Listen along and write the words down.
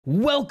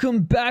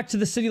Welcome back to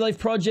the City Life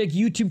Project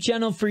YouTube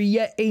channel for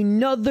yet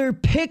another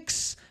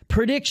picks,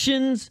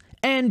 predictions,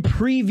 and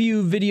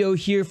preview video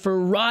here for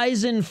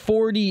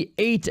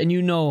RIZIN.48. And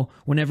you know,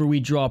 whenever we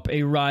drop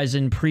a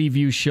RIZIN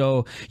preview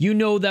show, you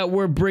know that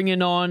we're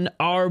bringing on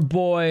our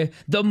boy,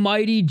 the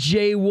mighty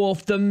J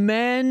Wolf, the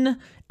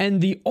man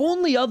and the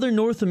only other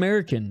North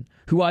American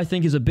who I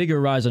think is a bigger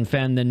RIZIN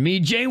fan than me.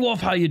 J Wolf,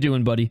 how you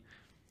doing, buddy?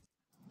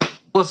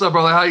 What's up,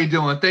 brother? How you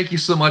doing? Thank you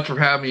so much for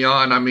having me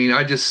on. I mean,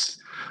 I just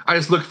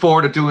look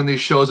forward to doing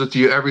these shows with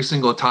you every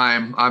single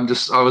time. I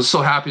was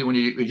so happy when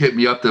you hit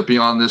me up to be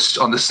on the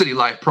City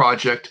Life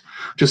Project.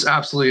 Just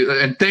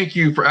absolutely, and thank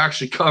you for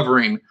actually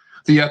covering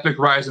the epic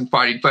RIZIN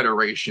Fighting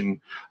Federation.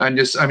 And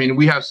just, I mean,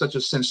 we have such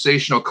a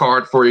sensational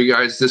card for you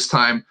guys this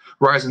time.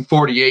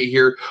 RIZIN.48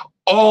 here,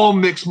 all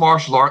mixed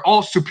martial art,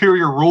 all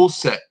superior rule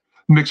set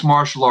mixed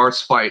martial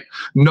arts fight.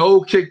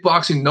 No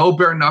kickboxing, no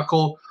bare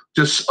knuckle.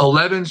 Just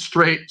 11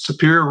 straight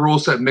superior rule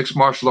set mixed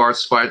martial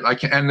arts fight.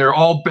 And they're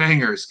all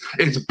bangers.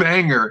 It's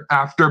banger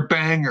after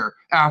banger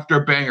after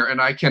banger, and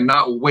I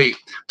cannot wait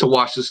to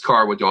watch this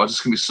card with y'all. It's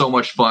just gonna be so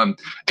much fun.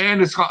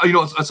 And it's, you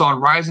know, it's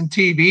on RIZIN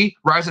TV,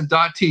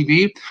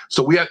 RIZIN.TV.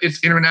 So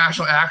it's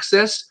international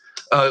access.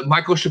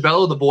 Michael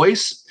Schiavello, the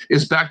voice,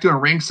 is back doing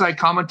ringside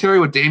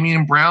commentary with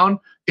Damian Brown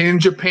in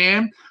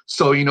Japan.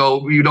 So you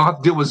know you don't have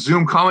to deal with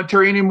Zoom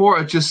commentary anymore.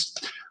 It's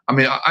just, I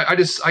mean,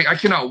 I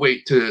cannot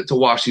wait to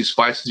watch these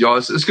fights with y'all.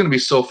 It's going to be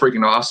so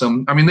freaking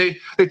awesome. I mean,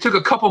 they took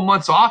a couple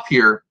months off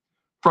here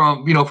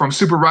from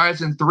Super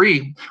RIZIN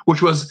 3,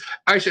 which was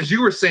actually, as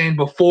you were saying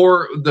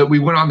before that we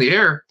went on the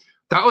air,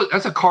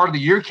 that's a card of the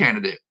year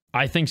candidate.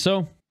 I think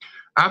so.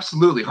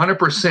 Absolutely,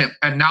 100%.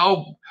 And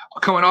now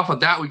coming off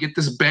of that, we get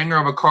this banger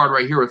of a card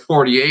right here with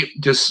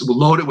 48, just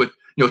loaded with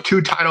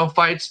 2 title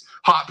fights,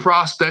 hot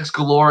prospects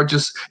galore,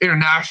 just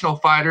international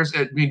fighters.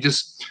 I mean,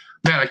 just.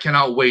 Man, I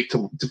cannot wait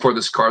for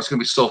this card. It's going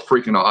to be so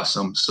freaking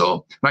awesome.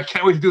 So I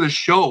can't wait to do this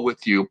show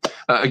with you.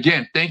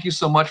 Again, thank you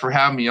so much for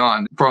having me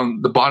on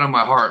from the bottom of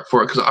my heart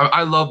for it, because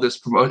I love this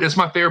promotion. It's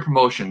my favorite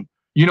promotion.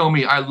 You know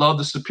me. I love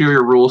the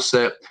superior rule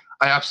set.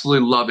 I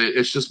absolutely love it.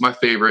 It's just my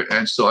favorite.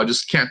 And so I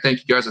just can't thank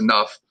you guys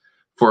enough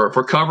for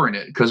covering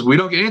it, because we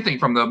don't get anything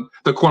from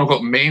the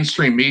quote-unquote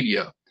mainstream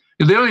media.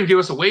 They don't even give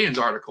us a weigh-ins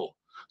article.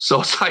 So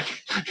it's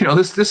like,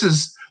 this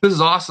is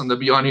awesome to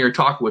be on here and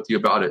talk with you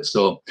about it.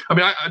 So, I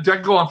mean, I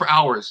could go on for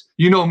hours.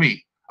 You know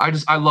me.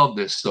 I love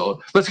this. So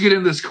let's get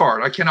into this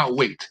card. I cannot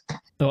wait.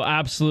 Oh,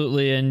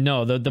 absolutely. And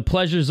no, the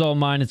pleasure's all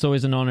mine. It's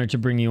always an honor to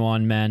bring you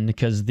on, man,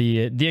 because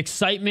the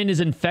excitement is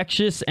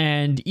infectious.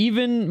 And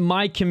even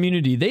my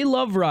community, they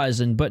love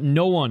RIZIN, but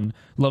no one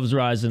loves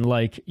RIZIN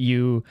like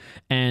you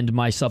and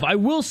myself. I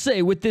will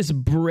say, with this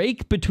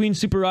break between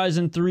Super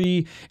RIZIN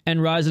 3 and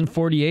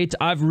RIZIN.48,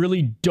 I've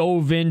really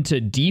dove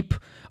into deep.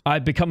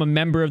 I've become a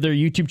member of their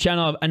YouTube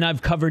channel, and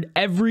I've covered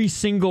every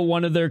single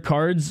one of their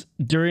cards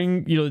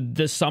during,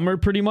 the summer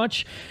pretty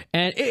much.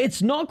 And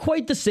it's not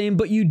quite the same,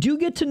 but you do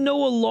get to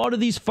know a lot of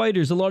these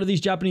fighters, a lot of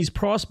these Japanese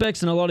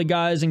prospects, and a lot of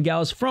guys and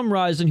gals from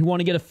RIZIN who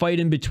want to get a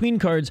fight in between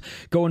cards,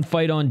 go and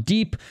fight on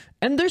deep.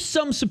 And there's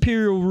some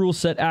superior rule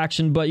set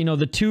action, but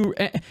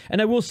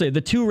and I will say,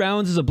 the 2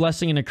 rounds is a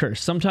blessing and a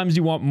curse. Sometimes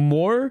you want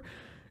more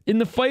in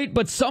the fight,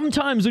 but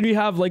sometimes when you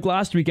have, like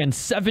last weekend,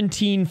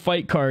 17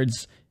 fight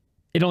cards,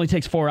 it only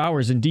takes 4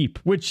 hours in deep,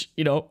 which,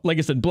 like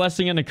I said,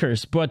 blessing and a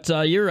curse. But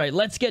you're right.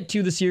 Let's get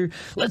to this here.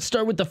 Let's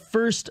start with the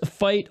first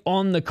fight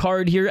on the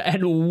card here.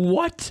 And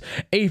what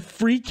a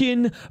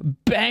freaking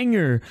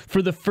banger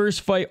for the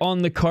first fight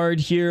on the card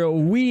here.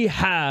 We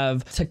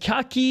have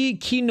Takeaki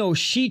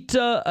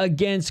Kinoshita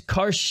against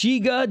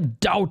Karshyga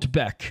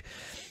Dautbek.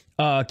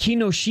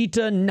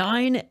 Kinoshita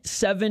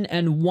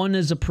 9-7-1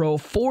 as a pro,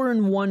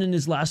 4-1 in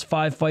his last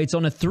 5 fights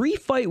on a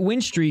 3-fight win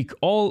streak,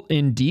 all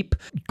in deep,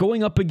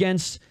 going up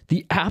against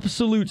the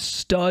absolute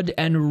stud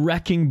and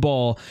wrecking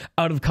ball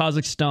out of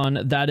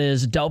Kazakhstan. That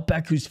is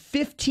Dautbek, who's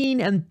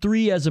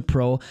 15-3 as a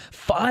pro,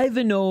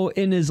 5-0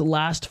 in his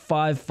last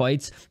 5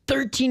 fights,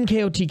 13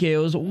 KO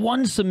TKOs,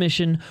 1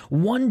 submission,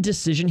 1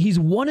 decision. He's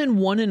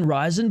 1-1 in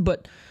RIZIN,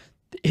 but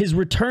his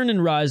return in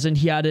RIZIN,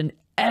 he had an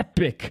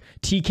epic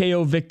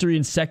TKO victory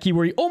in Seki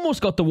where he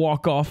almost got the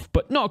walk-off,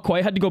 but not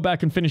quite. Had to go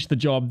back and finish the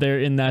job there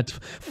in that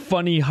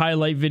funny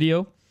highlight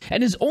video.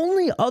 And his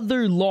only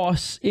other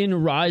loss in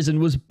RIZIN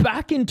was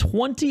back in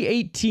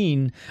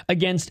 2018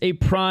 against a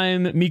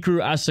prime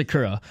Mikuru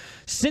Asakura.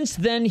 Since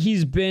then,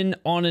 he's been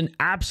on an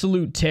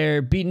absolute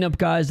tear, beating up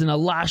guys in a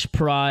Lash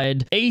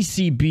Pride,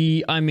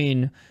 ACB. I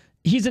mean,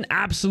 he's an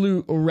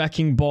absolute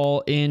wrecking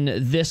ball in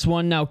this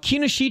one. Now,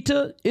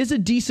 Kinoshita is a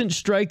decent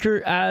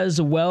striker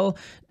as well.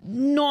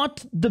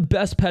 Not the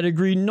best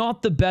pedigree,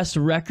 not the best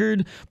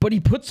record, but he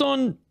puts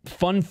on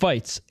fun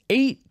fights.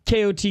 8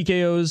 KO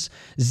TKOs,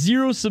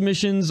 0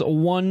 submissions,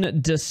 1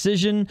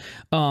 decision.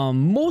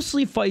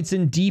 Mostly fights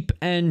in deep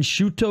and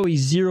Shuto.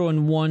 He's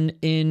 0-1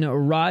 in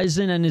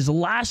RIZIN, and his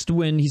last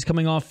win, he's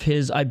coming off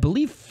his, I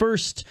believe,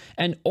 first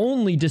and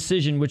only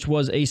decision, which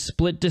was a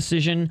split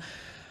decision.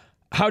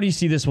 How do you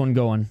see this one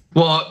going?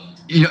 Well,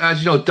 as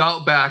you know,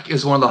 Dautbek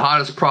is one of the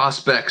hottest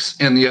prospects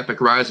in the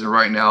Epic Rising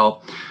right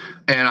now.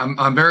 And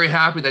I'm very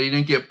happy that he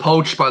didn't get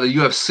poached by the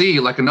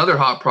UFC like another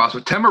hot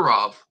prospect.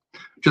 Temirov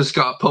just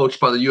got poached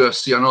by the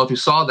UFC. I don't know if you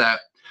saw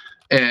that.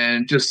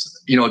 And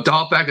just,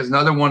 Dautbek is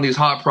another one of these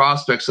hot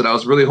prospects that I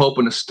was really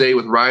hoping to stay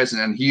with Rizin,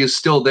 and he is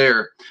still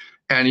there.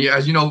 And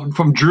as you know,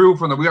 from Drew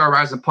from the We Are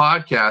Rizin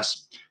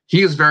podcast,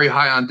 he is very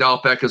high on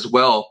Dautbek as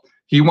well.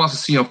 He wants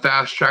to see him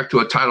fast track to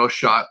a title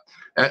shot,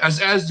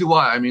 as do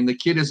I. I mean, the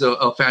kid is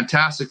a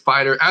fantastic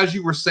fighter, as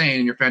you were saying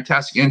in your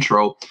fantastic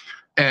intro.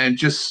 And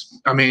just,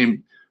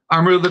 I'm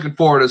really looking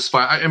forward to this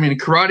fight.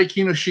 Karate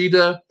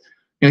Kinoshita,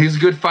 he's a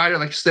good fighter,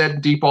 like you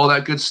said, deep, all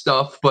that good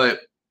stuff.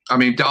 But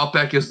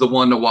Dautbek is the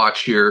one to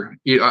watch here.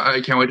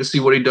 I can't wait to see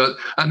what he does.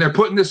 And they're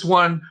putting this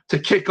one to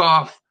kick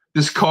off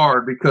this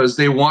card because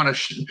they want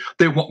to.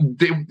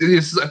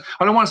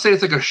 I don't want to say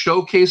it's like a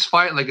showcase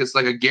fight, like it's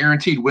like a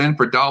guaranteed win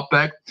for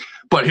Dautbek,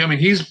 but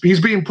he's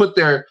being put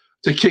there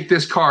to kick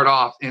this card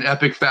off in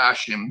epic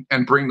fashion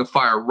and bring the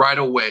fire right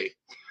away.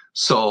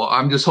 So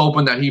I'm just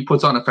hoping that he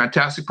puts on a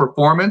fantastic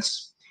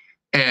performance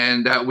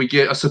and that we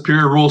get a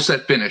superior rule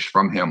set finish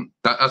from him.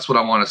 That's what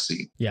I want to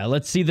see. Yeah,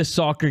 let's see the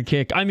soccer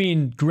kick.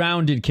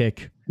 Grounded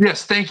kick.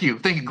 Yes, thank you.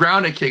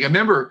 Grounded kick.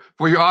 Remember,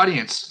 for your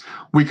audience,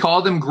 we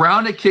call them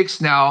grounded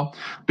kicks now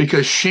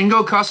because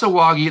Shingo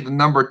Kasawagi, the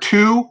number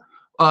 2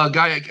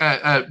 guy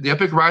at the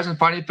Epic Rising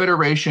Fighting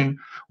Federation,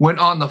 went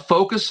on the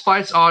Focus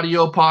Fights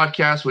audio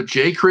podcast with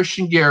Jay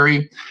Christian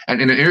Gary, and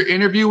in an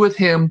interview with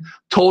him,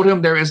 told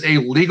him there is a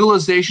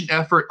legalization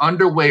effort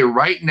underway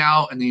right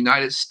now in the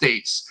United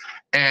States.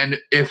 And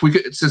if we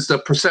could, since the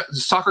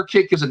soccer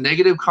kick gives a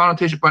negative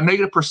connotation, but a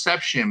negative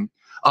perception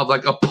of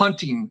like a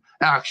punting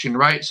action,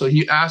 right? So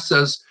he asked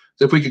us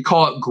if we could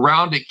call it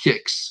grounded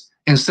kicks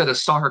instead of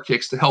soccer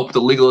kicks to help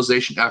the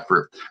legalization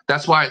effort.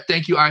 That's why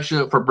thank you,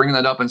 Aisha, for bringing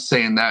that up and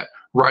saying that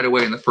right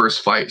away in the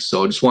first fight.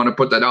 So I just want to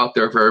put that out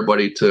there for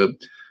everybody to,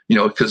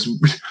 because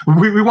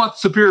we want the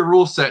superior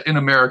rule set in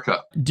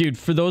America. Dude,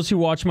 for those who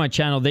watch my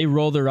channel, they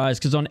roll their eyes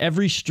because on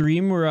every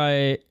stream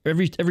where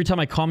every time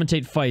I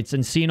commentate fights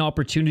and see an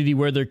opportunity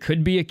where there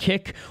could be a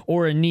kick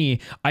or a knee,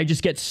 I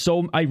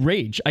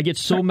rage. I get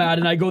so mad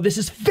and I go, this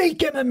is fake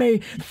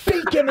MMA,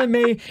 fake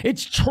MMA.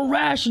 It's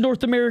trash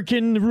North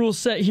American rule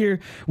set here.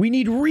 We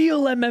need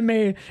real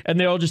MMA. And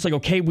they're all just like,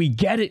 okay, we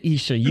get it,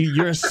 Isha.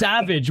 You're a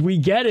savage. We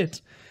get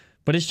it.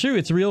 But it's true.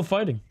 It's real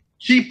fighting.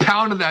 Keep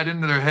pounding that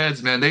into their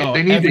heads, man. They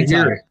need to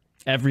hear it.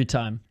 Every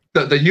time.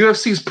 The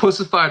UFC's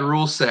pussified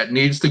rule set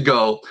needs to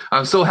go.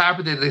 I'm so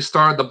happy that they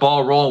started the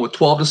ball rolling with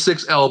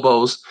 12-6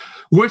 elbows,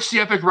 which the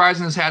Epic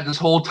Rising has had this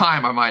whole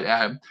time, I might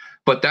add.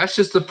 But that's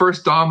just the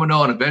first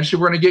domino, and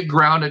eventually we're going to get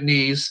grounded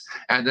knees,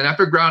 and then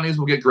after ground knees,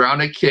 we'll get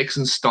grounded kicks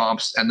and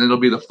stomps, and then it'll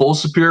be the full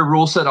superior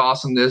rule set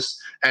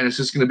awesomeness, and it's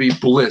just going to be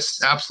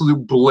bliss,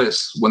 absolute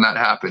bliss when that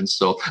happens.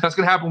 So that's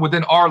going to happen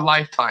within our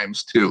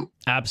lifetimes, too.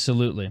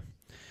 Absolutely.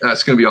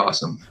 That's going to be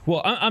awesome.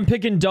 Well, I'm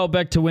picking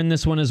Dautbek to win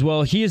this one as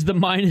well. He is the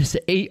minus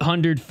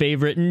 800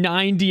 favorite,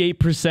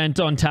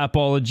 98% on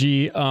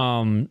Tapology.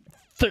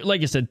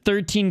 Like I said,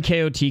 13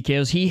 KO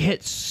TKOs. He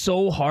hits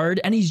so hard,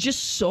 and he's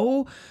just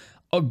so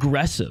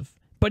aggressive.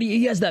 But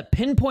he has that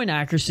pinpoint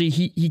accuracy.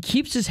 He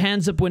keeps his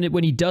hands up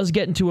when he does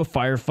get into a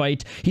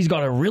firefight. He's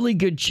got a really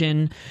good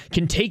chin,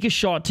 can take a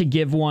shot to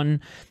give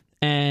one,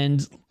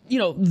 and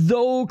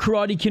though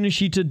Karate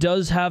Kinoshita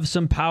does have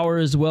some power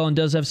as well and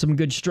does have some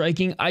good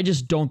striking, I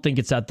just don't think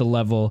it's at the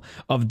level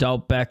of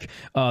Dautbek.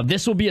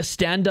 This will be a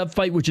stand-up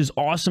fight, which is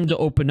awesome to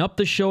open up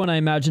the show, and I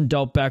imagine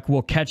Dautbek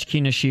will catch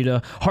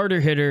Kinoshita. Harder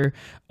hitter,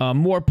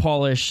 more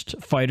polished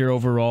fighter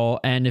overall,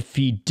 and if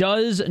he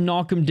does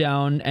knock him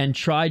down and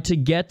try to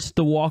get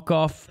the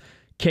walk-off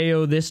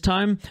KO this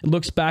time, it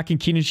looks back and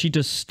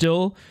Kinoshita's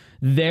still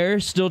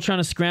trying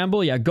to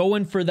scramble. Yeah, go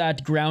in for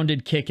that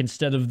grounded kick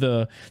instead of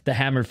the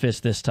hammer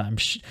fist this time.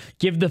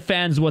 Give the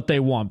fans what they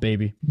want,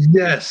 baby.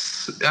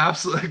 Yes,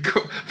 absolutely.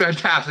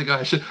 Fantastic.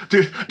 I should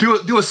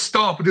do a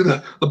stomp. Do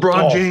the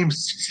LeBron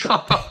James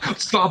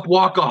stomp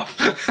walk off.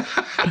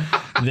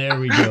 There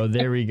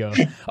we go.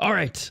 All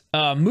right,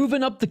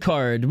 moving up the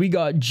card, we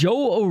got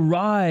Joe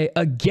Arai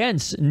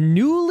against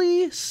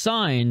newly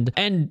signed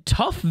and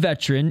tough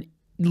veteran,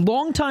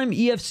 longtime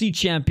EFC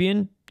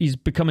champion. He's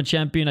become a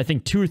champion, I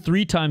think, 2 or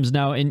 3 times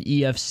now in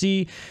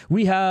EFC.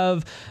 We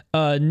have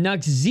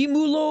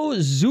Nkazimulo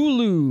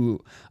Zulu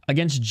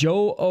against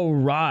Joe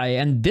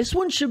Arai. And this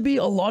one should be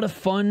a lot of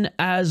fun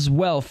as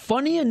well.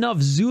 Funny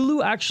enough,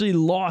 Zulu actually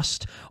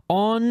lost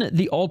on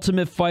the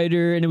Ultimate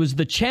Fighter, and it was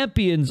the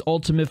Champions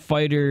Ultimate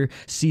Fighter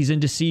season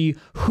to see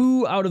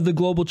who out of the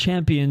global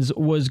champions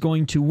was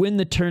going to win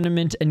the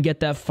tournament and get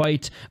that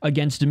fight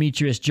against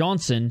Demetrius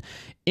Johnson.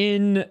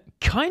 In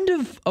kind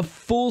of a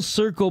full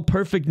circle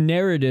perfect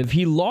narrative,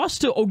 he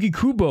lost to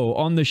Ogikubo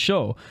on the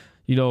show.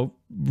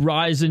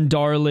 RIZIN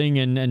darling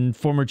and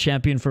former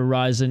champion for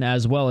RIZIN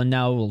as well, and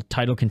now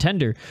title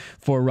contender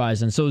for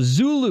RIZIN. So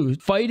Zulu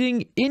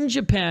fighting in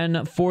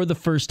Japan for the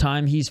first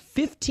time. He's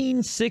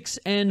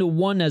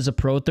 15-6-1 as a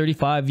pro,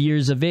 35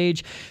 years of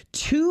age,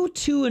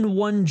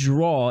 2-2-1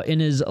 draw in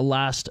his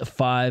last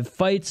 5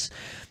 fights.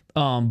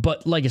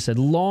 But like I said,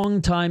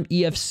 long-time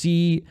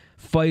EFC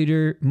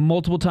fighter,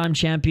 multiple-time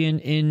champion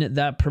in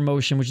that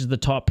promotion, which is the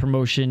top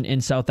promotion in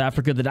South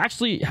Africa that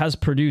actually has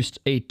produced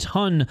a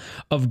ton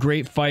of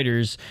great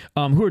fighters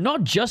who are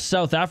not just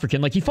South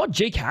African. Like, he fought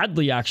Jake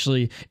Hadley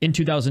actually in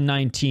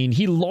 2019.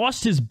 He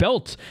lost his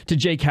belt to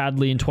Jake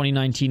Hadley in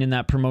 2019 in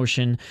that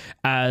promotion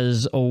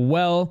as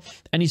well.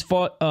 And he's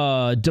fought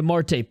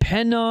Demarte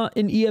Pena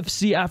in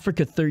EFC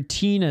Africa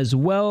 13 as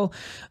well.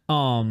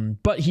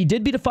 But he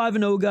did beat a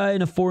 5-0 guy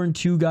and a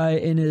 4-2 guy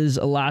in his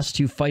last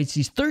 2 fights.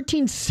 He's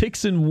 13-6-1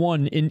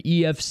 in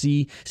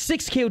EFC,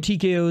 6 KO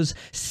TKOs,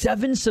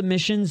 7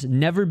 submissions,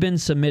 never been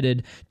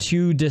submitted,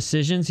 2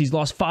 decisions. He's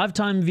lost 5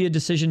 times via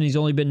decision. He's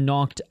only been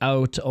knocked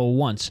out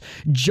once.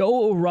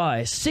 Joe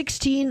Arai,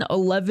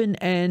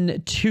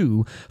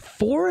 16-11-2,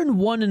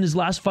 4-1 in his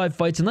last 5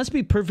 fights. And let's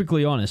be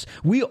perfectly honest,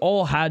 we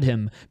all had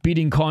him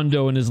beating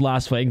Kondo in his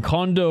last fight. And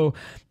Kondo,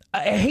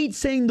 I hate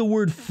saying the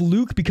word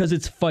fluke because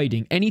it's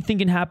fighting. Anything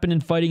can happen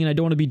in fighting, and I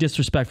don't want to be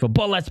disrespectful.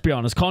 But let's be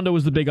honest, Kondo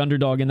was the big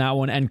underdog in that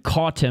one and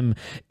caught him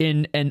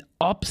in an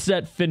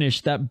upset finish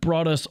that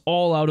brought us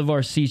all out of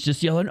our seats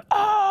just yelling,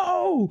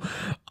 "Oh!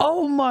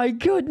 Oh my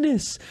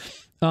goodness!"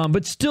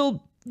 But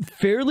still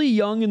fairly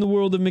young in the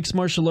world of mixed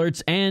martial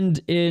arts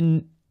and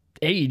in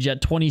age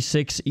at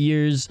 26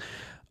 years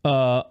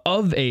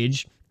of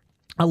age.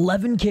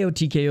 11 KO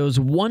TKOs,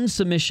 1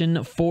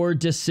 submission, 4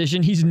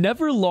 decision. He's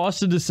never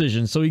lost a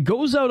decision, so he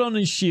goes out on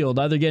his shield,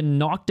 either getting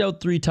knocked out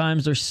 3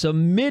 times or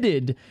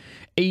submitted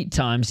 8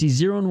 times.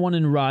 He's 0-1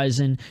 in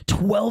RIZIN,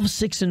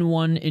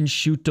 12-6-1 in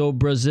Shuto,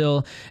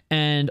 Brazil,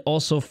 and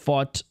also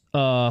fought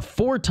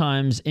 4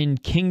 times in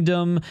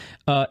Kingdom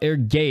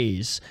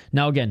Ergaze.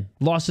 Now again,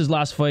 lost his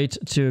last fight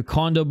to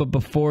Kondo, but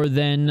before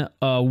then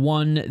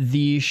won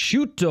the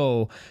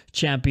Shuto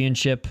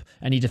championship,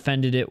 and he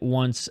defended it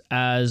once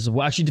as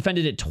well. Actually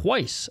defended it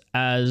twice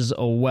as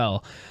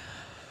well.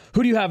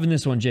 Who do you have in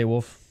this one, J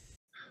Wolf?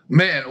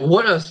 Man,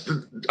 what a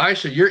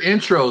Aisha! Your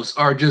intros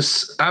are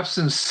just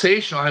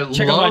sensational.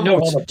 Check out my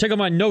notes. Check out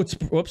my notes.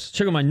 Whoops!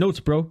 Check out my notes,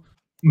 bro.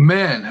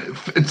 Man,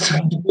 it's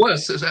an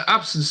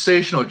absolute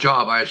sensational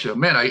job, Aisha.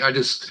 Man, I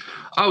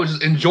was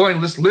just enjoying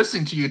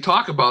listening to you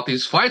talk about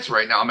these fights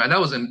right now, man.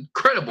 That was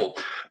incredible.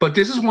 But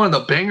this is one of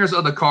the bangers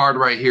of the card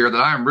right here that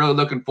I'm really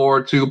looking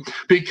forward to,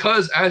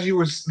 because as you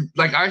were,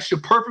 like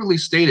Aisha perfectly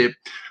stated,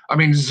 I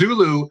mean,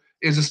 Zulu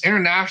is this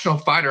international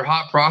fighter,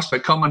 hot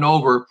prospect coming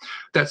over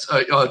that's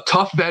a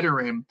tough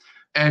veteran.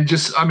 And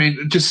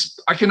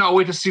I cannot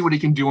wait to see what he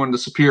can do in the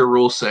superior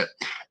rule set.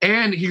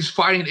 And he's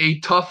fighting a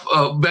tough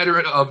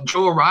veteran of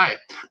Joe Arai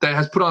that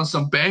has put on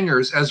some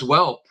bangers as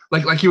well.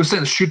 Like he was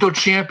saying, the Shuto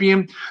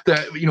champion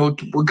that,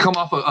 would come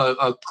off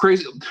a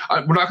crazy,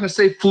 we're not going to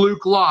say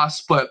fluke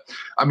loss, but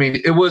I mean,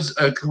 it was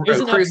a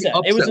crazy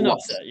upset. It was an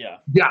loss. upset, yeah.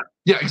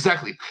 Yeah,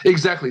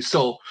 exactly.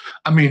 So,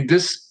 I mean,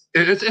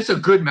 it's a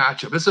good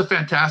matchup. It's a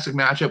fantastic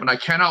matchup, and I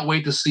cannot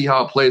wait to see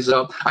how it plays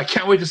out. I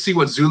can't wait to see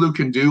what Zulu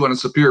can do on a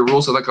superior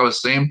rule set, like I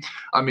was saying.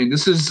 I mean,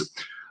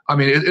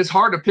 it's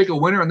hard to pick a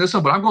winner in this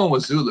one, but I'm going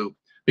with Zulu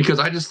because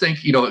I just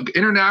think,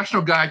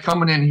 international guy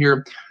coming in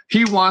here,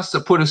 he wants to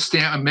put a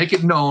stamp and make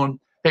it known,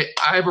 hey,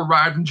 I've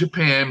arrived in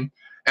Japan,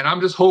 and I'm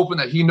just hoping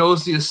that he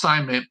knows the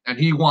assignment and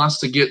he wants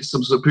to get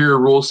some superior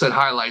rule set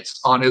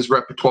highlights on his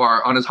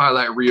repertoire, on his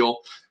highlight reel,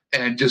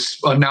 and just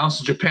announce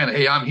to Japan,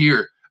 hey, I'm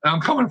here. And I'm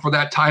coming for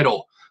that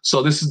title.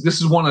 So this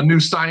is one of the new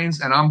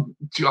signings, and I'm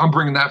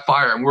bringing that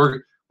fire, and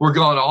we're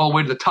going all the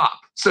way to the top.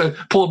 So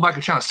pull up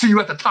Michael Chan, see you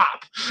at the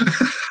top.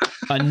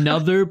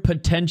 Another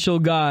potential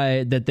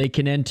guy that they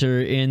can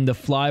enter in the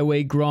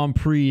flyweight Grand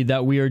Prix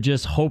that we are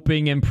just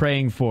hoping and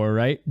praying for,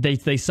 right?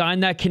 They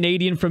signed that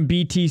Canadian from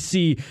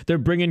BTC. They're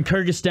bringing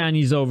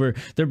Kyrgyzstanis over.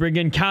 They're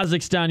bringing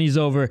Kazakhstanis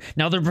over.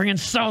 Now they're bringing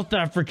South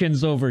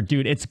Africans over.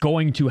 Dude, it's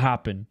going to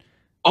happen.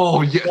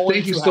 Oh, yeah.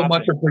 Thank you so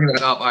much for bringing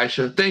that up,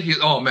 Aisha. Thank you.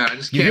 Oh, man. I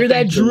just can't. You hear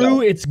that,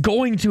 Drew? It's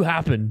going to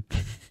happen.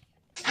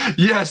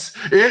 Yes,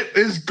 it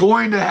is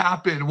going to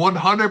happen.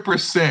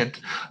 100%.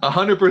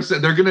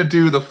 100%. They're going to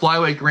do the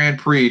flyweight Grand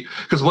Prix.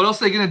 Because what else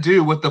are they going to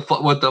do with the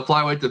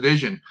flyweight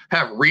division?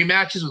 Have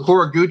rematches with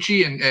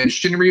Horiguchi and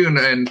Shinryu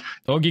and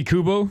Ogi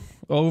Kubo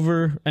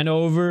over and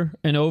over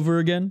and over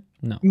again?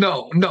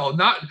 No,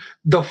 not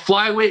the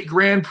flyweight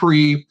Grand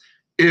Prix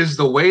is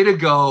the way to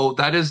go.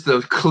 That is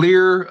the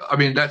clear. I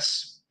mean,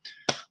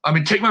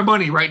 take my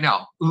money right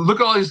now. Look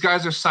at all these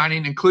guys are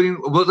signing, including.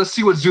 Well, let's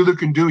see what Zulu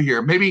can do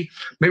here. Maybe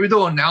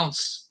they'll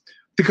announce,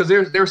 because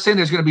they're saying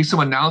there's going to be some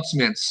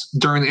announcements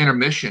during the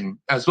intermission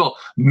as well.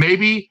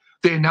 Maybe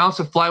they announce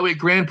a flyweight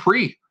Grand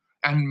Prix,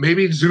 and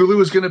maybe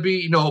Zulu is going to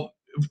be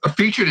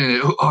featured in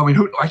it. I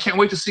mean, I can't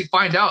wait to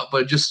find out.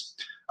 But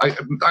I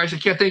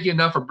actually can't thank you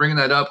enough for bringing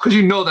that up,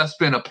 because that's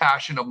been a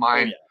passion of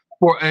mine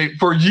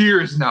for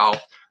years now.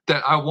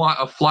 that I want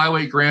a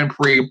flyweight Grand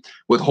Prix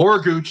with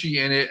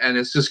Horiguchi in it, and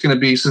it's just going to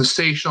be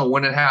sensational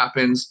when it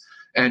happens.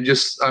 And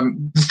just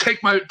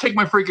take my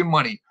freaking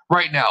money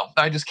right now.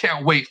 I just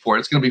can't wait for it.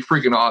 It's going to be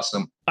freaking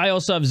awesome. I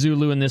also have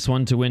Zulu in this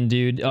one to win,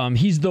 dude.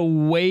 He's the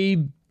way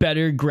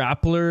better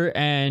grappler,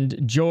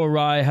 and Joe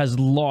Arai has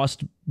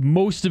lost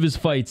most of his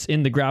fights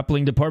in the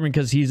grappling department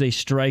because he's a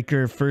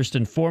striker first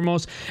and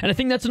foremost. And I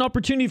think that's an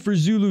opportunity for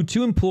Zulu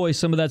to employ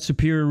some of that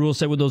superior rule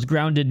set with those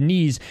grounded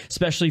knees,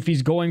 especially if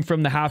he's going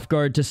from the half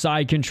guard to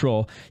side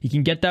control. He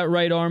can get that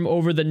right arm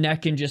over the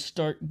neck and just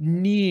start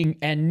kneeing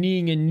and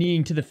kneeing and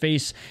kneeing to the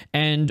face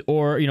and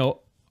or, you know,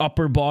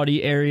 upper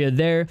body area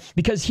there,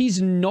 because he's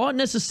not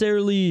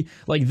necessarily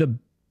like the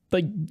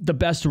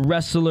best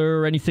wrestler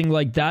or anything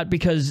like that,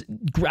 because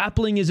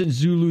grappling isn't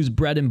Zulu's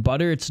bread and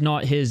butter. It's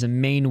not his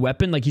main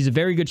weapon. Like, he's a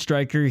very good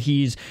striker.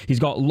 He's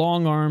got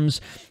long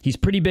arms. He's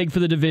pretty big for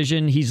the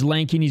division. He's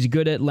lanky. He's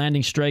good at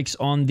landing strikes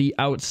on the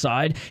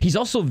outside. He's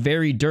also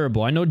very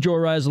durable. I know Joe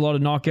Arai has a lot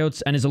of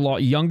knockouts and is a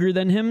lot younger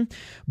than him,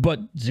 but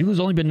Zulu's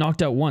only been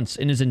knocked out once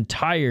in his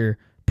entire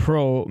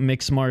pro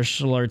mixed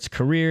martial arts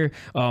career.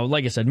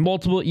 Like I said,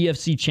 multiple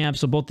EFC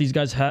champs, so both these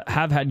guys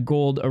have had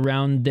gold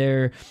around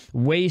their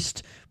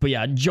waist. But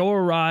yeah, Joe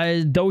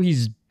Arai, though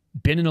he's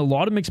been in a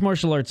lot of mixed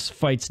martial arts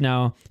fights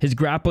now, his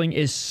grappling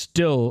is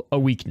still a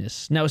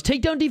weakness. Now, his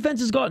takedown defense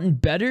has gotten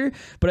better,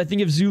 but I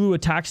think if Zulu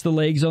attacks the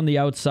legs on the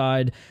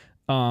outside,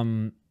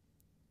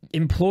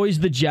 employs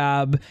the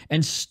jab,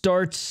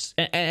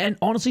 and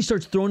honestly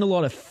starts throwing a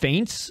lot of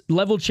feints,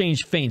 level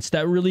change feints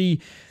that really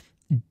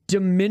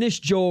diminish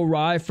Joe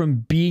Arai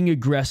from being the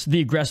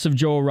aggressive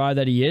Joe Arai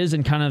that he is,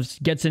 and kind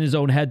of gets in his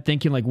own head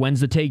thinking like, when's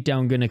the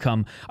takedown gonna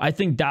come? I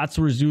think that's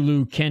where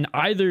Zulu can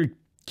either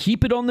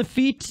keep it on the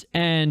feet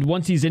and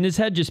once he's in his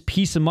head just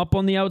piece him up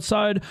on the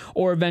outside,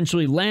 or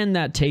eventually land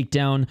that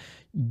takedown,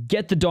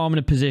 get the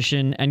dominant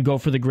position, and go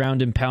for the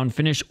ground and pound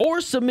finish or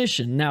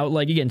submission. Now,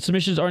 like, again,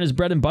 submissions aren't his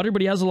bread and butter,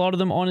 but he has a lot of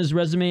them on his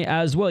resume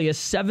as well. He has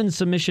 7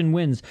 submission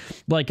wins,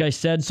 like I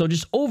said. So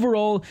just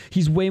overall,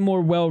 he's way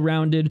more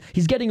well-rounded.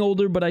 He's getting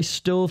older, but I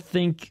still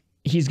think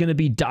he's going to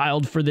be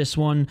dialed for this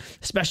one,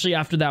 especially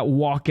after that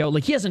walkout.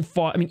 Like, he hasn't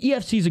fought. I mean,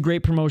 EFC is a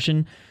great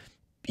promotion.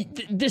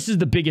 This is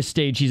the biggest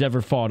stage he's ever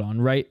fought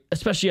on, right?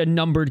 Especially a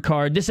numbered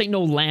card. This ain't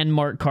no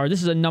landmark card.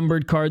 This is a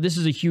numbered card. This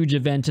is a huge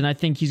event, and I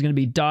think he's going to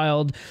be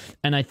dialed,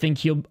 and I think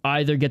he'll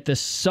either get the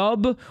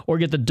sub or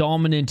get the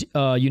dominant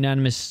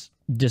unanimous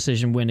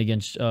decision win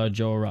against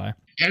Joe Arai.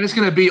 And it's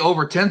going to be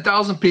over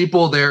 10,000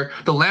 people there.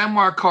 The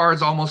landmark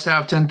cards almost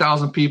have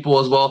 10,000 people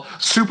as well.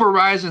 Super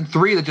RIZIN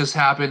 3 that just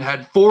happened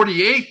had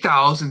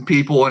 48,000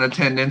 people in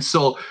attendance.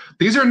 So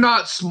these are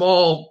not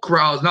small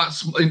crowds.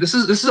 This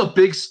is a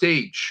big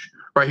stage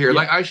right here. Yeah.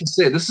 Like I should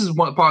say, this is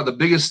one part of the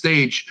biggest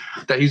stage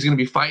that he's going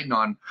to be fighting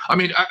on. I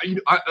mean,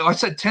 I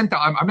said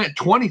 10,000. I meant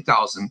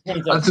 20,000.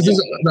 This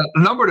is a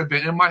numbered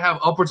event. It might have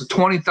upwards of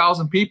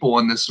 20,000 people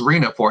in this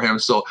arena for him.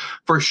 So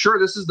for sure,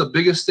 this is the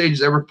biggest stage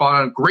he's ever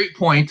fought on. Great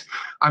point.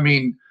 I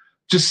mean,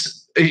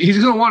 he's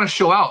going to want to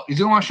show out. He's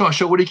going to want to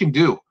show what he can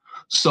do.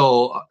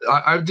 So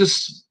I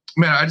just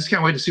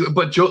can't wait to see it.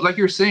 But Joe, like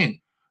you're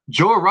saying,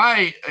 Joe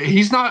Arai,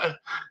 he's not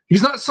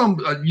some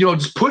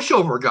just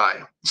pushover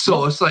guy.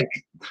 So it's like,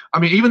 I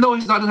mean, even though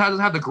doesn't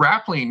have the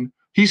grappling,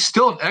 he's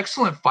still an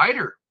excellent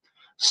fighter.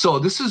 So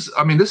this is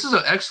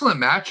an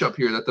excellent matchup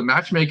here that the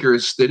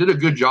matchmakers, they did a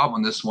good job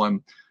on this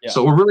one. Yeah.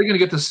 So we're really going to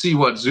get to see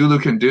what Zulu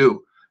can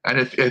do. And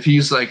if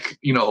he's like,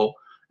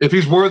 if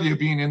he's worthy of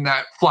being in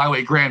that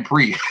flyweight Grand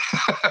Prix,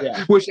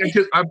 yeah. Which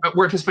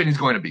we're anticipating he's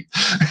going to be.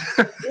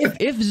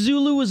 if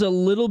Zulu was a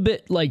little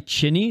bit like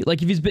chinny,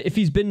 like if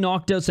he's been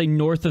knocked out, say,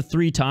 north of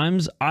 3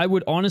 times, I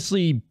would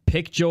honestly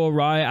pick Joe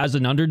Arai as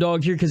an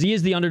underdog here, because he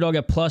is the underdog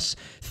at plus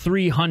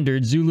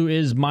 300. Zulu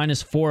is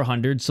minus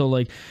 400, so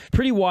like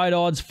pretty wide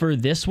odds for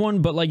this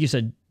one. But like you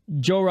said,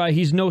 Joe Arai,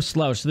 he's no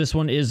slouch. This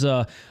one is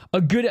a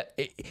good.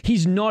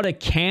 He's not a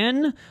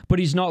can, but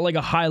he's not like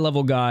a high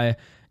level guy.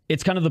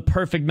 It's kind of the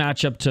perfect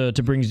matchup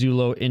to bring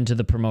Zulu into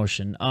the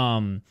promotion.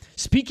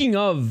 Speaking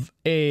of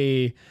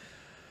a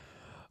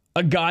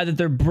guy that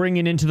they're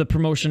bringing into the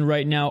promotion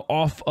right now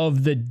off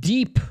of the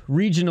deep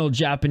regional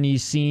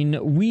Japanese scene,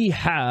 we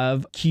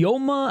have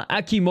Kyouma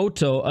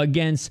Akimoto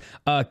against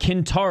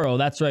Kintaro.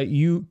 That's right,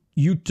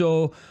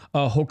 Yuto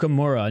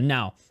Hokamura.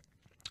 Now,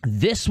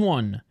 this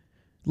one,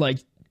 like,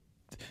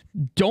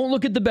 don't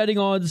look at the betting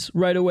odds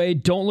right away.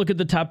 Don't look at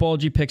the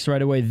Tapology picks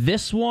right away.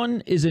 This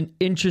one is an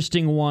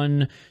interesting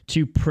one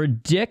to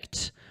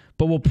predict,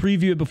 but we'll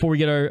preview it before we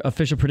get our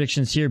official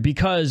predictions here,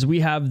 because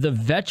we have the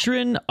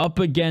veteran up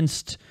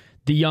against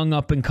the young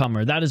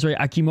up-and-comer. That is right.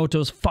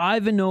 Akimoto's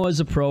 5-0 as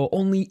a pro,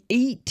 only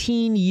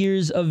 18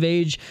 years of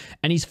age,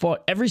 and he's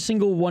fought every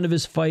single one of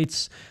his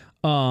fights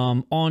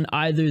on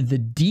either the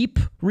deep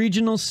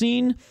regional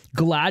scene,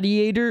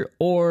 Gladiator,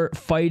 or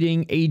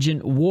Fighting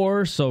Agent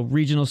War. So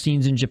regional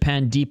scenes in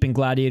Japan, deep and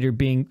Gladiator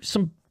being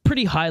some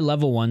pretty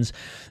high-level ones.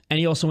 And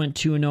he also went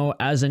 2-0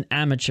 as an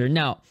amateur.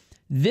 Now,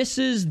 this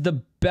is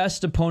the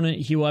best opponent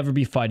he will ever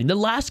be fighting. The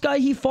last guy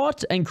he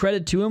fought, and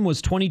credit to him,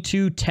 was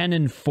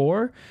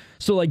 22-10-4.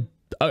 So, like,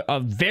 a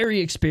very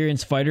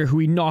experienced fighter who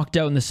he knocked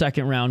out in the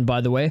second round,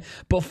 by the way.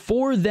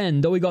 Before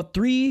then, though, he got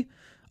 3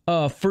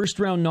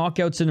 first-round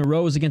knockouts in a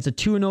row. It was against a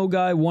 2-0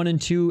 guy,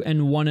 1-2,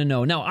 and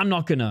 1-0. Now, I'm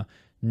not going to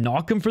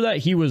knock him for that.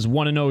 He was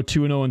 1-0,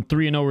 2-0, and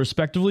 3-0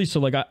 respectively. So,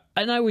 like, I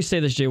always say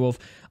this, J-Wolf,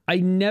 I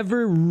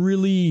never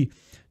really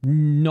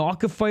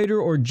knock a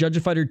fighter or judge a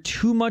fighter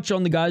too much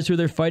on the guys who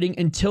they're fighting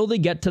until they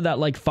get to that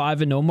like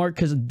 5-0 mark,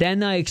 because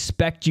then I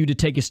expect you to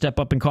take a step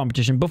up in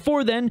competition.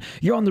 Before then,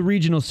 you're on the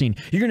regional scene.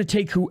 You're going to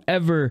take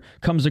whoever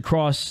comes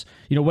across,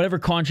 you know, whatever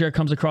contract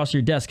comes across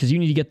your desk, because you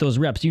need to get those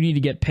reps, you need to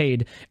get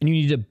paid, and you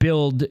need to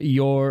build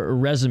your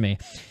resume.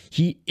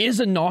 He is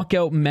a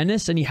knockout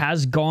menace, and he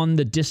has gone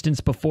the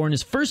distance before. In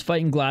his first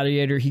fight in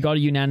Gladiator, he got a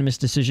unanimous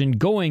decision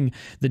going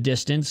the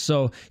distance,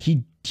 so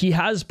he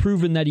has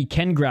proven that he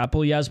can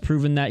grapple. He has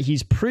proven that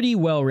he's pretty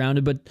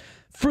well-rounded, but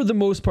for the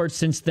most part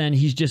since then,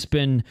 he's just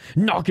been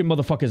knocking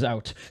motherfuckers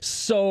out.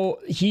 So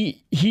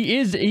he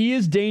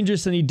is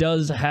dangerous, and he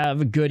does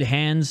have good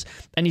hands,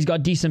 and he's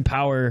got decent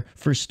power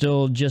for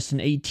still just an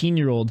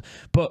 18-year-old.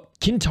 But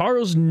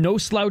Kintaro's no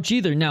slouch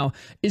either. Now,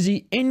 is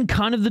he in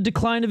kind of the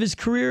decline of his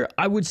career?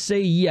 I would say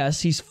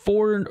yes. He's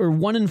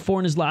 1-4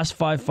 in his last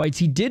 5 fights.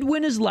 He did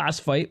win his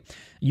last fight,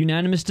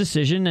 unanimous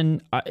decision,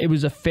 and it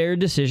was a fair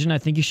decision. I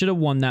think he should have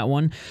won that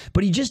one,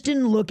 but he just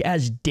didn't look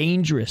as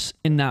dangerous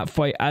in that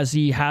fight as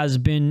he has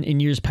been in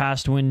years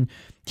past when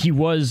he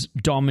was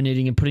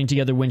dominating and putting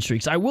together win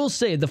streaks. I will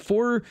say the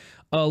 4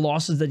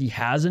 losses that he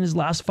has in his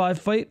last 5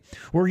 fight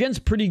were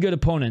against pretty good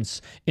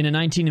opponents. In a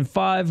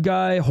 19-5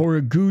 guy,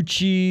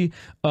 Horiguchi,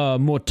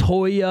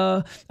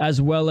 Motoya,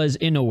 as well as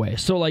Inoue.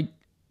 So, like,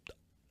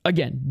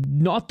 again,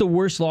 not the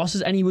worst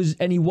losses, and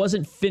he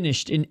wasn't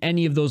finished in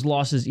any of those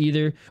losses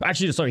either.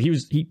 Actually, sorry,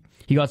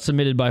 he got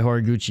submitted by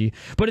Horiguchi.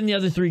 But in the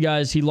other 3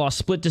 guys, he lost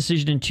split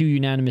decision and 2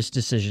 unanimous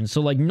decisions.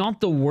 So, like, not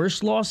the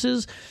worst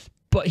losses,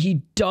 but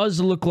he does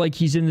look like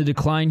he's in the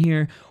decline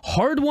here.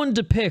 Hard one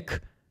to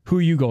pick. Who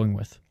are you going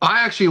with?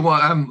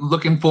 I'm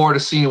looking forward to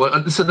seeing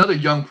what this is. Another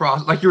young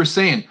prospect, like you were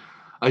saying,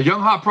 a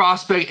young hot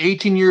prospect,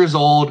 18 years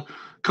old.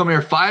 Come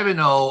here,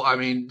 5-0. I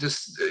mean,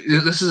 this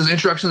is his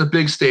introduction to the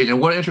big stage, and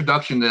what an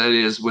introduction that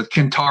is with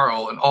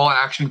Kintaro, an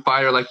all-action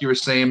fighter, like you were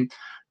saying,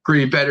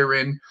 pretty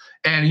veteran.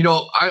 And you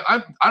know,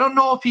 I don't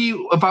know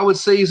if I would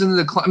say he's in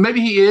the decline.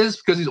 Maybe he is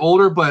because he's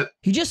older, but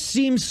he just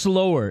seems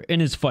slower in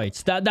his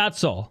fights.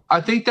 That's all.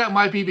 I think that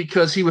might be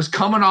because he was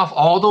coming off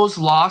all those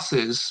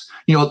losses.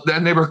 You know,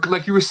 and they were,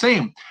 like you were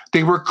saying,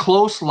 they were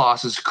close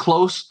losses,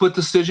 close split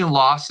decision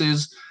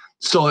losses.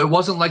 So it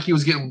wasn't like he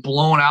was getting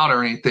blown out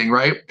or anything,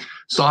 right?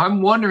 So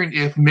I'm wondering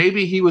if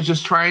maybe he was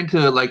just trying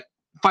to like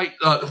fight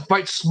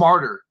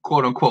smarter,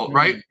 quote unquote,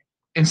 right?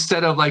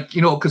 Instead of like,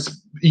 you know,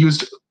 because he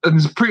was in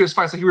his previous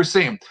fights, like you were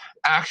saying,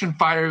 action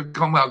fighter,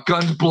 coming out,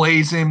 guns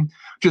blazing,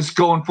 just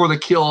going for the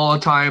kill all the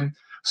time.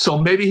 So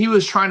maybe he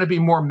was trying to be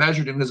more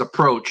measured in his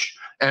approach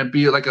and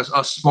be like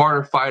a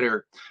smarter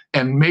fighter.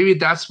 And maybe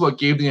that's what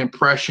gave the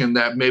impression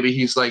that maybe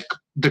he's like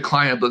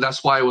declining, but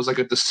that's why it was like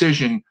a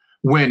decision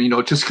win, you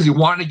know, just because he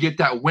wanted to get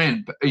that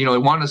win. You know, he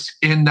wanted to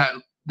end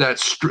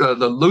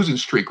the losing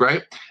streak,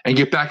 right? And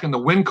get back in the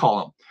win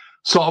column.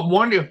 So I'm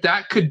wondering if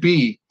that could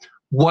be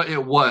what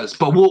it was.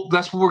 But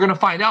that's what we're going to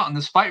find out in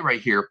this fight right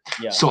here.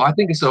 Yeah. So I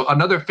think it's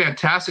another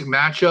fantastic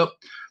matchup.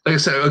 Like I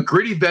said, a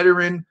gritty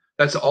veteran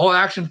that's an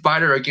all-action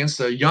fighter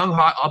against a young,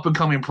 hot,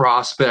 up-and-coming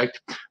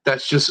prospect.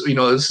 That's just, you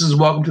know, this is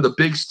welcome to the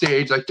big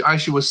stage. Like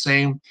Aisha was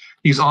saying,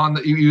 he's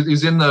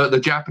in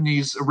the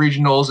Japanese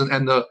regionals,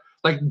 and the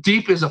like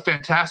Deep is a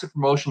fantastic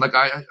promotion. Like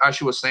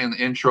Aisha was saying in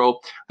the intro,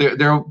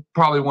 they're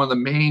probably one of the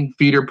main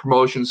feeder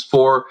promotions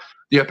for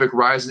the Epic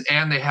Rizin,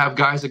 and they have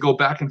guys that go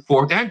back and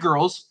forth, and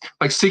girls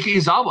like Seika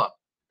Izawa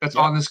that's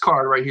on this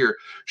card right here.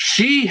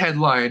 She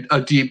headlined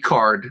a Deep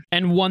card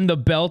and won the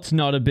belt.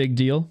 Not a big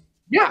deal.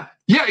 Yeah,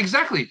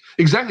 exactly.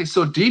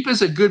 So Deep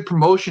is a good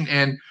promotion,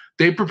 and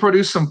they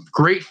produce some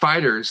great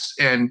fighters,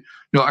 and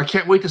you know, I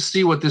can't wait to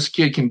see what this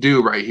kid can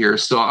do right here.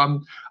 So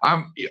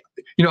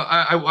you know,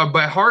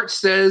 my heart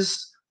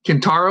says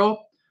Kintaro,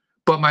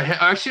 but my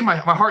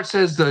heart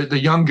says the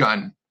young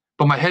gun,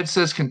 but my head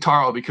says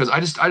Kintaro, because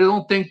I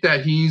don't think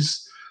that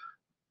he's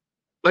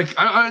like,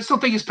 I just don't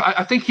think he's,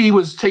 I think he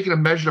was taking a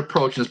measured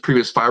approach in his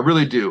previous fight. I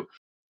really do.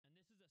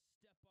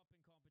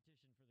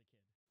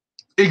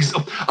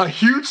 A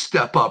huge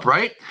step up,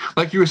 right?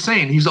 Like you were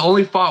saying, he's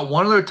only fought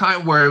one other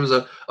time where it was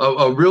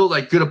a real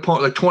like good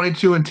opponent, like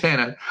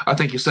 22-10. I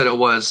think you said it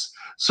was.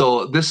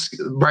 So this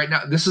right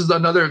now, this is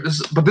another.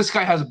 But this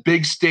guy has a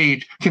big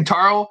stage.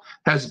 Kintaro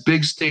has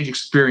big stage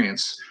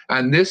experience,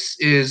 and this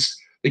is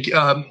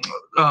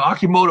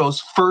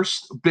Akimoto's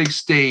first big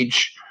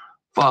stage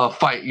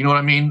fight. You know what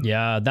I mean?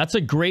 Yeah, that's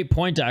a great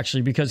point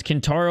actually, because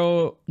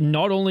Kintaro,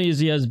 not only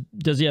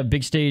does he have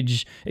big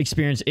stage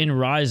experience in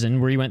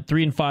Rizin, where he went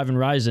 3-5 in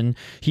Rizin,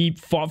 he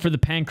fought for the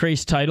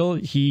Pancrase title.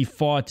 He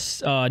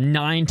fought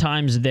 9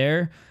 times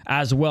there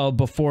as well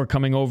before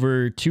coming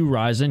over to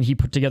Rizin. He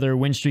put together a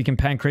win streak in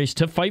Pancrase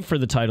to fight for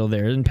the title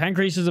there, and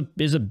Pancrase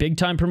is a big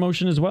time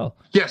promotion as well.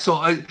 Yeah,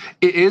 so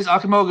is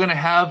Akimoto going to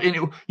have?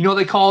 You know,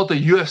 they call it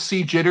the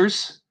UFC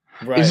jitters.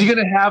 Right. Is he going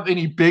to have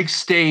any big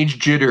stage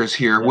jitters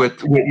here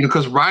with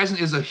because RIZIN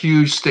is a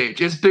huge stage.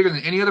 It's bigger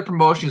than any other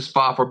promotion he's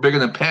fought for, bigger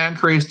than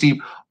Pancrase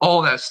Deep,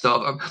 all that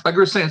stuff. Like we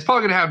were saying, it's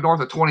probably going to have north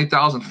of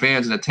 20,000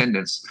 fans in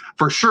attendance.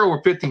 For sure,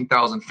 we're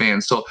 15,000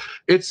 fans. So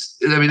this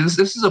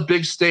is a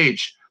big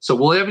stage. So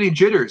will he have any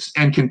jitters?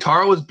 And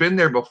Kintaro has been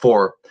there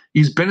before.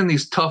 He's been in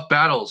these tough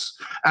battles.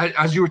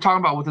 As you were talking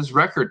about with his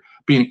record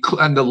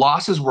and the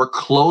losses were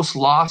close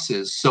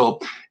losses. So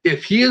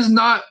if he is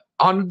not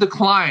on the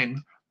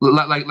decline,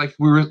 like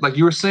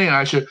you were saying,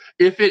 Aisha,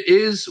 if it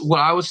is what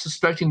I was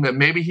suspecting, that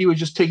maybe he was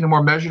just taking a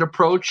more measured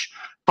approach,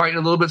 fighting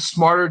a little bit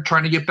smarter,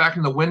 trying to get back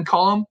in the win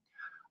column.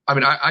 I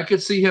mean, I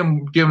could see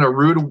him giving a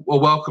rude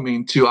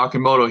welcoming to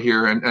Akimoto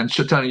here and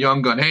telling a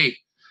young gun, hey,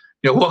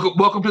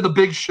 welcome to the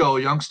big show,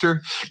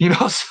 youngster.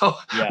 So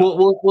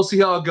we'll see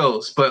how it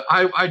goes. But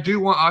I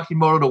do want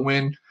Akimoto to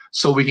win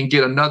so we can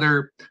get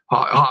another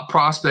hot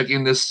prospect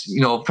in this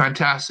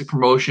fantastic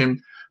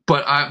promotion.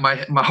 But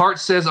my heart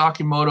says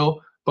Akimoto.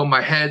 But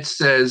my head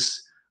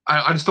says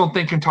I just don't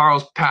think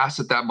Kintaro's passed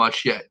it that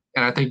much yet.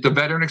 And I think the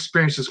veteran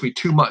experience is going to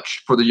be too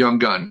much for the young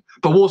gun.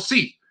 But we'll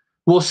see.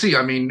 We'll see.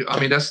 I mean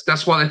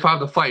that's why they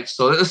fought the fight.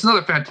 So it's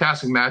another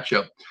fantastic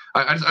matchup.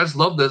 I just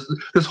love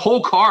this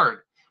whole card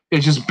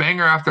is just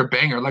banger after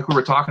banger, like we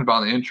were talking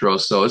about in the intro.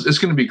 So it's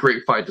going to be a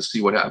great fight to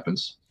see what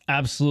happens.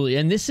 Absolutely.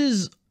 And this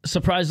is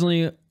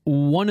surprisingly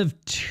one of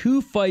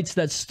two fights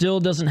that still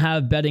doesn't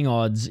have betting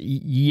odds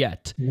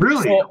yet.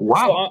 Really?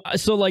 Wow.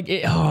 So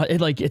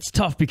it's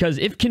tough because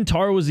if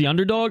Kintaro was the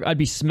underdog, I'd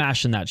be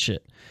smashing that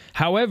shit.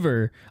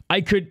 However, I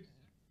could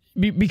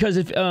because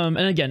if and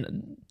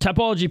again,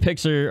 Tapology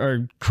picks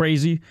are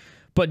crazy,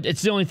 but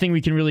it's the only thing we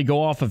can really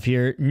go off of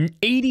here.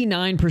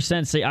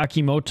 89% say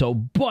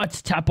Akimoto, but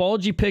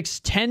Tapology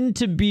picks tend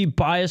to be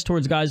biased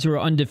towards guys who are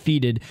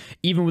undefeated,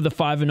 even with a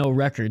 5-0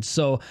 record.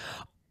 So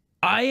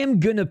I am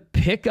going to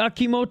pick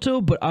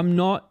Akimoto, but I'm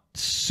not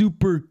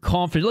super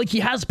confident. Like, he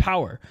has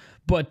power,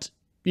 but,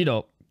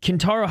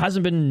 Kintaro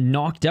hasn't been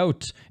knocked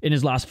out in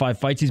his last 5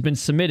 fights. He's been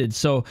submitted.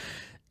 So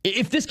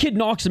if this kid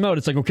knocks him out,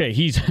 it's like, okay,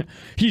 he's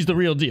the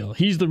real deal.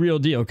 He's the real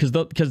deal because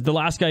the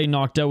last guy he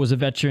knocked out was a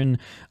veteran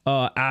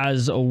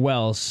as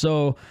well.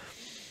 So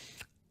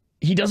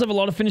he does have a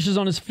lot of finishes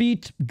on his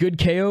feet, good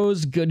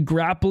KOs, good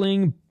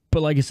grappling,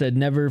 but like I said,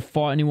 never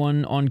fought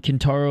anyone on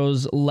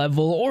Kintaro's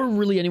level or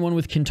really anyone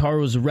with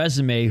Kintaro's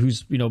resume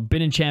who's,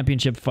 been in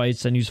championship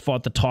fights and who's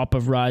fought the top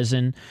of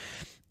RIZIN.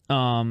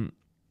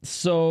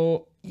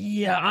 So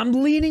yeah, I'm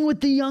leaning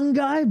with the young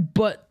guy,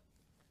 but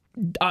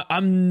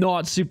I'm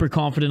not super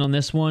confident on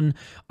this one.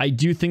 I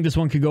do think this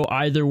one could go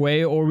either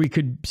way, or we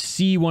could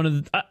see one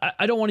of the,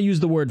 I don't want to use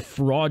the word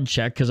fraud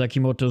check because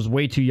Akimoto's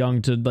way too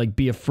young to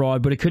be a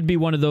fraud, but it could be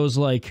one of those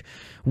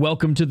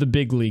welcome to the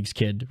big leagues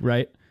kid,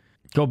 right?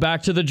 Go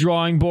back to the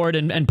drawing board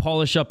and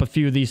polish up a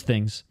few of these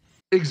things.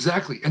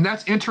 Exactly. And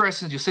that's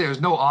interesting that you say there's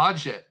no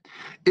odds yet.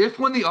 If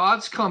when the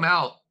odds come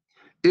out,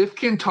 if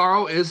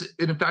Kintaro is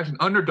in fact an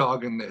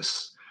underdog in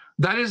this,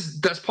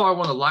 that's probably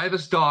one of the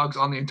livest dogs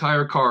on the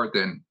entire card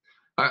then.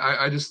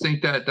 I just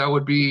think that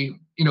would be,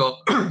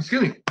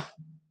 excuse me,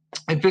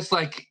 if it's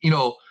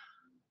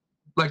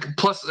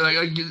plus,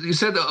 you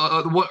said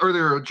what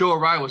earlier, Joe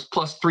Arai was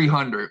plus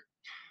 300.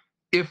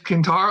 If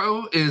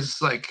Kintaro is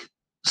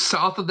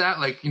south of that,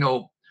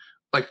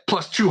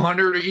 plus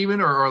 200 or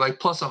even, or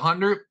plus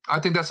 100, I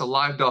think that's a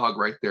live dog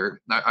right there.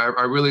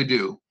 I really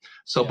do.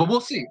 So, But we'll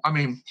see. I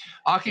mean,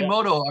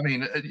 Akimoto,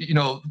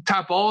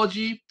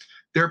 Tapology,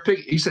 they're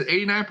picking, you said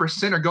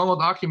 89% are going with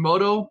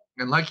Akimoto.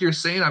 And like you're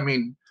saying,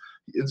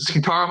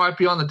 Kintaro might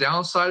be on the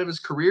downside of his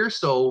career.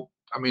 So,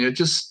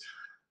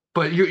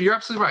 but you're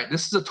absolutely right.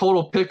 This is a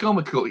total pick 'em.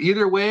 It could go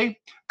either way.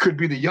 Could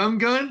be the young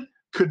gun,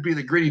 could be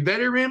the gritty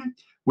veteran.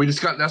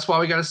 That's why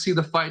we got to see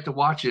the fight to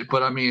watch it.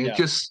 But I'm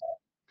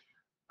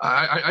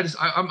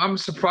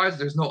surprised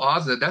there's no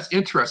odds in it. That's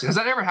interesting. Has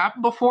that ever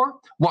happened before?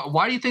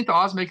 Why do you think the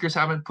odds makers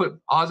haven't put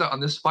odds out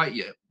on this fight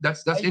yet?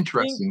 That's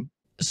interesting.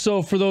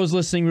 So for those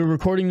listening, we're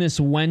recording this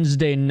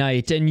Wednesday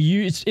night, and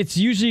it's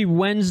usually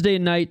Wednesday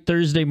night,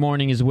 Thursday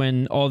morning is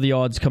when all the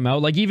odds come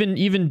out.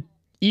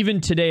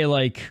 Even today,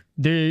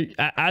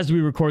 as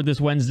we record this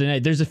Wednesday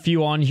night, there's a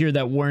few on here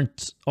that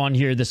weren't on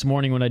here this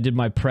morning when I did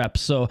my prep.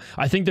 So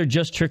I think they're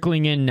just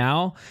trickling in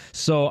now.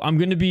 So I'm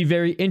going to be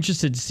very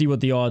interested to see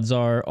what the odds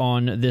are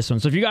on this one.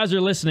 So if you guys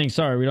are listening,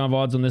 sorry, we don't have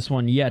odds on this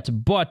one yet,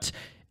 but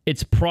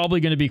it's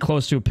probably going to be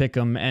close to a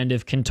pick'em. And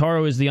if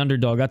Kintaro is the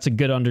underdog, that's a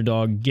good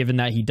underdog, given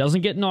that he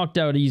doesn't get knocked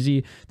out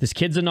easy. This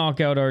kid's a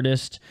knockout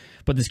artist,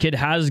 but this kid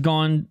has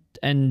gone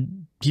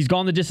and he's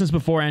gone the distance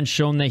before and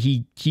shown that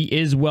he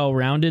is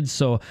well-rounded.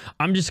 So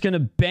I'm just going to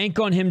bank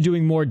on him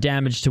doing more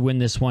damage to win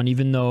this one,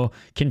 even though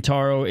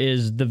Kintaro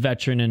is the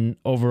veteran and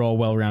overall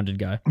well-rounded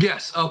guy.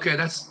 Yes. Okay.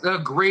 That's a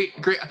great.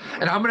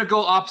 And I'm going to go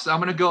opposite. I'm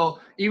going to go,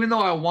 even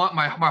though I want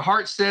my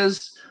heart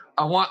says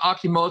I want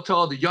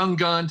Akimoto, the young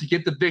gun, to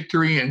get the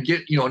victory and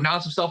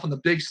announce himself on the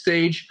big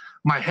stage.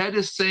 My head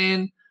is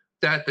saying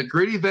that the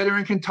gritty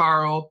veteran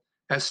Kintaro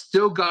has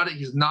still got it.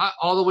 He's not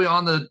all the way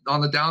on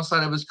the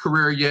downside of his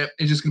career yet.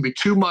 It's just going to be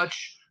too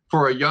much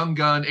for a young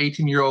gun,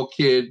 18-year-old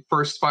kid,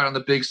 first fight on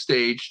the big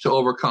stage to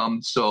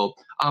overcome. So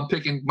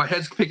my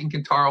head's picking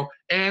Kentaro,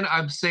 and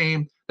I'm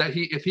saying that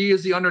if he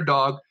is the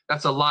underdog,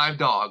 that's a live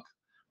dog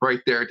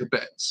right there to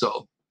bet.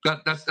 So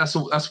that's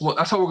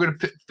how we're gonna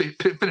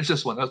finish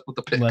this one. That's what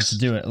the picks.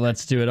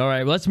 Let's do it. All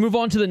right, let's move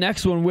on to the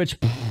next one, which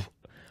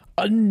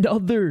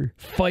another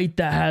fight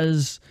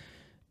that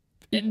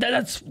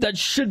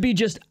should be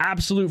just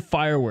absolute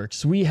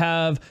fireworks. We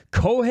have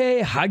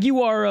Kyohei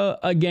Hagiwara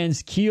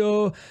against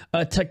Kyo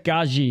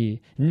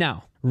Takagi.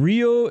 Now,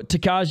 Ryo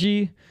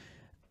Takagi,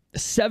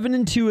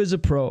 7-2 as a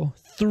pro,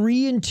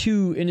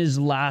 3-2 in his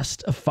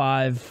last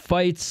 5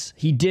 fights.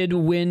 He did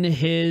win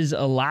his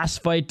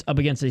last fight up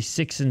against a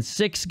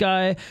 6-6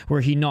 guy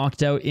where he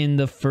knocked out in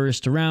the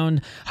first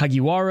round.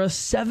 Hagiwara,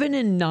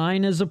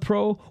 7-9 as a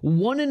pro,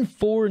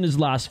 1-4 in his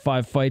last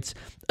 5 fights.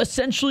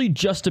 Essentially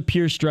just a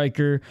pure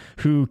striker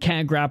who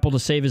can't grapple to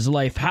save his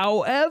life.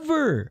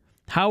 However,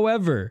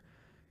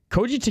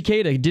 Koji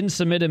Takeda didn't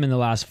submit him in the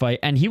last fight,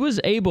 and he was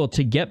able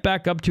to get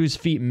back up to his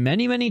feet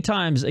many, many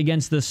times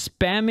against the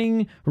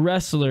spamming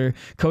wrestler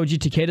Koji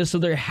Takeda. So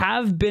there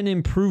have been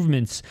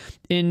improvements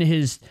in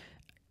his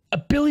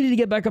ability to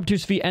get back up to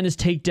his feet and his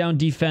takedown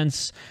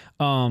defense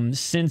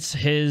since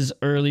his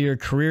earlier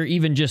career,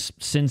 even just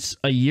since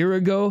a year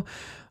ago.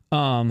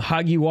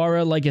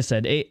 Hagiwara, like I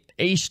said,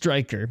 a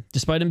striker.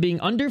 Despite him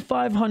being under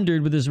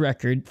 500 with his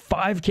record,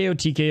 5 KO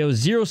TKO,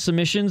 0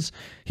 submissions.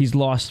 He's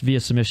lost via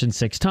submission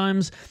 6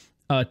 times.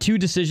 2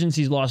 decisions,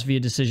 he's lost via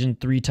decision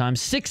 3 times.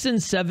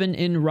 6-7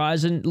 in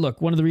RIZIN. Look,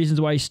 one of the reasons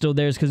why he's still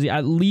there is because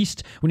at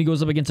least when he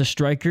goes up against a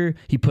striker,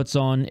 he puts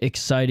on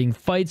exciting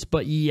fights.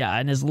 But yeah,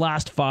 in his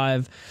last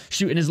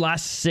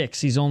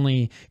 6, he's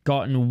only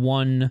gotten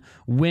 1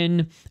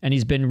 win, and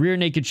he's been rear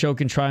naked choke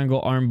and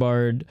triangle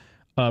armbarred.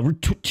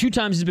 2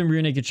 times he's been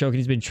rear naked choke, and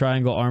he's been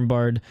triangle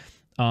armbarred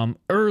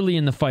early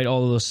in the fight,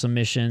 all of those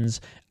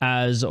submissions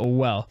as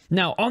well.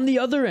 Now, on the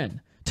other end,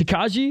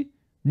 Takagi,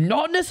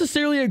 not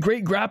necessarily a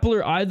great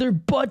grappler either,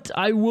 but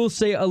I will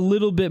say a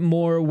little bit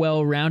more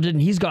well-rounded,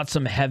 and he's got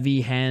some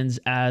heavy hands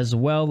as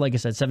well. Like I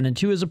said,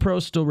 7-2 as a pro,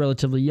 still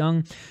relatively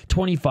young,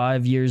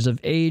 25 years of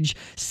age,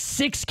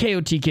 6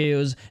 KO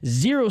TKOs,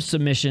 0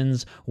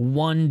 submissions,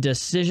 1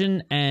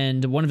 decision,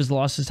 and one of his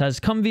losses has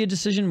come via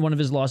decision, one of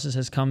his losses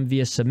has come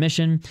via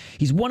submission.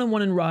 He's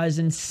 1-1 in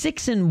RIZIN,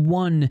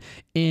 6-1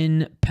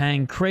 in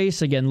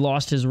Pancrase. Again,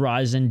 lost his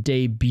RIZIN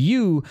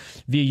debut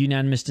via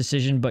unanimous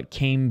decision, but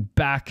came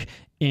back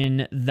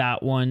in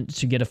that one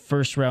to get a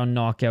first round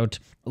knockout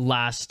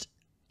last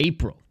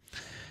April.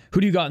 Who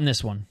do you got in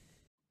this one?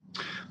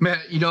 Man,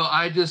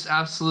 I just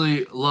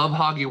absolutely love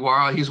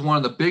Hagiwara. He's one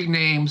of the big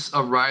names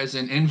of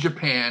RIZIN in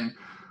Japan.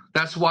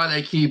 That's why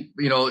they keep,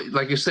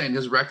 like you're saying,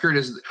 his record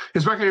is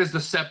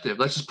deceptive.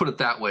 Let's just put it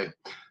that way.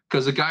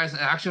 Because the guy's an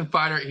action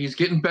fighter. He's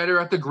getting better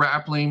at the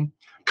grappling,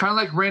 kind of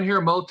like Ren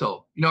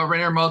Hiramoto.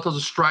 Ren Hiramoto's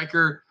a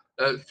striker,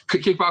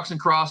 kickboxing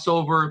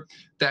crossover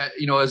that,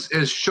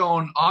 has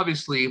shown,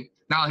 obviously,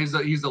 now he's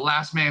the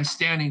last man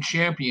standing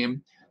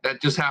champion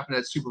that just happened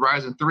at Super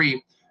RIZIN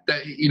 3.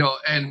 That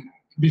and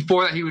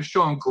before that he was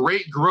showing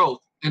great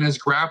growth in his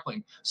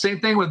grappling. Same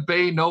thing with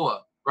Bei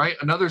Noah, right?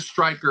 Another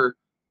striker,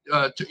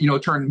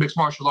 turned mixed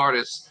martial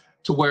artist,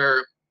 to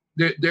where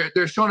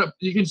they're showing up.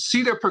 You can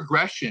see their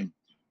progression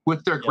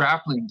with their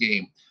grappling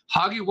game.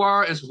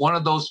 Hagiwara is one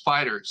of those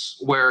fighters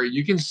where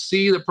you can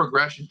see the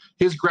progression.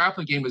 His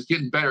grappling game is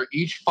getting better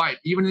each fight,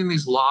 even in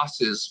these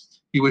losses.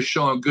 He was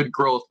showing good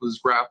growth with his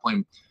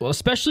grappling. Well,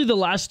 especially the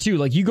last 2.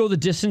 Like, you go the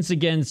distance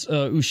against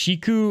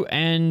Ushiku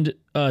and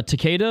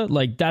Takeda,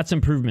 like, that's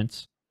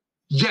improvements.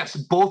 Yes,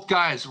 both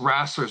guys,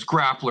 wrestlers,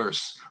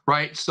 grapplers,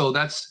 right? So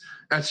that's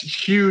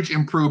huge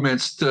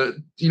improvements to,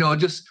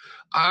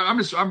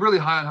 I'm really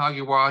high on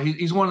Hagiwara.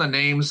 He's one of the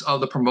names of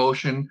the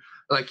promotion.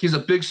 Like, he's a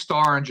big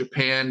star in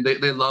Japan.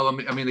 They love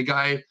him. I mean, the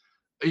guy,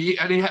 he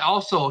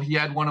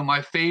had one of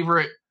my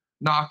favorite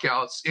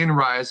knockouts in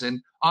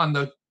RIZIN on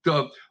the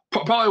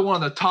probably one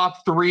of the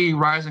top 3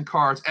 RIZIN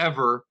cards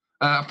ever.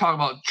 I'm talking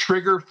about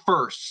Trigger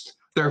First,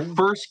 their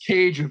first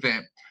cage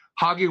event.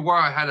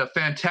 Hagiwara had a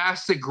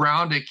fantastic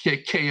grounded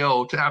kick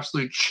KO to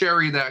absolutely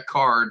cherry that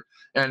card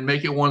and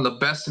make it one of the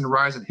best in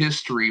RIZIN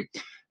history.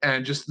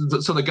 And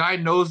so the guy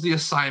knows the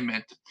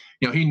assignment.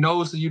 He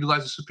knows to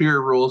utilize the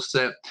superior rule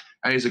set,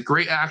 and he's a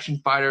great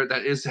action fighter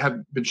that have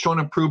been shown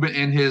improvement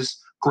in his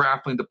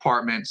grappling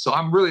department. So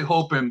I'm really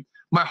hoping.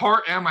 My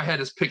heart and my head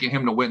is picking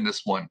him to win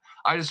this one.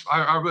 I'm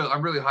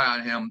really high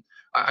on him.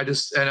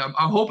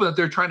 I'm hoping that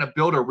they're trying to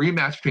build a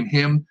rematch between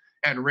him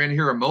and Ren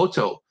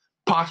Hiramoto,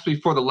 possibly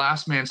for the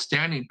last man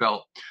standing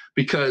belt,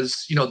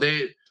 because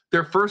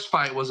their first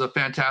fight was a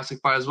fantastic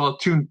fight as well.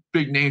 2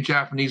 big name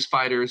Japanese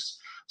fighters.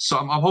 So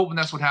I'm hoping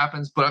that's what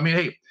happens. But I mean,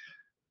 hey,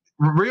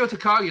 Ryo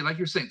Takagi, like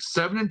you're saying,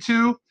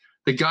 7-2.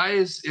 The guy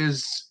is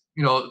this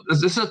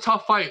is a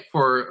tough fight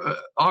for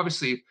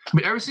obviously. I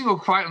mean, every single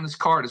fight on this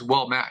card is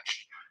well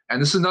matched.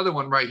 And this is another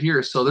one right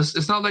here. So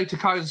it's not like Takagi's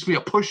going to be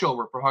a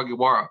pushover for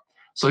Hagiwara.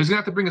 So he's going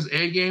to have to bring his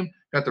A game. He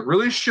have to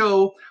really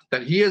show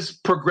that he has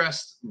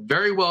progressed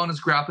very well in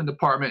his grappling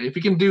department. If he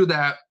can do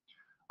that,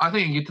 I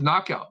think he can get the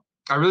knockout.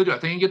 I really do. I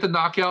think he can get the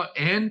knockout.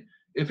 And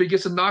if he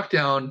gets a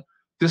knockdown,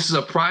 this is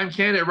a prime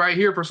candidate right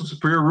here for some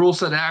superior rule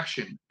set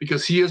action,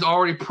 because he has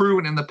already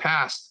proven in the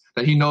past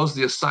that he knows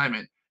the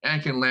assignment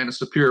and can land a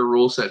superior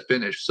rule set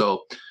finish.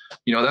 So,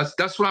 you know,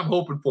 that's what I'm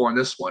hoping for in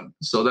this one.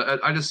 So that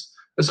I'm just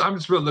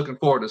really looking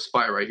forward to this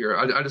fight right here.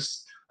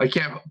 I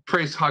can't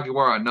praise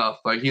Hagiwara enough.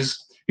 Like he's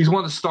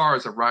one of the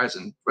stars of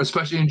RIZIN,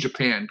 especially in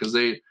Japan, because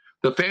the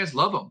fans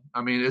love him.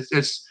 I mean,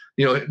 it's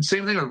you know,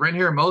 same thing with Ren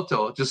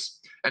Hiramoto. Just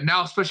and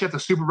now especially at the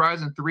Super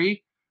RIZIN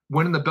 3,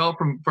 winning the belt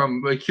from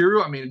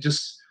Kiro. I mean,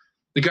 just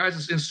the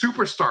guy's in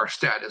superstar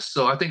status.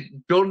 So I think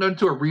building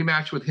into a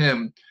rematch with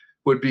him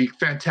would be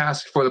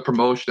fantastic for the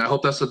promotion. I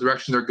hope that's the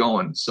direction they're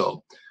going.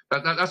 So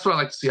that's what I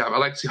like to see happen. I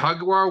like to see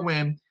Hagiwara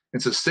win in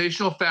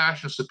sensational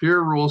fashion, a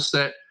superior rule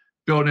set,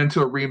 build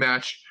into a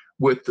rematch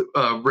with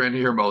Ren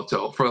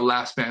Hiramoto for the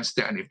last man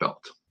standing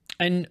belt.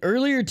 And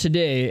earlier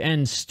today,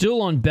 and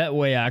still on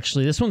Betway,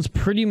 actually, this one's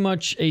pretty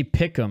much a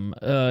pick'em.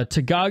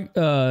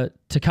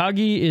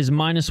 Takagi is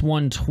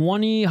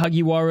 -120,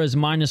 Hagiwara is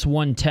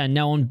 -110.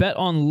 Now on Bet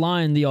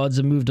Online, the odds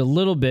have moved a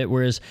little bit,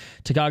 whereas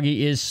Takagi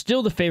is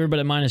still the favorite, but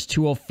at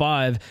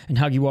 -205, and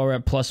Hagiwara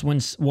at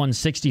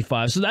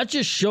 +165. So that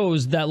just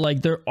shows that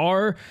like there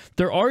are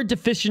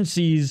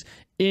deficiencies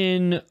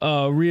in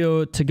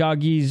Ryo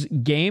Takagi's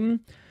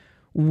game,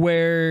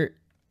 where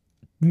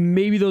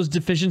maybe those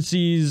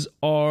deficiencies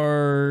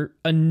are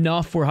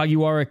enough where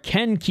Hagiwara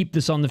can keep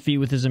this on the feet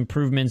with his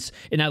improvements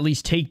in at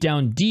least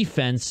takedown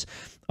defense,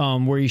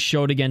 where he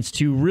showed against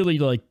two really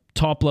like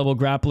top-level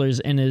grapplers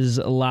in his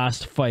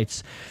last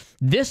fights.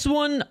 This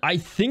one, I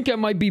think I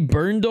might be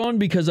burned on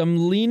because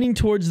I'm leaning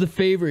towards the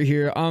favorite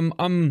here. I'm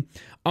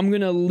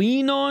gonna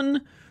lean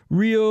on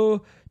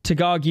Ryo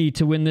Takagi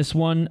to win this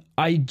one.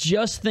 I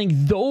just think,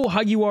 though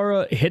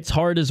Hagiwara hits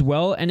hard as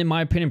well, and in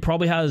my opinion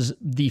probably has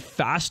the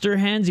faster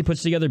hands, he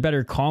puts together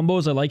better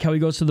combos. I like how he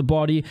goes to the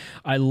body.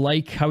 I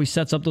like how he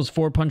sets up those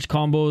 4-punch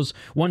combos.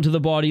 One to the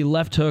body,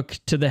 left hook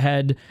to the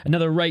head,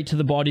 another right to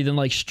the body, then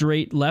like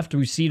straight left.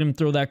 We've seen him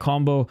throw that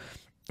combo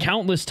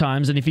countless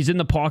times, and if he's in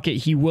the pocket,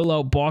 he will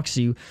outbox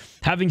you.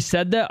 Having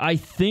said that, I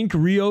think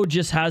Ryo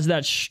just has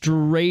that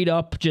straight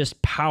up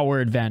just power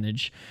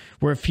advantage,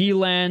 where if he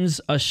lands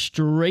a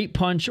straight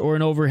punch or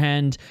an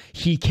overhand,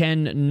 he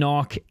can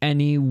knock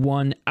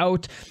anyone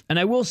out. And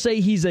I will say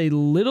he's a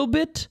little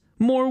bit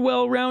more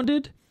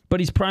well-rounded,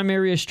 but he's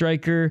primary a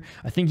striker.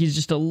 I think he's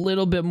just a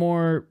little bit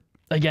more,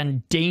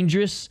 again,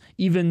 dangerous,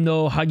 even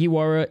though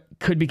Hagiwara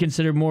could be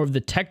considered more of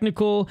the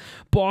technical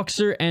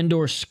boxer and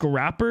or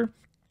scrapper.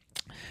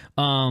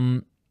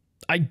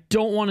 I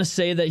don't want to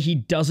say that he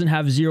doesn't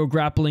have zero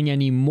grappling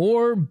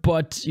anymore,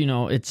 but, you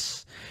know,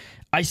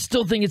 I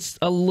still think it's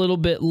a little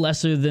bit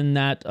lesser than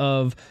that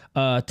of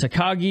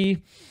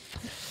Takagi.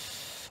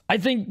 I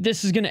think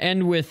this is going to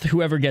end with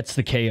whoever gets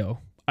the KO.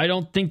 I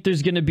don't think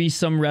there's going to be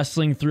some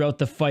wrestling throughout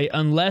the fight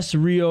unless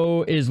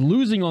Ryo is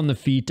losing on the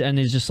feet and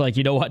is just like,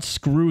 you know what,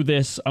 screw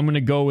this. I'm going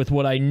to go with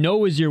what I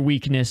know is your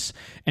weakness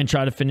and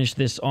try to finish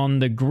this on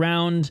the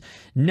ground.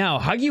 Now,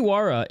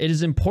 Hagiwara, it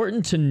is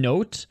important to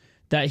note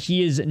that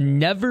he has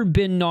never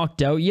been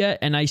knocked out yet,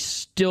 and I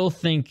still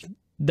think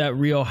that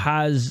Ryo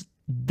has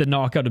the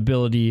knockout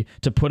ability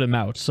to put him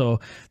out.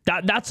 So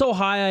that's how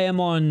high I am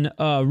on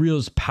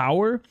Ryo's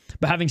power.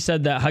 But having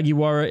said that,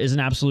 Hagiwara is an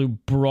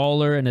absolute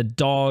brawler and a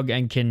dog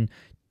and can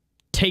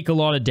take a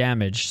lot of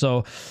damage.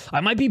 So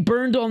I might be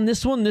burned on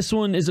this one. This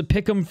one is a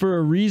pick'em for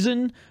a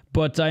reason,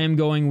 but I am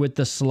going with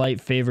the slight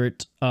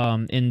favorite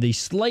in the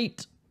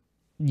slight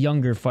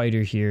younger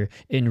fighter here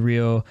in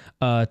Ryo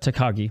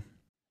Takagi.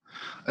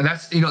 And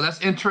that's, you know, that's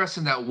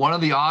interesting that one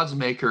of the odds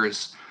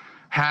makers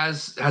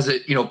has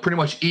it, you know, pretty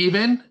much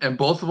even, and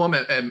both of them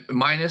at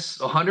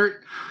 -100,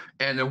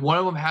 and then one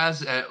of them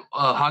has at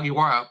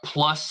Hagiwara at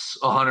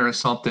 +100 or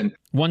something.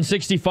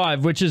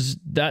 165, which is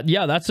that,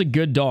 yeah, that's a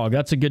good dog.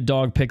 That's a good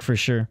dog pick for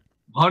sure.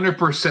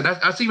 100%.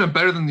 That's even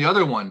better than the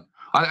other one.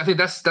 I think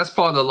that's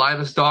probably the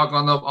livest dog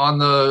on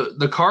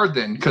the card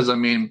then, because I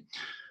mean,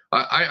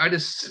 I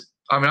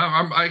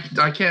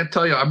can't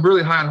tell you. I'm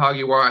really high on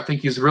Hagiwara. I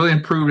think he's really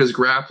improved his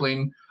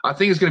grappling. I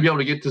think he's going to be able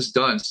to get this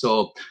done.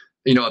 So,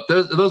 you know,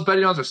 if those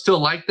betting odds are still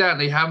like that and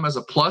they have him as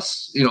a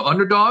plus, you know,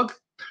 underdog,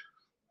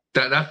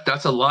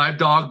 that's a live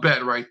dog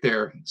bet right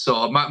there.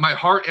 So my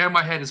heart and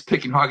my head is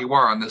picking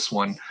Hagiwara on this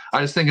one.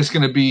 I just think it's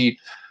going to be,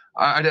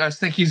 I just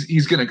think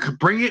he's going to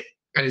bring it,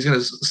 and he's going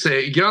to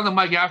say, get on the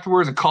mic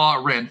afterwards and call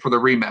out Ren for the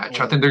rematch.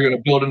 I think they're going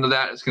to build into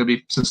that. It's going to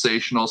be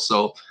sensational.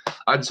 So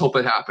I just hope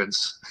it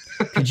happens.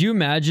 Could you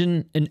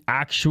imagine an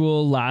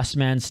actual last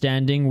man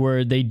standing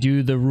where they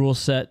do the rule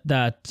set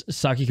that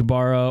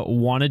Sakakibara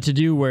wanted to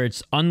do, where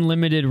it's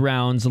unlimited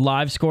rounds,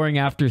 live scoring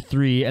after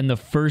 3, and the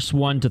first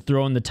one to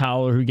throw in the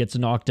towel or who gets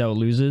knocked out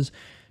loses?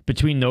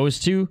 Between those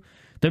two,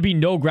 there'd be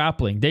no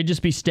grappling. They'd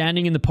just be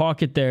standing in the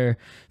pocket there,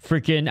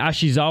 freaking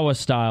Ashizawa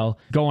style,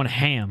 going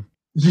ham.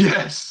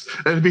 Yes,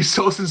 that'd be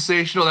so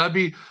sensational. That'd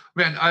be,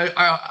 man.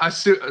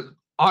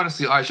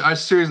 honestly, I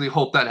seriously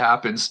hope that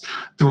happens.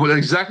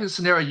 Exactly the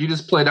scenario you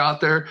just played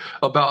out there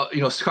about,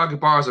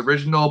 Sakakibara's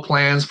original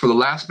plans for the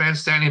last man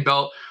standing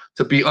belt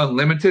to be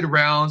unlimited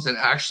rounds and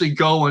actually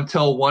go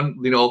until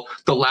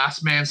the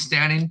last man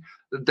standing.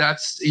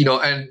 That's,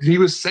 and he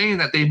was saying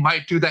that they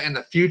might do that in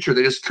the future.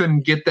 They just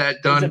couldn't get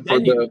that done for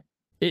the.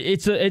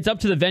 It's up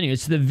to the venue.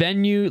 It's the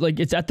venue, like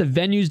it's at the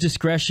venue's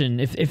discretion.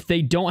 If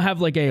they don't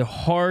have like a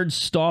hard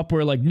stop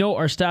where like, no,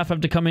 our staff have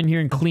to come in here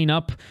and clean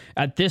up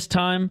at this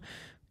time.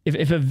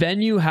 If a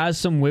venue has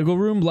some wiggle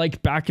room,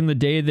 like back in the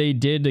day they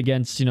did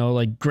against,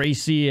 like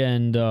Gracie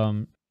and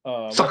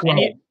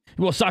Sakuraba.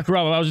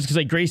 Sakuraba, I was just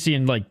gonna say Gracie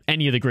and like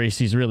any of the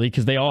Gracies really,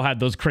 because they all had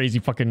those crazy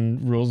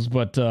fucking rules.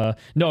 But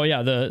no,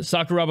 yeah, the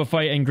Sakuraba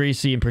fight and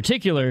Gracie in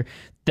particular.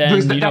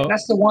 Then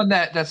that's the one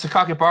that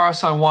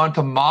Sakakibara-san wanted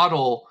to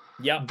model.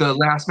 Yeah, the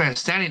last man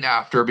standing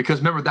after, because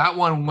remember that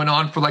one went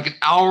on for like an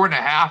hour and a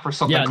half or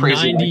something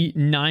crazy.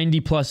 90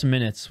 plus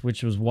minutes,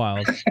 which was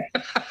wild.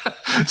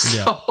 And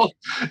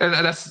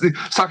that's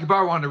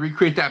Sakibara wanted to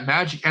recreate that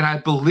magic, and I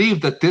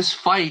believe that this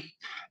fight,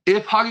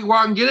 if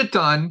Hagiwara can get it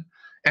done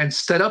and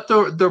set up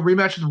the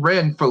rematch with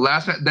Ren for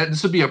last man, that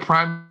this would be a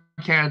prime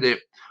candidate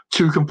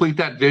to complete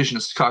that vision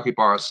of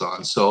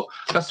Sakakibara-san. So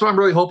that's what I'm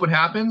really hoping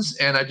happens,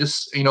 and I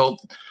just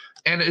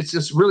and it's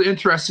just really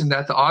interesting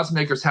that the odds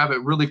makers have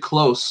it really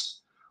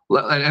close,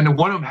 and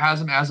one of them has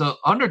him as an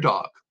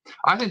underdog.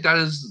 I think that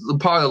is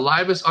probably the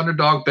livest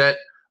underdog bet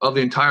of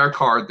the entire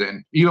card,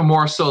 then, even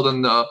more so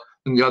than the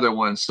other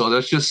ones. So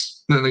that's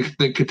just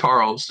the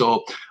Kitaro.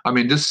 So I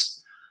mean, I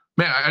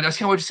just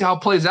can't wait to see how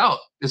it plays out.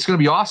 It's going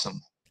to be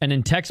awesome. And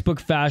in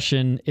textbook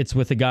fashion, it's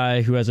with a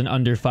guy who has an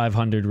under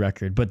 500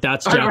 record, but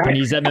that's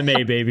Japanese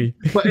MMA, baby.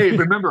 But hey,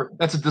 remember,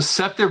 that's a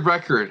deceptive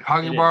record.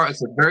 Hagiwara,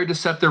 it's a very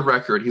deceptive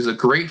record. He's a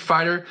great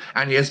fighter,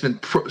 and he has been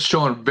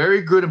showing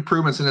very good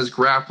improvements in his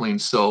grappling.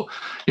 So,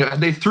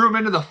 and they threw him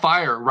into the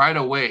fire right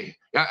away.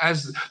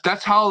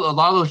 That's how a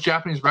lot of those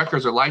Japanese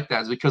records are like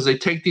that, is because they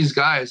take these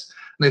guys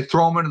and they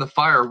throw them into the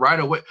fire right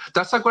away.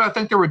 That's like what I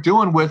think they were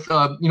doing with,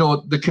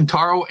 the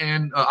Kintaro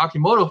and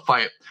Akimoto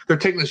fight. They're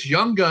taking this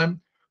young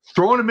gun,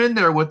 throwing him in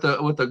there with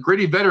a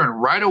gritty veteran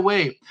right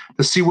away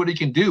to see what he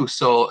can do.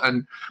 So,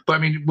 but I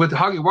mean, with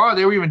Hagiwara,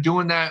 they were even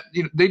doing that.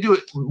 They do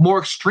it more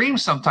extreme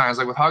sometimes.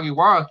 Like with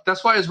Hagiwara,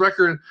 that's why his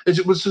record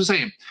was the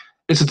same.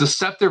 It's a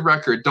deceptive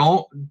record.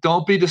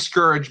 Don't be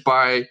discouraged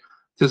by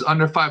his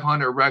under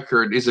 500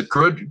 record. He's a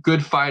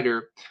good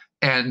fighter,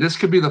 and this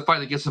could be the fight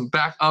that gets him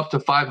back up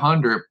to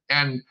 500.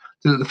 And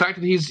the fact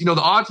that he's, the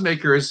odds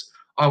makers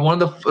on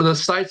one of the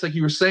sites, like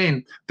you were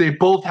saying, they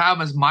both have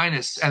him as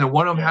minus, and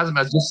one of them has him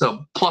as just a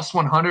plus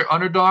 100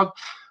 underdog.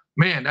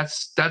 Man,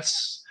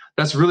 that's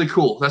really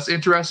cool. That's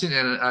interesting,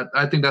 and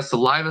I think that's the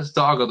livest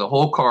dog of the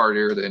whole card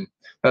here. Then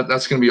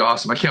that's going to be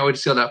awesome. I can't wait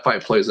to see how that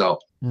fight plays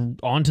out.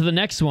 On to the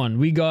next one.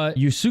 We got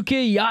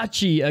Yusuke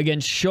Yachi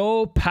against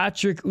Sho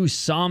Patrick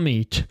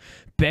Usami.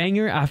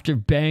 Banger after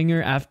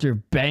banger after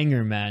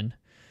banger, man.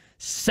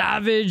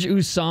 Savage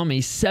Usami,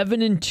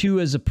 7-2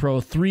 as a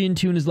pro,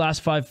 3-2 in his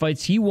last 5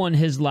 fights. He won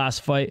his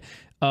last fight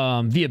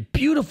via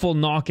beautiful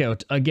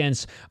knockout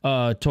against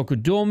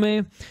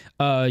Tokudome.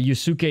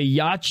 Yusuke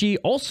Yachi,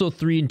 also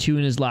 3-2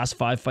 in his last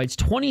 5 fights,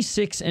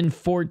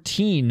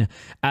 26-14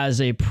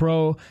 as a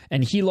pro,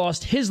 and he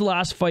lost his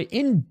last fight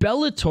in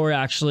Bellator,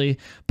 actually,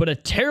 but a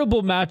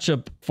terrible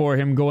matchup for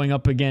him going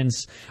up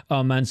against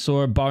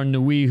Mansour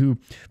Barnoui, who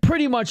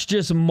pretty much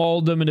just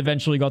mauled him and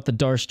eventually got the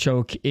Darce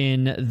choke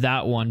in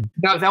that one.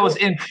 That was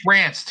in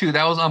France too.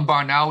 That was on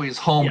Barnoui's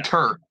home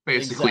turf,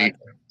 basically.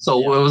 Exactly.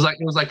 So it was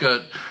like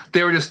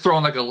they were just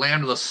throwing like a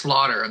lamb to the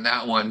slaughter in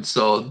that one.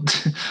 So,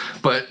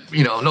 but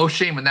no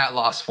shame in that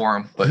loss for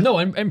him. But no,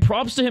 and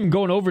props to him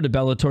going over to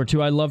Bellator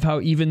too. I love how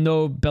even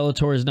though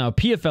Bellator is now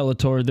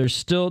PFLator, there's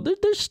still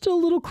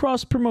a little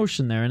cross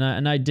promotion there,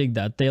 and I dig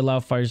that they allow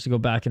fighters to go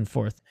back and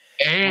forth.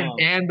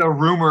 And the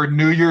rumored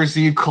New Year's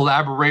Eve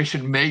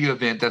collaboration mega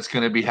event that's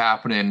going to be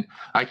happening.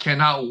 I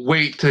cannot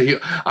wait to hear.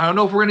 I don't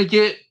know if we're going to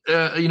get,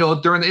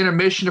 during the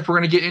intermission, if we're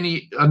going to get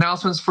any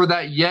announcements for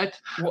that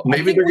yet. Well,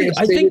 maybe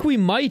I think we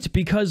might,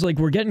 because like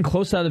we're getting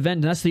close to that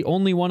event, and that's the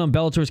only one on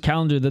Bellator's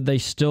calendar that they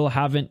still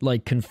haven't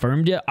like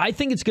confirmed yet. I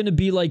think it's going to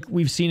be like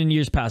we've seen in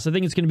years past. I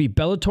think it's going to be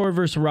Bellator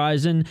versus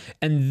RIZIN,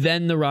 and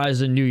then the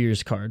RIZIN New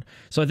Year's card.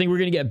 So I think we're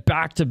going to get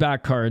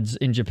back-to-back cards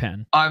in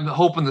Japan. I'm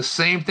hoping the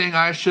same thing,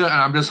 Aisha, and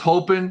I'm just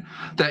hoping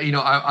that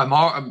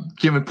I'm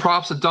giving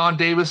props to Don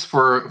Davis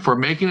for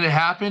making it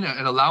happen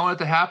and allowing it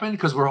to happen,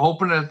 because we're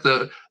hoping that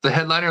the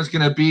headliner is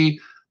going to be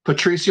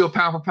Patricio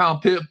pound for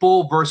pound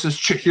Pitbull versus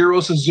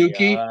Chihiro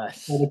Suzuki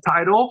for the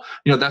title.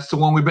 That's the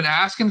one we've been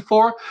asking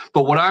for.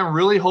 But what I'm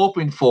really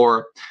hoping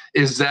for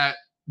is that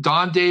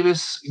Don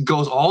Davis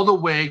goes all the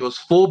way, goes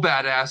full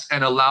badass,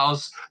 and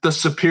allows the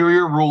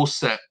superior rule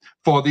set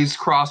for these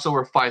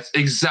crossover fights,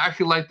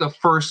 exactly like the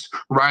first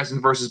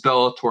RIZIN versus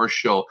Bellator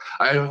show.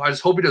 I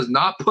just hope he does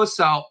not puss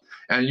out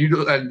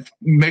and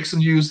makes them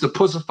use the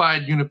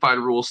pussified unified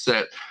rule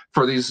set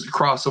for these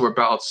crossover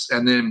bouts,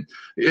 and then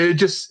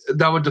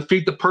that would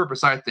defeat the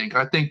purpose. I think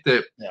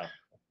that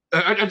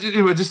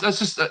That's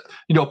just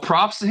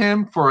props to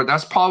him for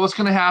that's probably what's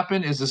going to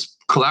happen is this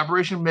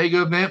collaboration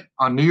mega event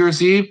on New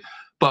Year's Eve.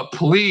 But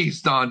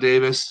please, Don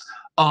Davis,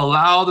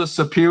 allow the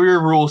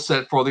superior rule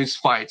set for these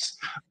fights.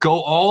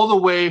 Go all the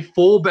way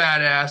full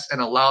badass and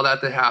allow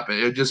that to happen.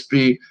 It'd just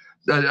be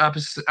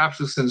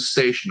absolutely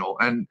sensational.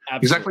 And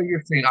exactly like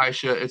you're saying,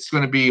 Aisha, it's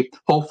going to be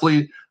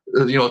hopefully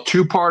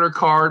two-parter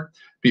card.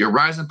 Be a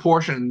RIZIN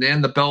portion, and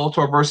then the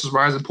Bellator versus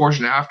RIZIN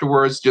portion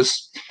afterwards.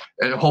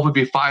 And hopefully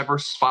be 5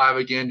 versus 5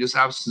 again. Just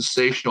absolutely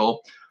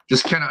sensational.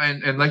 Just kind of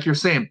and like you're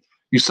saying,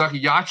 Yusuke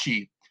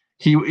Yachi,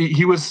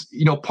 he was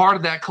part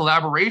of that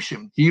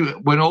collaboration. He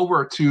went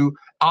over to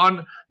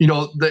on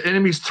the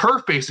enemy's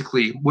turf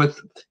basically with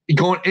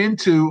going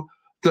into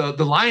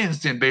the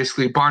Lions Den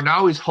basically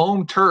Barnawi's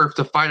home turf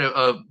to fight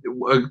a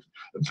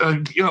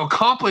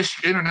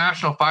accomplished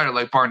international fighter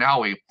like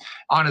Barnawi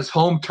on his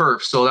home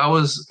turf. So that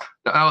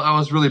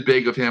was really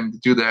big of him to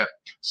do that.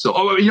 So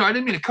I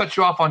didn't mean to cut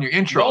you off on your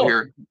intro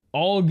here.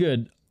 All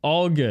good.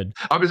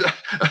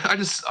 I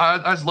just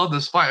love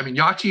this fight. I mean,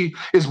 Yachi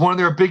is one of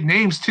their big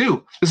names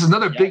too. This is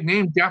another big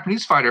name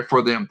Japanese fighter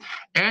for them,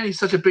 and he's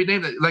such a big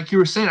name that, like you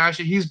were saying,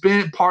 actually, he's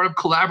been part of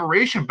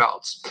collaboration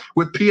bouts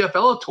with PF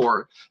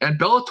Bellator and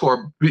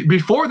Bellator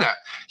before that.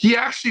 He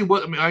actually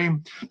was. I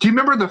mean, do you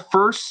remember the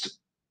first?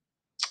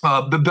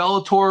 The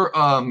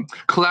Bellator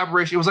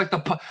collaboration? It was like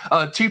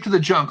the Teep to the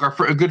Junk,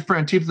 a good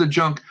friend Teep to the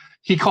Junk.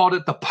 He called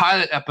it the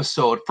pilot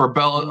episode for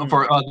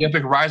the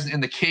Epic RIZIN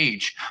in the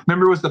Cage.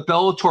 Remember, it was the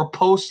Bellator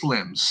post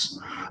limbs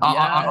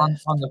on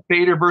the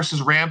Fader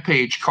versus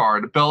Rampage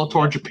card, the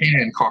Bellator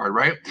Japan card,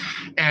 right?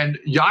 And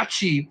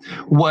Yachi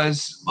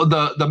was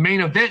the main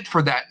event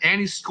for that,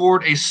 and he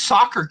scored a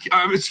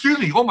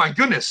oh my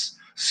goodness.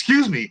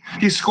 Excuse me.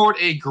 He scored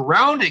a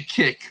grounded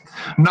kick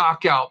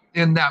knockout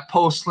in that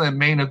post-slim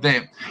main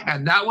event.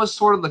 And that was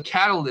sort of the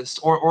catalyst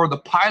or the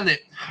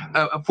pilot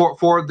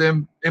for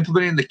them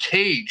implementing the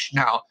cage.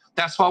 Now,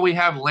 that's why we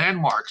have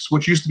landmarks,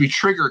 which used to be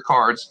trigger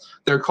cards.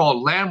 They're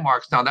called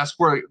landmarks now. That's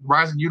where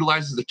RIZIN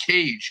utilizes the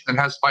cage and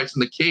has fights in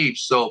the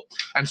cage. So,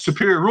 and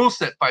superior rule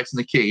set fights in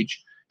the cage.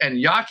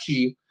 And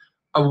Yachi,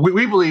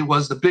 we believe,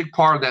 was the big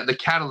part of that, the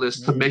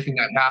catalyst to making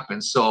that happen.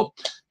 So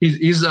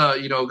he's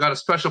got a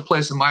special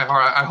place in my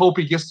heart. I hope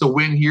he gets the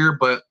win here,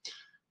 but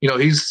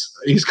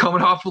he's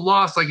coming off a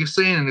loss, like you're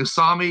saying, and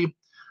Usami,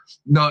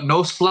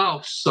 no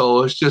slouch.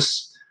 So it's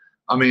just,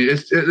 I mean,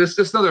 it's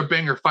just another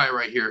banger fight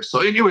right here. So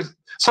anyways,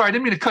 sorry, I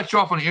didn't mean to cut you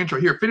off on the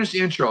intro. Here, finish the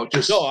intro.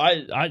 No,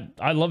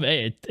 I love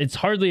it. It's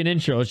hardly an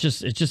intro. It's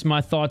just my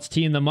thoughts,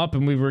 teeing them up,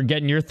 and we were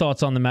getting your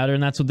thoughts on the matter,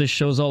 and that's what this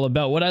show's all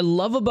about. What I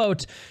love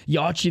about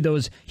Yachi, though,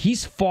 is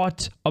he's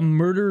fought a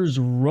murderer's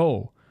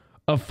row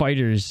of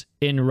fighters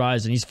in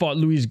RIZIN. He's fought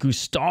Luiz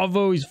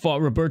Gustavo. He's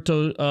fought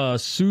Roberto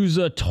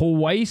Souza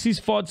twice. He's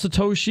fought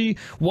Satoshi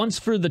once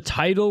for the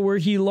title where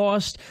he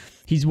lost.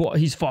 He's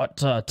fought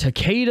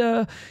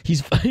Takeda.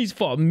 He's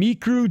fought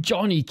Mikru,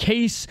 Johnny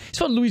Case. He's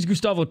fought Luiz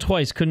Gustavo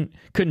twice.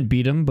 Couldn't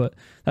beat him, but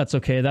that's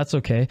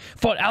okay.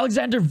 Fought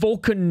Alexander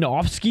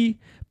Volkanovski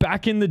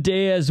back in the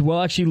day as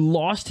well. Actually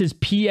lost his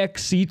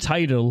PXC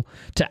title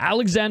to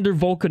Alexander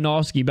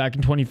Volkanovski back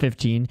in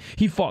 2015.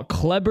 He fought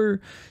Kleber.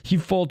 He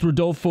fought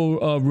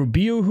Rodolfo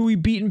Rubio, who he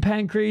beat in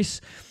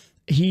Pancrase.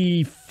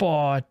 He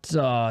fought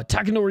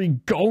Takanori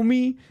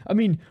Gomi. I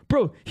mean,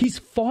 bro, he's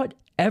fought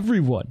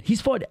everyone.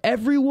 He's fought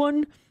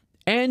everyone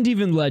and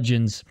even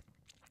legends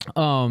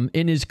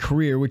in his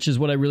career, which is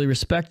what I really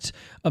respect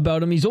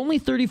about him. He's only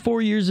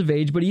 34 years of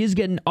age, but he is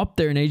getting up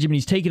there in age. I mean,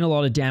 he's taken a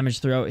lot of damage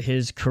throughout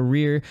his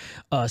career.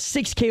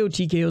 6 KO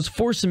TKOs,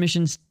 4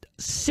 submissions,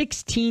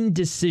 16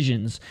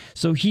 decisions.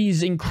 So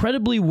he's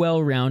incredibly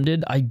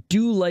well-rounded. I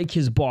do like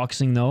his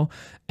boxing, though.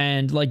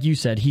 And like you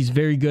said, he's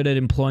very good at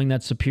employing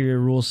that superior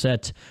rule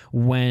set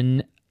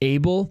when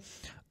able.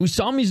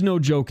 Usami's no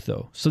joke,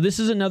 though. So this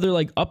is another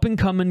like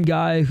up-and-coming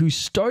guy who's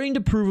starting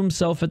to prove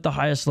himself at the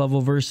highest level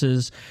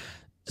versus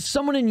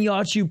someone in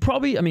Yachi.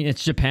 Probably, I mean,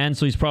 it's Japan,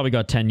 so he's probably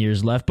got 10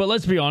 years left. But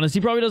let's be honest,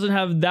 he probably doesn't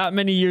have that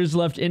many years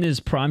left in his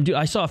prime. Dude,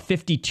 I saw a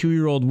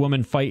 52-year-old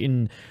woman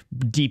fighting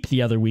deep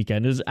the other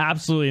weekend. It was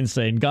absolutely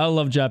insane. Gotta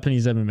love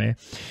Japanese MMA.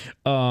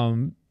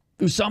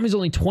 Usami's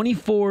only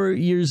 24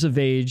 years of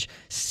age,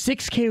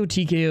 6 KO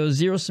TKOs,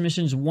 0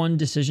 submissions, 1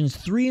 decisions,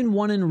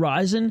 3-1 in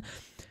RIZIN.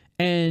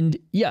 And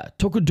yeah,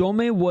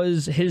 Tokudome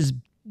was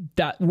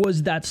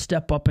that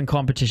step up in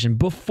competition.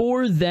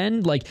 Before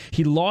then, like,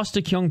 he lost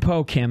to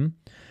Kyungpo Kim,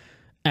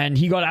 and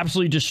he got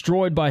absolutely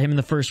destroyed by him in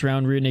the first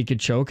round, rear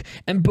naked choke.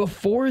 And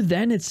before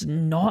then, it's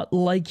not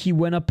like he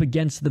went up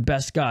against the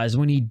best guys.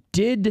 When he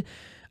did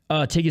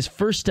take his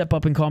first step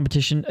up in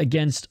competition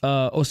against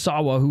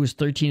Osawa, who was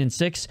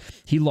 13-6.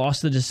 He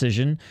lost the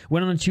decision.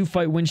 Went on a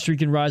 2-fight win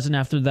streak in RIZIN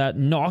after that,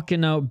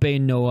 knocking out Bei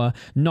Noah,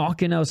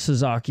 knocking out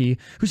Sasaki,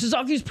 who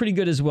Sasaki's pretty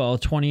good as well,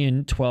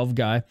 20-12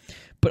 guy.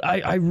 But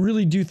I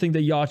really do think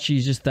that Yachi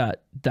is just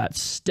that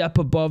step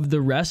above the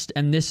rest,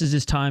 and this is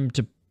his time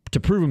to to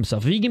prove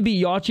himself. If he can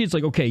beat Yachi, it's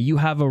like, okay, you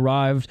have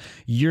arrived.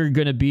 You're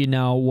going to be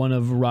now one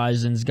of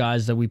RIZIN's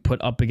guys that we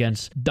put up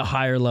against the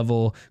higher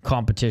level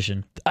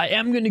competition. I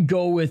am going to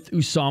go with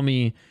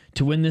Usami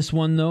to win this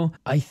one, though.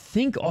 I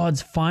think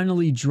odds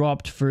finally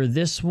dropped for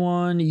this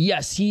one.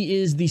 Yes, he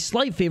is the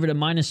slight favorite at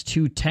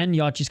 -210.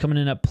 Yachi's coming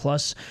in at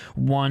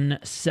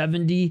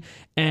 +170.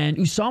 And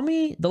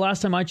Usami, the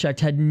last time I checked,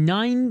 had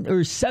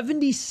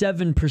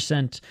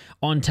 77%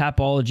 on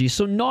Tapology,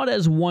 so not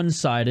as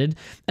one-sided.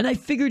 And I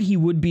figured he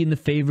would be the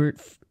favorite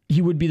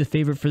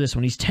for this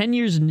one. He's 10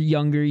 years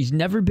younger. He's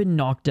never been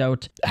knocked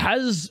out.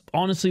 Has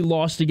honestly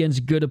lost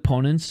against good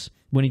opponents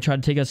when he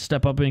tried to take a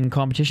step up in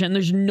competition. And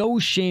there's no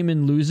shame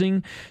in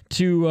losing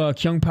to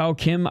Kyungpao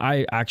Kim.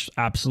 I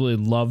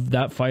absolutely love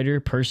that fighter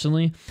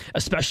personally,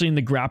 especially in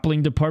the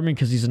grappling department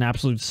because he's an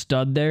absolute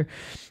stud there.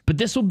 But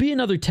this will be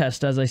another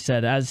test, as I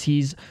said, as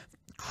he's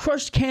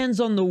crushed cans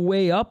on the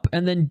way up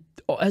and then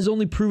has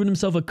only proven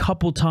himself a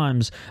couple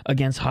times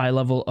against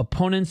high-level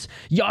opponents.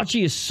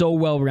 Yachi is so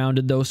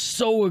well-rounded, though,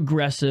 so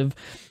aggressive,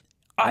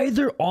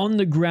 either on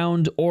the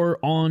ground or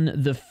on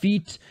the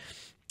feet.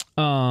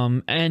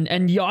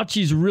 And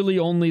Yachi's really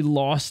only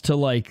lost to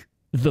like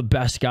the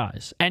best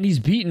guys, and he's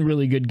beaten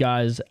really good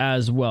guys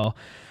as well.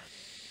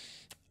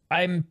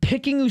 I'm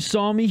picking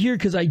Usami here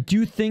because I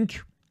do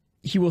think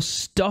he will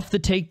stuff the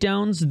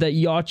takedowns that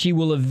Yachi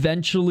will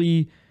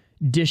eventually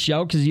dish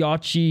out, because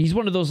Yachi, he's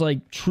one of those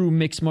like true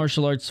mixed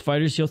martial arts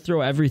fighters. He'll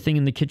throw everything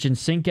in the kitchen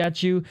sink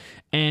at you,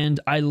 and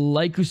I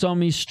like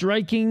Usami's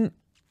striking.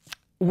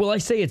 Will I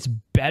say it's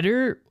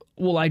better?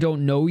 Well, I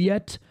don't know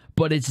yet,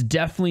 but it's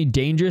definitely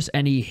dangerous,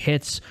 and he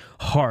hits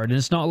hard. And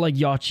it's not like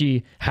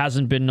Yachi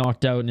hasn't been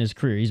knocked out in his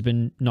career. He's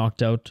been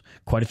knocked out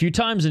quite a few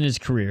times in his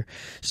career,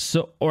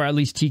 so, or at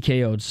least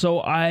TKO'd.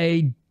 So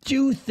I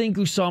do think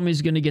Usami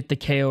is going to get the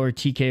KO or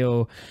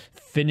TKO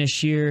finish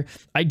here.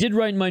 I did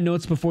write in my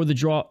notes before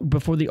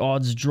the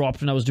odds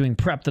dropped when I was doing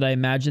prep that I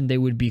imagined they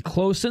would be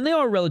close, and they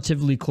are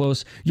relatively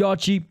close.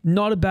 Yachi,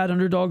 not a bad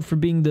underdog for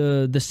being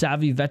the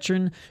savvy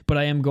veteran, but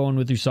I am going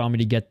with Usami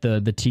to get the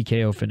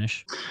TKO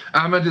finish.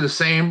 I'm gonna do the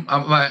same.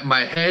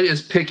 My head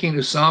is picking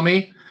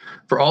Usami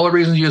for all the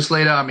reasons you just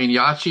laid out. I mean,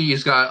 Yachi,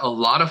 he's got a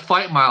lot of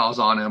fight miles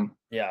on him.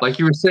 Yeah, like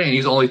you were saying,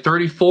 he's only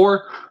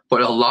 34,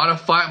 but a lot of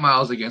fight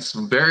miles against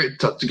some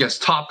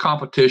against top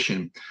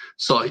competition.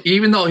 So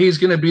even though he's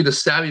going to be the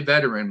savvy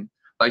veteran,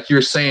 like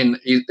you're saying,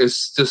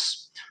 it's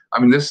just, I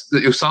mean,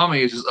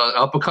 Usami is just an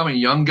up-and-coming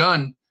young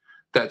gun.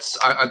 That's,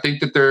 I think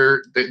that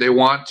they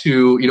want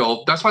to, you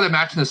know, that's why they're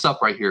matching this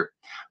up right here.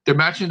 They're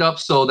matching it up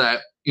so that,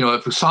 you know,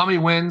 if Usami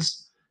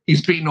wins,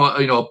 he's beating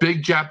a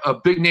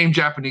big name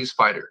Japanese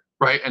fighter,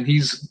 right? And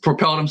he's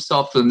propelled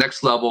himself to the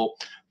next level.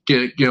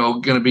 Going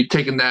to be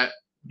taking that,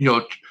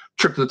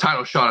 trip to the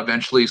title shot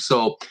eventually.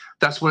 So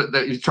that's what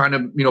he's trying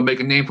to, make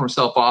a name for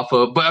himself off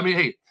of. But I mean,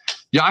 hey,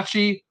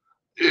 Yachi,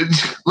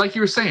 like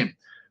you were saying,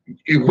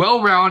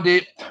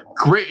 well-rounded,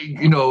 great,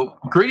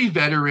 gritty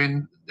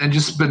veteran, and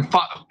just been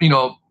fought,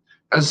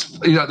 as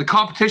the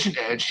competition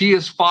edge. He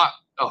has fought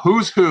a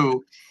who's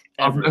who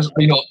of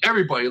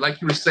everybody,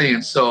 like you were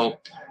saying. So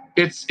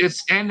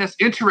it's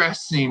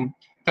interesting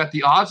that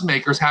the odds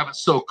makers have it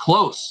so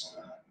close.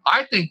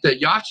 I think that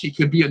Yachi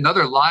could be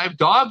another live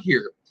dog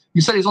here.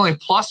 You said he's only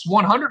plus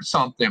 100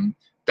 something.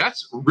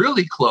 That's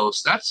really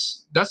close.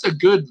 That's a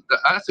good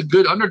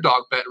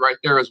underdog bet right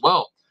there as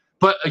well.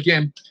 But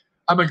again,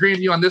 I'm agreeing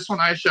with you on this one,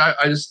 Aisha.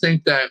 I just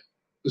think that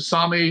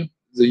Usami,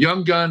 the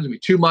young gun, is gonna be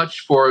too much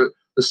for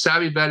the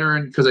savvy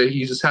veteran because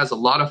he just has a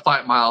lot of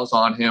fight miles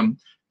on him,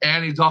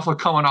 and he's also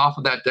coming off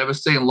of that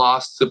devastating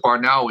loss to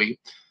Barnawi.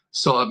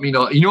 So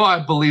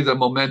I believe the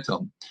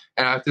momentum,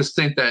 and I just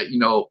think that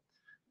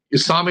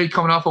Usami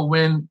coming off a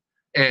win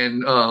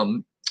and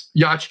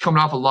Yachi coming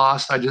off a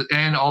loss,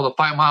 and all the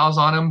fight miles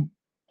on him.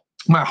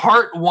 My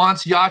heart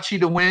wants Yachi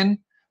to win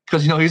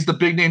because he's the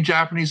big name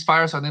Japanese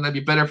fighter, so I think that'd be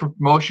better for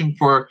promotion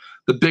for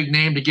the big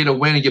name to get a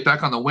win and get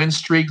back on the win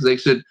streak. They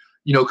should,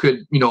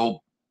 could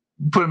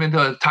put him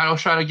into a title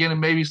shot again,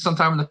 and maybe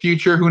sometime in the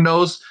future. Who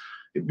knows?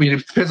 I mean,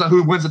 it depends on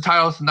who wins the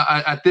title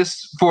at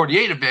this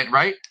 48 event,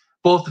 right?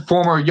 Both the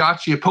former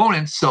Yachi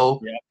opponents,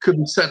 so yeah. Could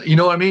be set. You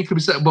know what I mean? Could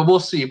be set, but we'll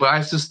see. But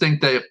I just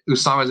think that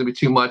Usami is gonna be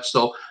too much.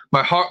 So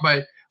my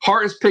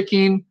heart is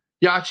picking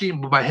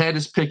Yachi, but my head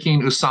is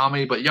picking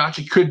Usami. But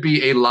Yachi could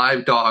be a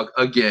live dog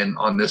again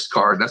on this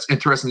card. That's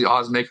interesting. The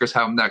odds makers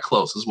have him that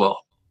close as well.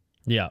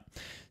 Yeah,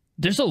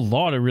 there's a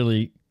lot of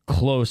really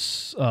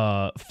close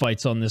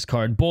fights on this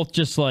card, both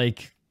just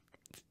like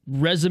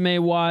resume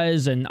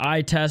wise and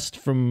eye test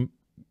from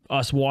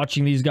us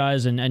watching these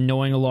guys and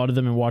knowing a lot of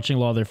them and watching a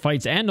lot of their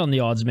fights, and on the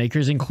odds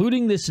makers,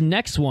 including this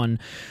next one,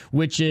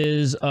 which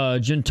is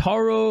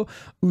Juntaro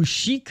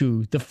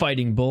Ushiku, the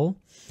Fighting Bull,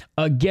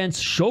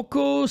 against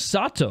Shoko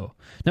Sato.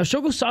 Now,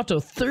 Shoko Sato,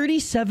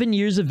 37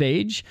 years of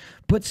age,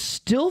 but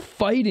still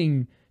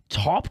fighting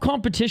top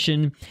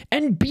competition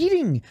and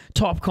beating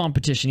top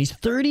competition. He's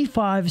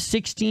 35,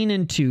 16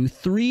 and 2,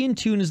 3 and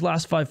 2 in his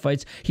last 5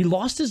 fights. He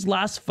lost his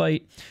last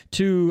fight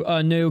to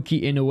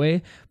Naoki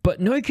Inoue, but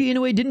Naoki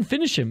Inoue didn't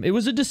finish him. It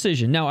was a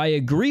decision. Now, I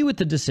agree with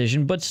the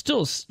decision, but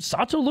still,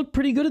 Sato looked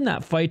pretty good in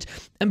that fight.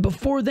 And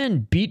before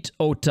then, beat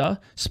Ota,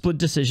 split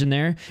decision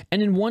there.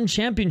 And in one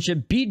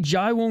championship, beat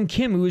Jaewon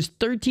Kim, who is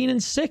 13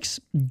 and 6.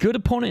 Good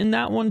opponent in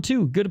that one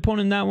too. Good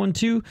opponent in that one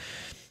too.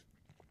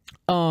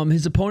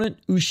 His opponent,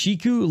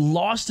 Ushiku,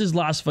 lost his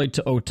last fight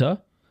to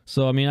Ota.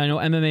 So, I mean, I know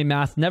MMA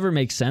math never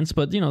makes sense,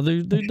 but, you know,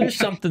 there's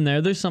something there.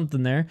 There's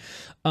something there.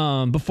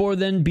 Before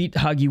then, beat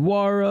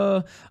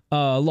Hagiwara,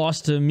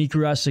 lost to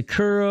Mikura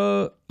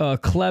Sakura,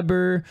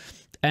 Kleber,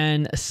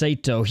 and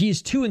Saito.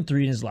 He's 2 and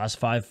 3 in his last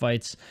 5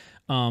 fights.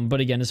 But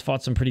again, has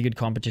fought some pretty good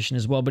competition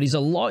as well. But he's a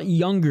lot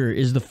younger,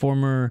 is the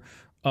former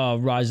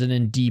RIZIN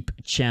and Deep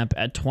champ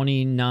at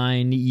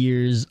 29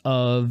 years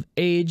of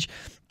age.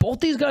 Both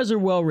these guys are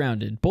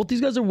well-rounded.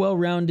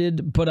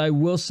 But I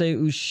will say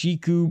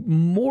Ushiku,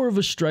 more of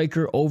a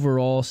striker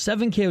overall.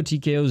 7 KO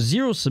TKO,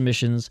 0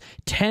 submissions,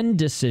 10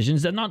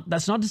 decisions.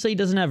 That's not to say he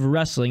doesn't have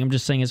wrestling. I'm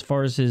just saying as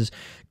far as his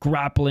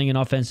grappling and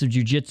offensive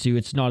jiu-jitsu,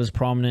 it's not as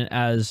prominent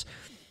as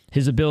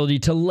his ability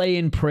to lay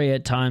and pray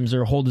at times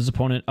or hold his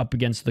opponent up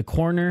against the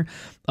corner.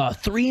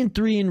 3 and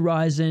 3 in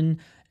RIZIN.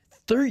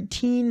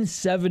 13,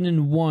 7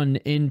 and 1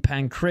 in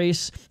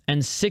Pancrase,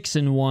 and 6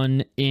 and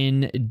 1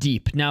 in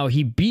Deep. Now,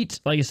 he beat,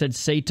 like I said,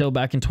 Saito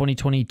back in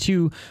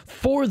 2022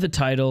 for the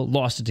title,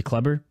 lost it to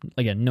Kleber.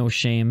 Again, no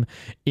shame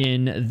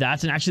in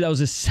that. And actually, that was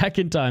his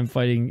second time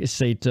fighting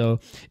Saito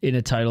in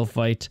a title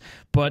fight,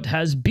 but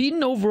has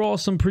beaten overall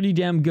some pretty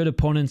damn good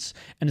opponents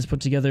and has put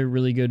together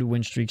really good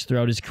win streaks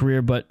throughout his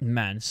career. But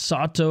man,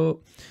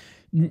 Sato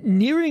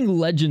nearing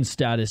legend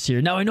status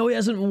here. Now, I know he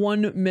hasn't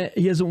won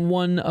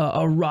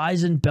a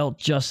RIZIN belt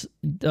just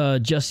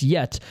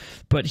yet,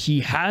 but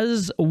he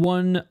has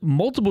won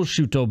multiple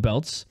Shuto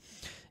belts,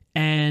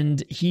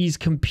 and he's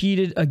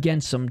competed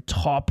against some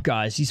top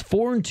guys. He's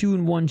 4 and 2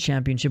 in one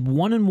championship,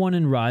 1 and 1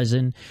 in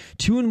RIZIN,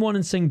 2 and 1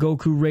 in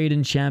Sengoku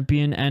Raiden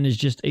champion, and is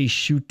just a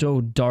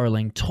Shuto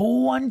darling.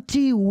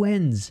 20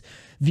 wins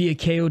via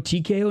KO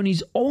TKO, and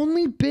he's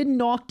only been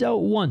knocked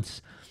out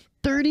once.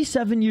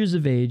 37 years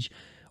of age,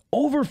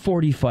 over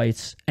 40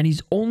 fights, and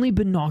he's only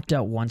been knocked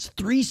out once.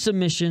 3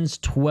 submissions,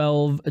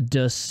 12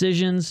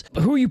 decisions.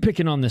 Who are you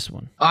picking on this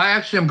one? I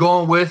actually am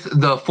going with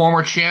the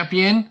former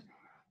champion.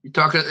 You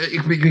talk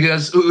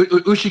because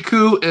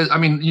Ushiku is. I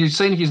mean, you're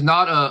saying he's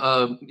not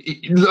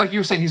like you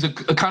were saying, he's a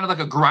kind of like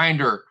a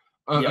grinder,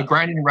 a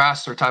grinding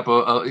wrestler type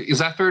of. Is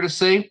that fair to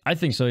say? I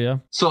think so. Yeah.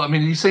 So I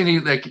mean, he's saying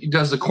he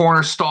does the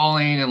corner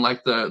stalling and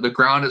like the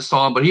grounded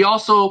stalling, but he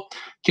also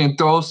can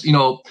throw. You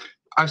know,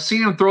 I've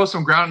seen him throw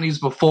some ground knees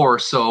before,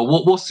 so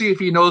we'll see if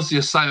he knows the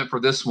assignment for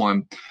this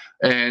one,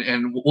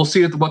 and we'll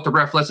see what the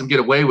ref lets him get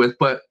away with.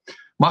 But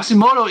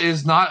Matsumoto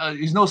is not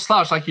he's no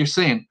slouch, like you're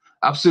saying.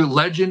 Absolute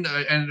legend,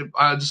 and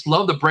I just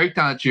love the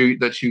breakdown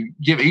that you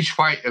give each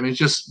fight. I mean, it's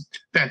just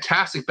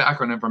fantastic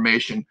background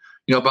information.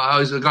 You know, about how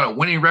he's got a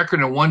winning record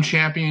in 1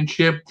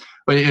 championship,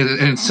 but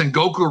in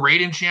Sengoku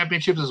Raiden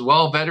championships as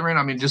well, veteran.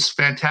 I mean, just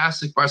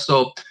fantastic.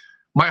 So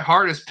my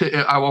heart is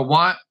I will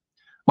want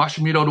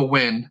Matsumoto to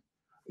win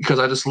because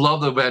I just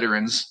love the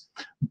veterans.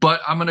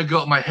 But I'm gonna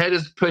go. My head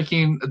is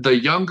picking the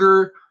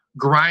younger,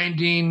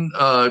 grinding,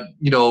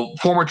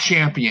 former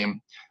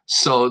champion.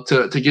 So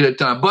to get it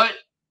done, but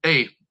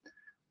hey.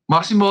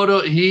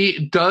 Matsumoto,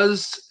 he's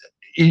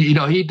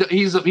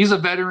a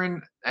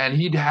veteran, and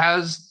he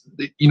has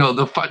he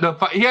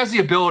has the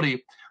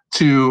ability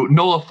to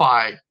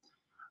nullify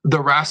the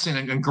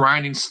wrestling and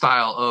grinding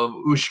style of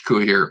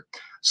Ushiku here.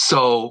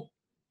 So,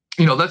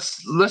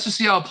 let's just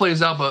see how it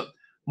plays out. But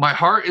my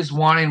heart is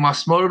wanting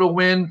Matsumoto to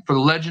win for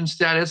the legend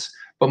status,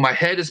 but my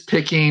head is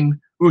picking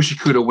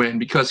Ushiku to win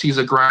because he's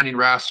a grinding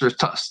wrestler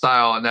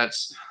style, and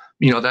that's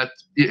that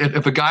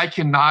if a guy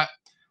cannot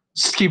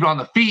keep it on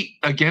the feet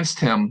against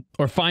him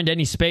or find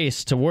any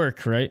space to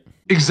work, right?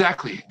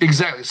 Exactly.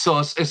 So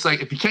it's like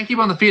if you can't keep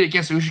on the feet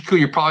against Ushiku,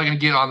 you're probably going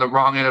to get on the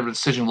wrong end of a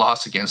decision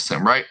loss against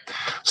him, right?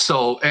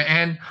 So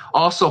and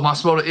also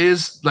Matsumoto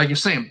is, like you're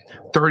saying,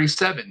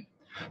 37.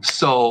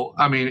 So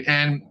I mean,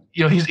 and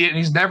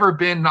he's never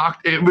been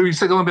knocked. We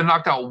said he's only been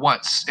knocked out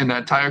once in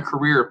that entire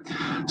career.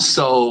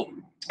 So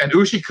and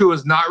Ushiku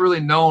is not really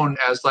known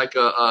as like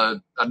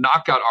a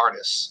knockout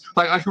artist,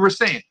 like you were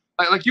saying,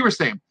 like you were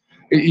saying.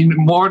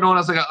 More known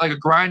as like a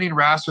grinding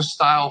wrestler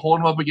style, hold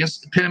him up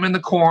against, pin him in the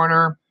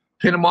corner,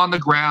 pin him on the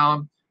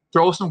ground,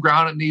 throw some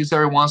ground at knees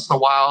every once in a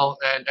while,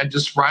 and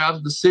just ride out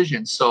the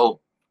decision.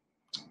 So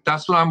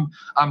that's what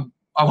I'm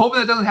hoping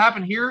that doesn't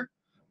happen here.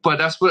 But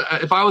that's what,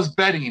 if I was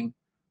betting,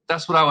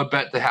 that's what I would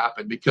bet to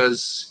happen,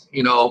 because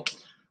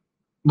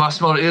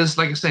Matsumoto is,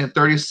 like I said,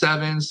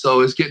 37,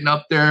 so is getting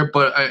up there.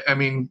 But I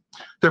mean,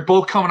 they're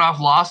both coming off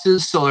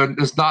losses, so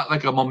there's not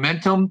like a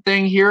momentum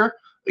thing here,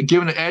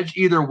 given an edge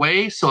either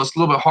way, so it's a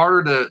little bit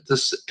harder to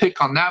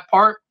pick on that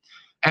part.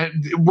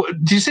 And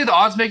do you say the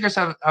odds makers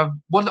have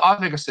what the odds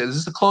makers say? Is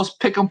this a close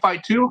pick 'em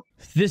fight too?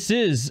 This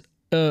is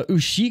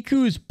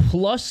Ushiku's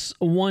plus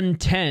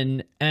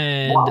 110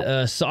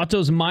 and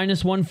Sato's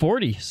minus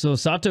 140. So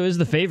Sato is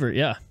the favorite,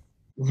 yeah.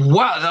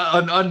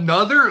 Wow,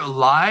 another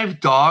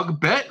live dog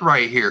bet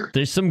right here.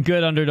 There's some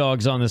good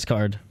underdogs on this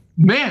card.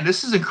 Man,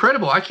 this is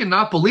incredible. I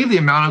cannot believe the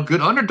amount of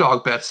good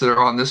underdog bets that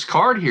are on this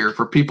card here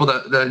for people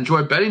that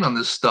enjoy betting on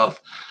this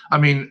stuff. I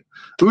mean,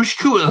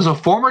 Ushiku is a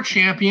former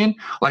champion.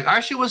 Like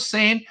Aisha was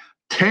saying,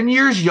 10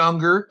 years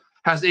younger,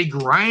 has a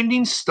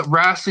grinding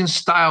wrestling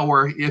style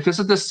where if it's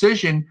a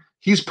decision,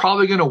 he's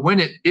probably going to win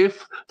it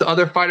if the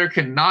other fighter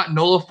cannot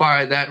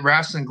nullify that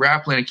wrestling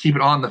grappling and keep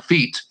it on the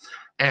feet.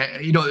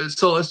 And, you know,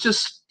 so it's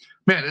just,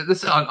 man,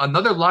 this is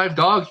another live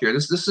dog here.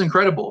 This is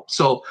incredible.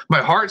 So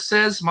my heart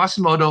says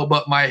Matsumoto,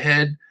 but my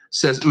head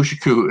says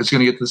Ushiku is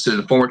going to get this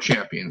decision, former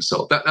champion.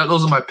 So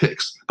those are my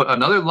picks. But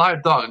another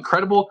live dog,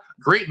 incredible,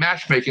 great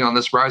matchmaking on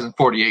this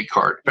RIZIN.48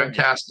 card.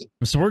 Fantastic.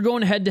 So we're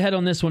going head-to-head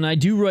on this one. I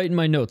do write in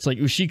my notes, like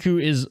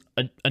Ushiku is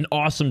an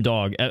awesome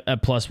dog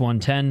at plus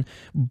 110.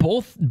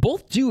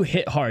 Both do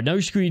hit hard. Now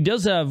Ushiku, he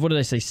does have, what did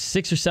I say,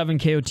 6 or 7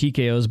 KO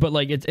TKOs, but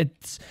like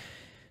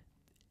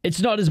it's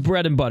not his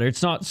bread and butter.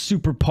 It's not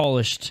super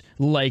polished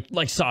like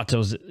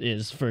Sato's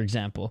is, for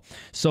example.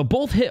 So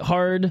both hit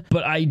hard,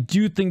 but I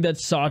do think that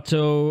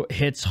Sato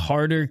hits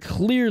harder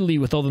clearly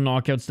with all the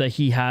knockouts that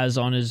he has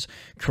on his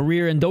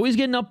career. And though he's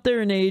getting up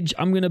there in age,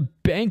 I'm going to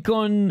bank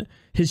on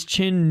his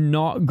chin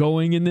not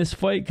going in this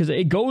fight because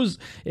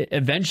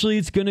eventually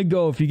it's going to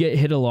go if you get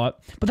hit a lot.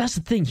 But that's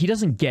the thing. He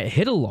doesn't get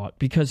hit a lot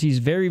because he's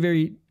very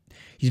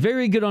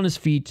good on his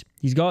feet.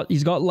 He's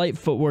got light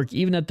footwork,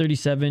 even at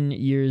 37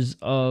 years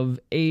of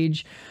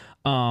age.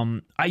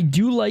 I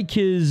do like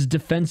his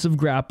defensive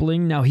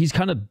grappling. Now, he's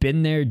kind of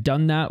been there,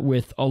 done that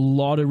with a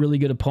lot of really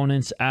good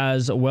opponents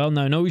as well.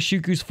 Now, I know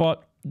Ishiku's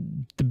fought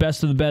the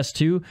best of the best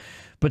too,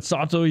 but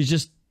Sato,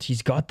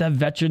 he's got that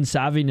veteran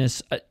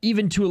savviness,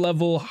 even to a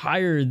level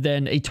higher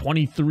than a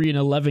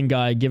 23-11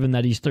 guy, given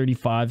that he's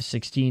 35,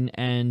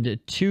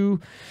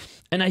 16-2.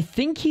 And I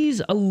think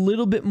he's a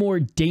little bit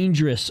more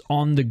dangerous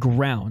on the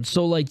ground.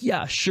 So, like,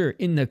 yeah, sure,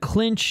 in the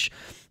clinch,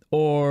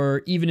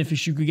 or even if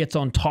Ishiku gets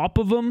on top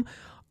of him,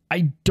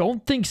 I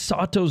don't think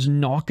Sato's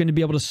not going to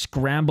be able to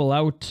scramble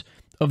out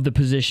of the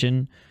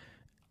position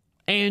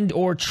and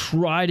or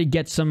try to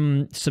get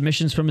some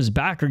submissions from his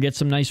back or get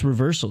some nice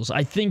reversals.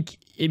 I mean,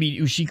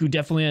 Ushiku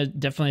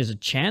definitely has a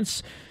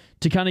chance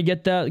to kind of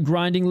get that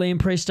grinding lane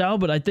prey style,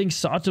 but I think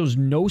Sato's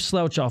no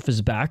slouch off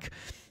his back.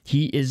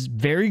 He is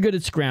very good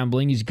at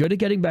scrambling. He's good at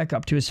getting back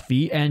up to his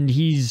feet, and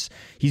he's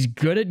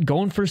good at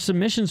going for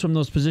submissions from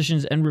those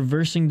positions and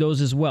reversing those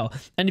as well.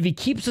 And if he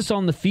keeps us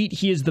on the feet,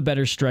 he is the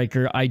better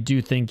striker. I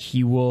do think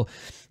he will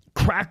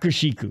crack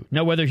Ushiku.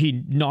 Now, whether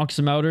he knocks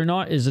him out or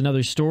not is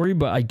another story,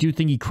 but I do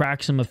think he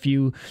cracks him a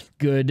few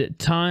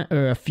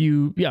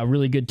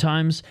really good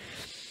times.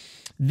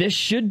 This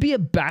should be a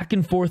back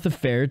and forth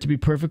affair, to be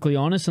perfectly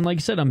honest. And like I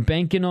said, I'm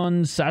banking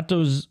on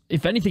Sato's,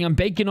 if anything, I'm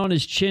banking on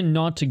his chin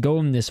not to go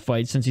in this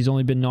fight since he's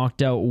only been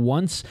knocked out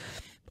once.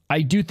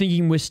 I do think he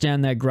can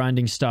withstand that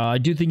grinding style. I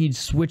do think he'd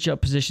switch up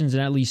positions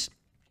and at least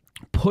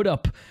put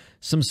up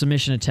some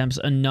submission attempts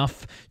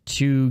enough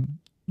to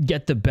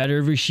get the better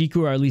of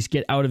Ishiku, or at least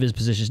get out of his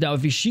positions. Now,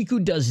 if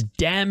Ishiku does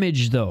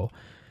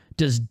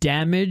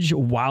damage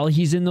while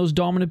he's in those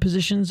dominant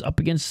positions, up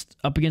against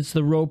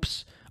the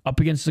ropes, up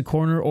against the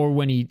corner, or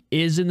when he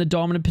is in the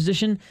dominant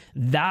position,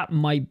 that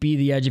might be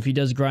the edge if he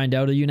does grind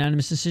out a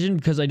unanimous decision,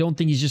 because I don't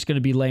think he's just going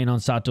to be laying on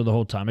Sato the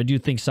whole time. I do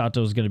think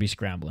Sato is going to be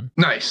scrambling.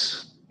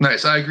 Nice.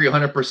 I agree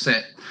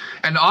 100%.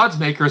 And odds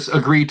makers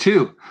agree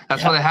too.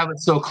 That's why they have it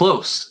so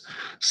close.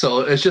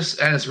 So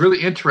it's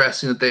really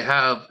interesting that they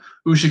have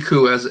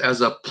Ushiku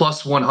as a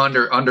plus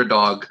 100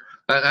 underdog.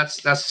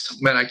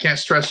 That's man, I can't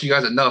stress you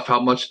guys enough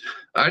how much.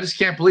 I just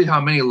can't believe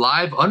how many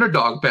live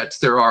underdog bets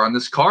there are on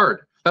this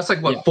card. That's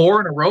like, what,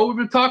 4 in a row we've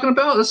been talking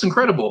about? That's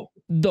incredible.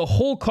 The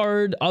whole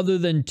card, other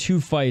than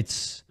 2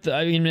 fights,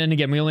 I mean, and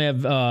again, we only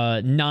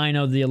have 9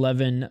 of the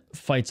 11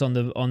 fights on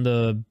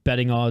the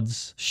betting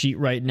odds sheet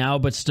right now,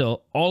 but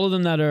still, all of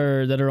them that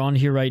are on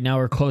here right now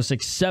are close,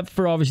 except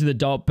for obviously the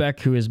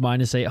Dautbek, who is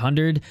minus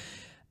 800.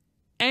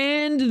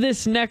 And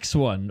this next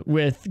one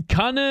with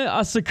Kane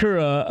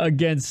Asakura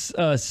against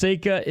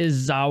Seika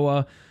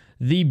Izawa,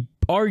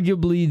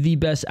 arguably the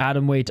best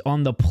atomweight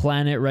on the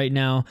planet right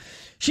now.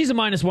 She's a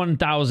minus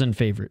 1,000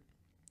 favorite.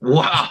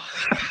 Wow.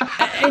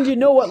 And you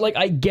know what? Like,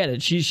 I get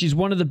it. She's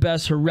one of the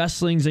best. Her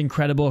wrestling's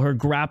incredible. Her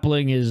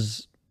grappling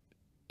is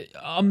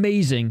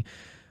amazing.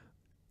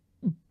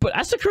 But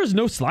Asakura's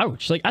no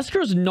slouch. Like,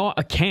 Asakura's not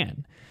a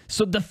can.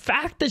 So the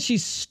fact that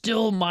she's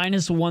still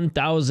minus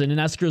 1,000 and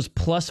Asakura's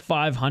plus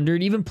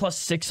 500, even plus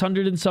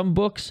 600 in some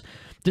books,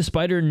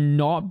 despite her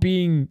not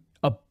being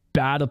a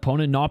bad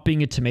opponent, not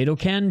being a tomato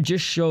can,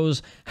 just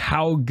shows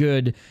how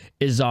good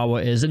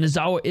Izawa is. And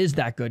Izawa is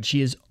that good.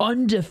 She is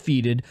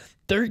undefeated,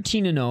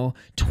 13-0,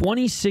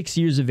 26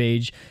 years of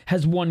age,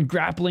 has won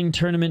grappling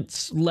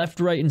tournaments left,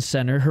 right, and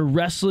center. Her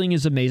wrestling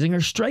is amazing.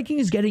 Her striking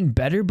is getting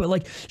better, but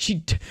like she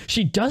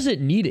doesn't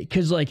need it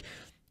because like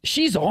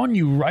she's on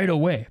you right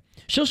away.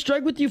 she'll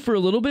strike with you for a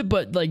little bit,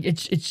 but like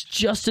it's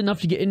just enough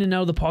to get in and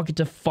out of the pocket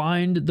to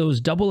find those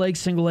double legs,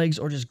 single legs,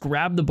 or just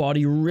grab the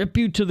body, rip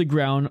you to the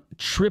ground,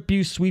 trip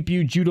you, sweep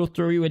you, judo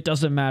throw you. It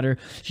doesn't matter.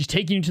 She's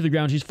taking you to the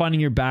ground. She's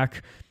finding your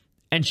back,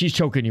 and she's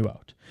choking you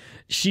out.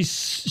 She's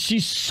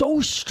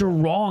so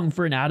strong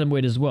for an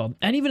atomweight as well,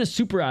 and even a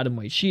super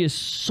atomweight. She is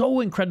so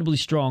incredibly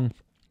strong.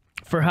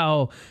 For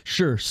how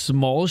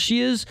small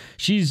she is,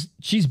 she's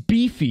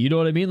beefy. You know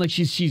what I mean? Like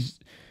she's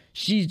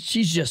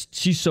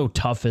so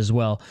tough as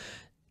well.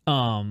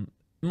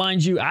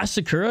 Mind you,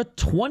 Asakura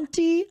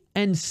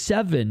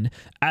 20-7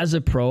 as a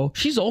pro.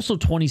 She's also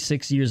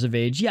 26 years of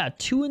age. Yeah,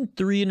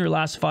 2-3 in her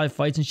last 5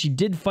 fights, and she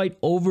did fight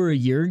over a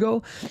year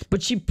ago.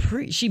 But she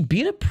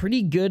beat a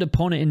pretty good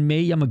opponent in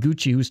Mei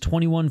Yamaguchi, who's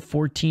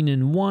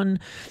 21-14-1.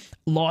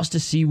 Lost to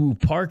Siwoo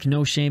Park,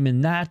 no shame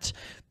in that.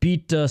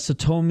 Beat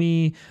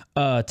Satomi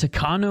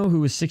Takano,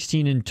 who was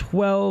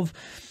 16-12.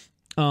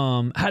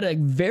 Had a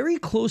very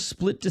close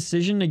split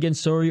decision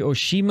against Sori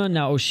Oshima.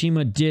 Now,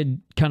 Oshima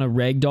did kind of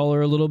ragdoll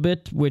her a little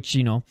bit, which,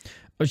 you know,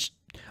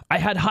 I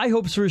had high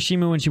hopes for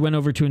Oshima when she went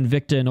over to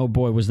Invicta, and oh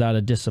boy, was that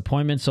a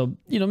disappointment. So,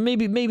 you know,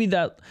 maybe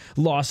that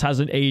loss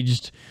hasn't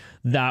aged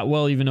that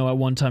well, even though at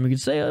one time we could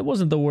say it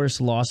wasn't the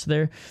worst loss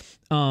there.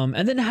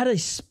 And then had a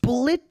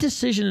split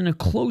decision and a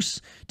close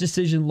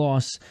decision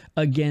loss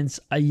against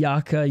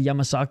Ayaka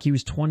Yamasaki,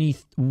 who's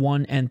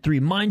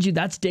 21-3. Mind you,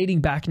 that's dating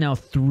back now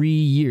 3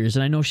 years.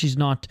 And I know she's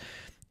not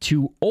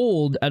too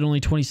old at only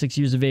 26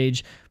 years of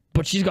age,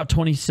 but she's got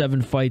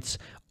 27 fights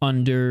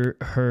under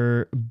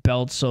her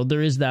belt. So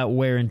there is that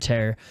wear and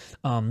tear.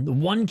 1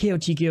 KO,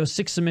 TKO,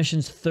 6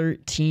 submissions,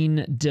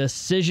 13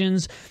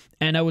 decisions.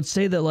 And I would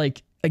say that,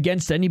 like,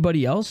 against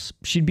anybody else,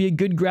 she'd be a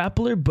good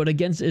grappler, but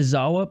against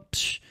Izawa,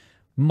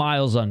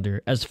 miles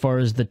under as far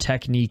as the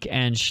technique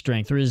and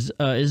strength. There is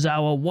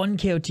Izawa, 1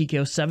 KO,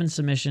 TKO, 7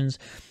 submissions,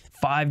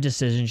 5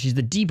 decisions. She's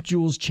the Deep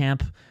Jewels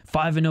champ,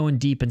 5-0 in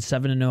Deep and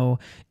 7-0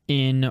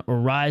 in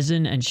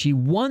RIZIN, and she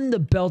won the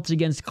belt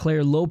against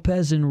Claire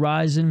Lopez in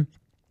RIZIN,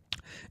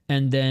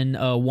 and then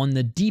won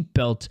the Deep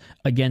belt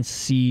against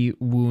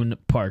Si-Woon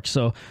Park.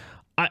 So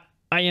I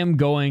am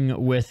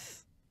going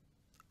with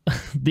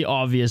the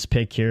obvious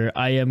pick here.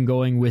 I am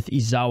going with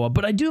Izawa,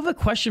 but I do have a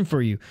question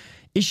for you.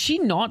 Is she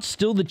not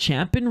still the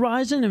champ in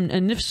RIZIN?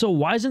 And if so,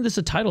 why isn't this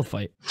a title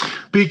fight?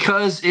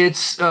 Because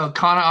it's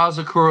Kana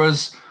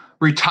Asakura's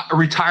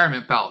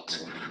retirement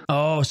bout.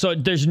 Oh, so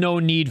there's no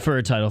need for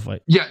a title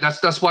fight. Yeah,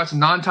 that's why it's a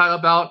non-title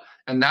bout,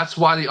 and that's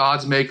why the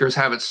odds makers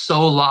have it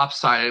so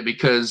lopsided,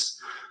 because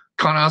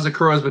Kana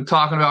Asakura has been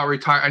talking about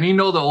retire, and you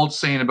know the old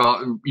saying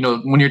about, you know,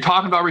 when you're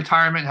talking about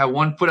retirement, have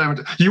one foot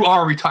on, you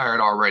are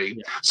retired already.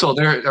 Yeah. So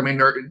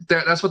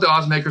that's what the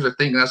odds makers are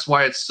thinking. That's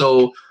why it's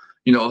so,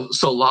 you know,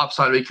 so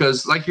lopsided,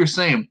 because like you're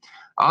saying,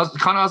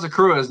 Kana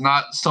Asakura is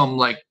not some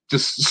like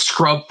just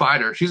scrub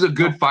fighter. She's a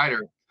good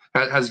fighter,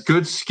 has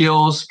good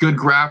skills, good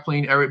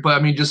grappling. But I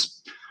mean,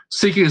 just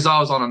Seiki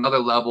Izawa is on another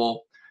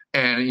level.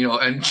 And, you know,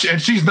 and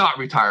she's not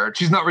retired.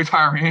 She's not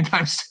retiring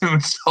anytime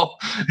soon. So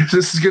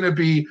this is going to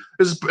be,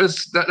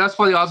 that's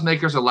why the odds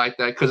makers are like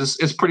that, because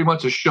it's pretty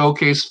much a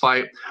showcase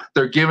fight.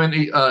 They're giving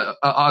Kana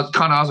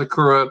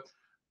Asakura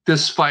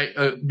this fight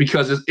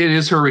because it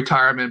is her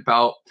retirement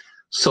bout.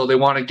 So they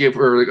want to give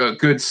her a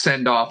good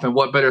send-off. And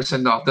what better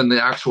send-off than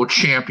the actual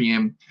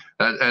champion?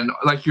 And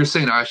like you're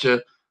saying,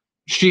 Aisha,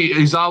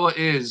 Izawa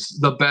is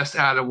the best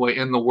atomweight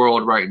in the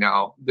world right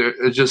now.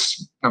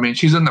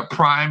 She's in the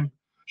prime.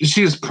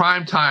 She is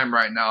prime time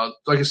right now.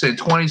 Like I said,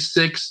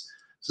 26.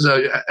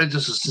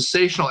 Just a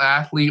sensational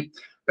athlete.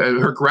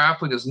 Her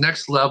grappling is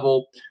next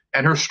level,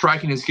 and her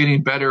striking is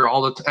getting better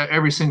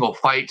every single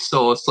fight.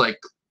 So it's like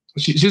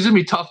she's gonna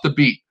be tough to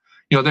beat.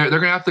 You know, they're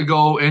gonna have to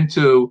go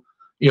into,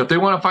 you know, if they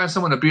want to find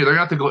someone to beat, they're gonna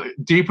have to go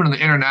deeper into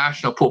the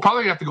international pool.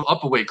 Probably gonna have to go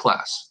up a weight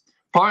class.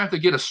 Probably have to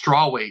get a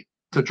straw weight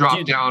to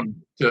drop down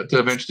to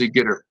eventually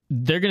get her.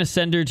 They're gonna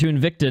send her to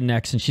Invicta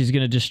next, and she's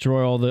gonna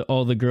destroy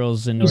all the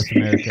girls in North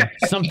America.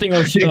 Something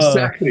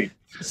exactly.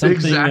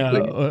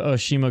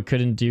 Oshima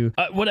couldn't do.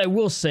 What I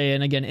will say,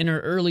 and again, in her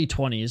early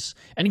 20s,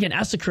 and again,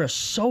 Asakura is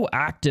so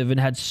active and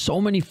had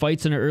so many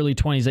fights in her early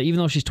 20s that even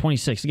though she's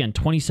 26, again,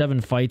 27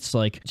 fights,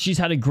 like, she's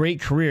had a great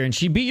career, and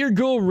she beat your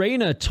girl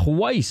Reina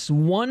twice.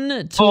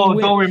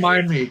 Don't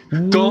remind me.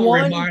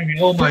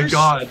 Oh my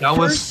God, that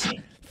was.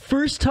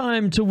 First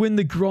time to win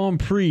the Grand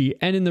Prix,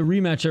 and in the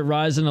rematch at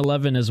RIZIN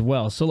 11 as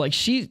well. So like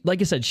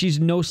I said, she's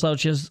no slouch.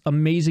 She has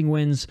amazing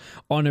wins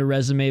on her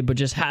resume, but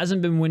just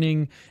hasn't been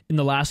winning in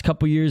the last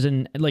couple years.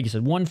 And like I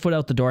said, 1 foot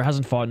out the door,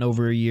 hasn't fought in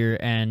over a year.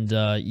 And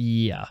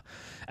yeah,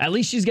 at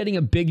least she's getting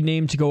a big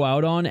name to go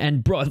out on.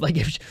 And bro, like,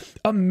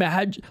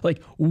 imagine,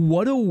 like,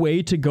 what a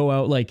way to go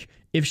out. Like,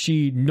 if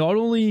she not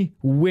only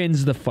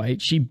wins the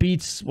fight, she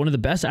beats one of the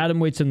best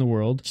atomweights in the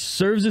world,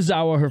 serves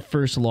Izawa her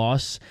first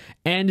loss,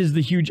 and is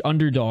the huge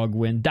underdog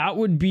win. That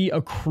would be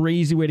a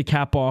crazy way to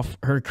cap off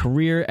her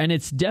career, and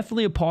it's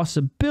definitely a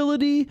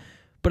possibility,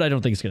 but I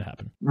don't think it's going to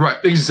happen. Right,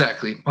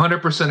 exactly.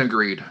 100%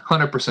 agreed.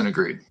 100%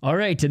 agreed. All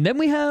right, and then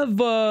we have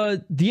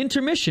the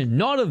intermission,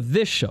 not of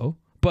this show,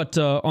 but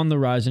on the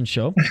RIZIN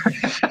show.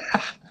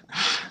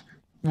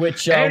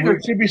 Which and there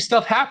should be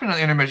stuff happening on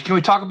the intermission. Can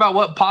we talk about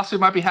what possibly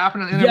might be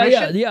happening on the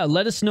intermission? Yeah.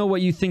 Let us know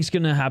what you think's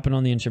going to happen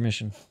on the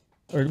intermission.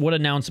 Or what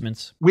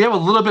announcements? We have a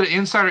little bit of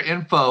insider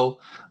info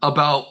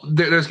about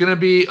there's going to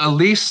be at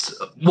least,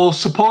 well,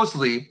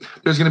 supposedly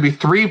there's going to be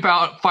 3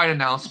 bout fight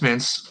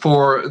announcements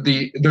for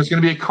there's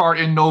going to be a card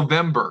in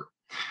November,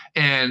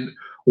 and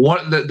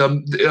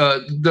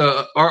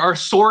our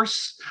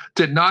source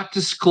did not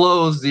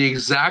disclose the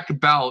exact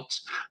bout,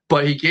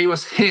 but he gave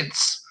us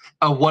hints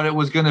of what it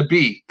was going to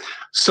be.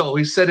 So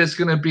he said it's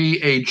going to be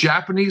a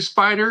Japanese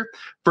fighter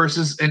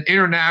versus an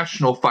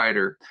international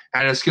fighter,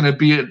 and it's going to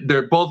be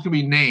they're both going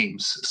to be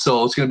names.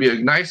 So it's going to be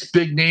a nice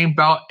big name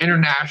bout,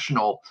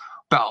 international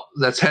bout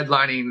that's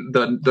headlining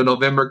the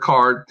November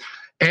card,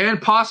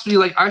 and possibly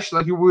like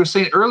we were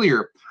saying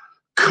earlier,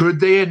 could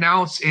they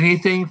announce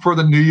anything for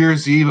the New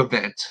Year's Eve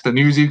event, the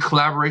New Year's Eve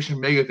collaboration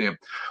mega event?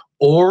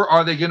 Or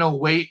are they going to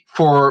wait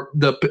for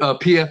the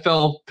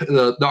PFL,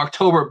 the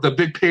October, the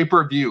big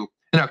pay-per-view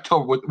in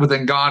October with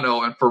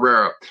Ngannou and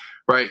Ferreira,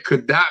 right?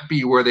 Could that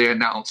be where they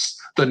announce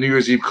the New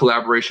Year's Eve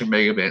collaboration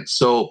mega event?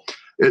 So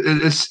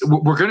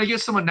we're going to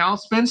get some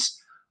announcements,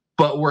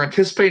 but we're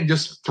anticipating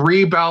just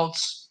 3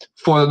 bouts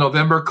for the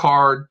November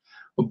card.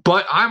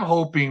 But I'm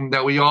hoping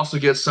that we also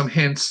get some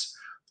hints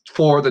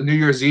for the New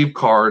Year's Eve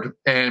card.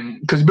 And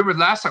because remember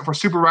last time for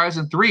Super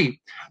Ryzen 3,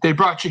 they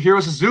brought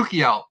Chihiro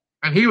Suzuki out,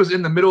 and he was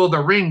in the middle of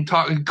the ring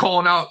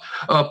calling out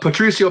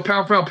Patricio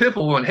Pound for Pound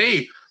Pitbull, and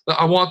hey,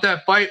 I want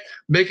that fight.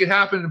 Make it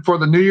happen for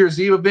the New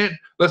Year's Eve event.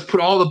 Let's put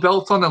all the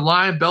belts on the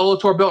line.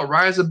 Bellator belt,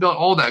 Ryzen belt,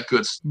 all that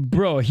good stuff.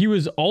 Bro, he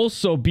was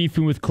also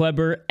beefing with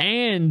Kleber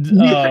and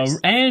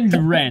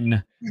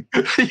Ren.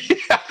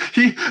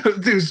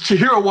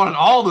 Chihiro wanted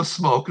all the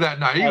smoke that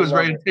night. He was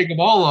ready to take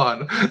them all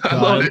on. I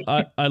love it.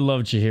 I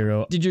love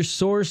Chihiro. Did your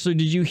source, or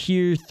did you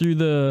hear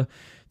through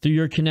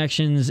your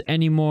connections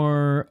any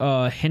more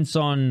hints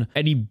on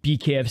any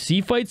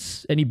BKFC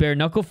fights, any bare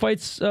knuckle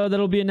fights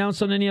that'll be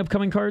announced on any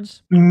upcoming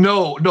cards?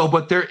 No,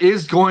 but there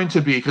is going to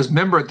be, because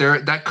remember,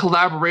 that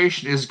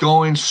collaboration is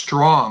going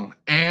strong.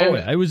 And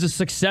it was a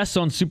success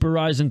on Super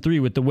Ryzen 3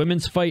 with the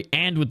women's fight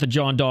and with the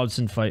John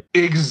Dobson fight.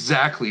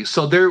 Exactly.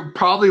 So there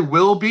probably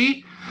will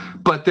be,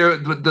 but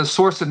the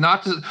source did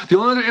not. The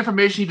only other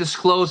information he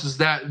disclosed is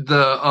that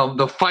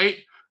the fight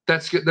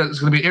that's going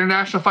to be an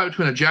international fight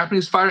between a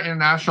Japanese fighter and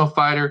international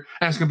fighter,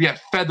 and it's going to be at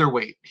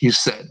featherweight, he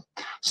said.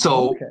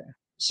 So,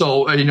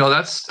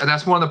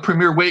 that's one of the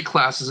premier weight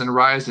classes in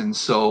Ryzen.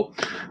 So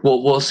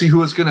we'll see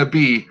who it's going to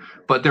be.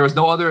 But there was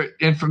no other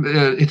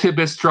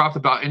tidbits dropped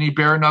about any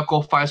bare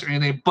knuckle fights or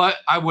anything. But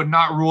I would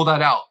not rule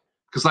that out,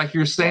 because like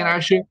you're saying,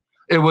 Aisha,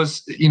 it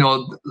was,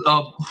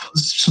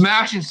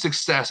 smashing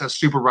success at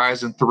Super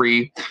Ryzen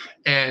 3,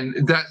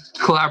 and that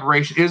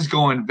collaboration is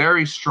going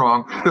very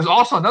strong. There's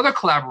also another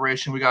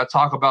collaboration we got to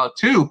talk about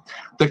too,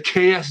 the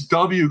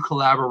KSW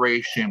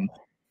collaboration.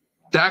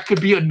 That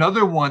could be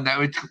another one that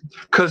would,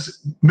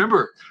 because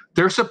remember,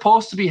 they're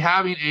supposed to be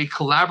having a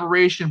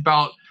collaboration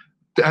bout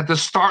at the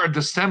start of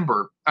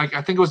December.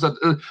 I think it was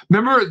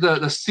remember the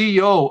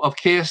CEO of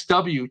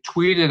KSW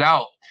tweeted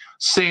out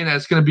saying that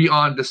it's going to be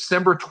on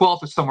December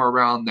 12th or somewhere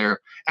around there.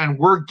 And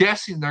we're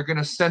guessing they're going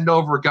to send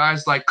over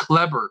guys like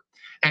Kleber.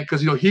 And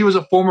because, he was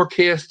a former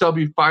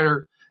KSW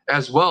fighter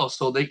as well.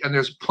 So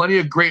there's plenty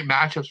of great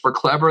matchups for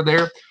Kleber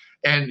there.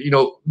 And,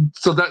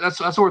 so that's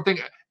what we're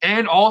thinking.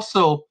 And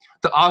also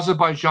the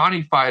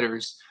Azerbaijani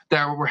fighters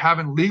that were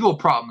having legal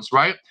problems,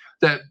 right?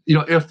 That,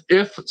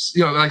 if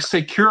like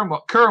say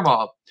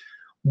Kuramov,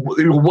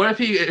 what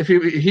if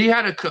he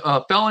had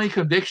a felony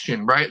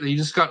conviction, right? That he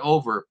just got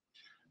over.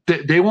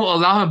 They won't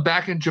allow him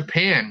back in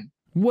Japan.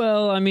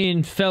 Well, I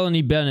mean,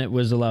 Felony Bennett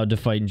was allowed to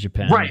fight in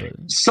Japan. Right.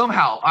 But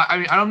somehow. I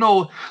mean, I don't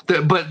know,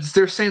 but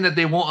they're saying that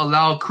they won't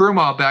allow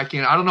Kurma back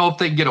in. I don't know if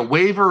they can get a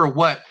waiver or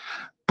what.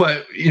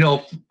 But,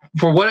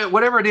 for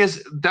whatever it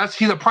is,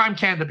 he's a prime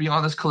candidate to be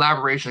on this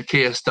collaboration at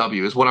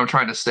KSW is what I'm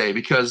trying to say,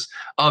 because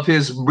of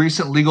his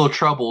recent legal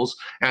troubles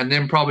and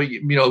then probably,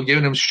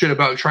 giving him shit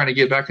about trying to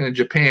get back into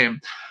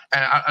Japan.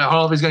 And I don't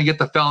know if he's going to get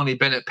the Felony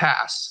Bennett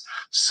pass.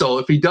 So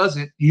if he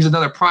doesn't, he's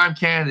another prime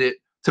candidate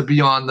to be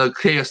on the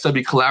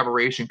KSW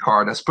collaboration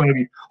card. That's going to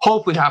be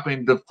hopefully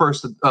happening the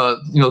first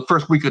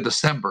week of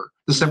December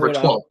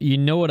 12th. You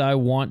know what I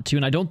want to,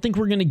 and I don't think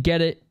we're going to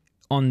get it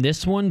on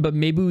this one, but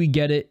maybe we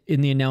get it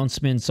in the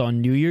announcements on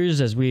New Year's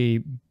as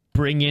we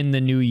bring in the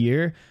new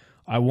year.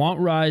 I want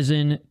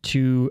Ryzen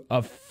to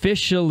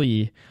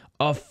officially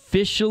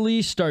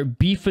start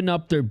beefing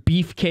up their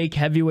beefcake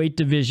heavyweight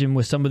division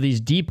with some of these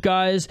deep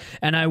guys,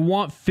 and I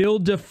want Phil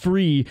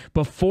DeFree,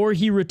 before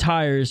he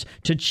retires,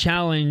 to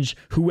challenge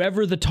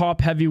whoever the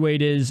top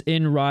heavyweight is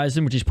in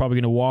Ryzen, which he's probably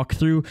going to walk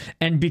through,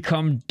 and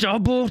become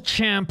double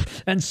champ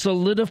and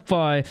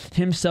solidify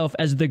himself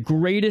as the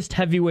greatest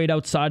heavyweight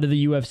outside of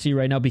the UFC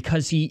right now,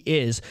 because he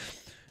is.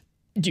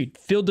 Dude,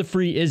 Phil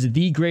DeFree is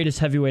the greatest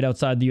heavyweight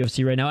outside the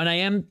UFC right now. And I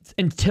am,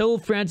 until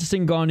Francis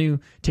Ngannou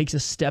takes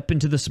a step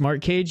into the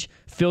smart cage,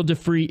 Phil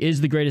DeFree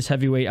is the greatest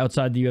heavyweight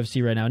outside the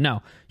UFC right now.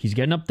 Now, he's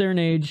getting up there in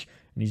age,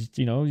 and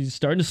he's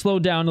starting to slow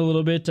down a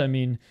little bit. I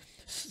mean,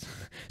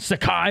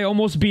 Sakai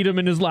almost beat him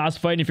in his last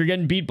fight. And if you're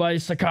getting beat by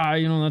Sakai,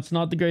 you know, that's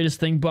not the greatest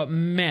thing. But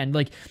man,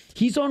 like,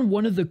 he's on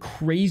one of the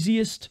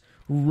craziest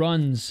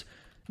runs,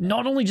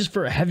 not only just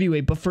for a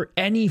heavyweight, but for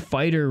any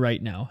fighter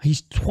right now.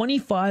 He's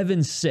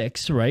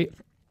 25-6, right?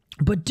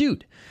 But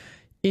dude,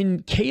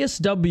 in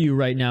KSW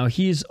right now,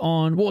 he's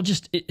on, well,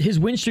 just his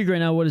win streak right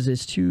now, what is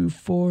this? 2,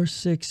 4,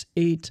 6,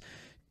 8,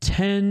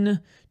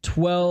 10,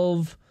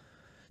 12,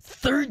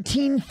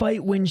 13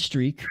 fight win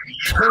streak,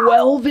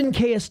 12 in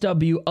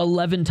KSW,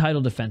 11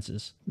 title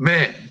defenses.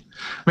 Man,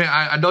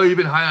 I know you've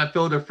been high on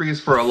Phil DeFries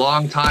for a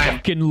long time.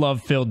 Fucking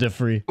love Phil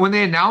DeFries. When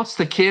they announced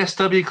the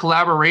KSW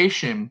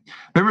collaboration,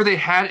 remember they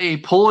had a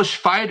Polish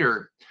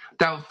fighter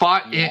that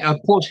fought in a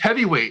Polish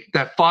heavyweight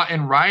that fought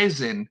in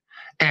RIZIN,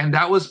 and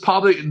that was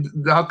probably,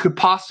 that could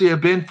possibly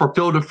have been for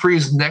Phil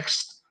DeFries'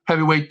 next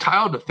heavyweight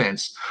title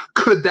defense.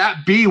 Could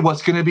that be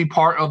what's going to be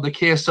part of the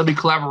KSW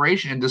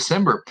collaboration in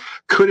December?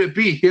 Could it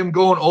be him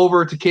going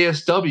over to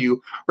KSW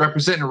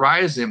representing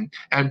RIZIN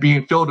and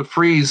being Phil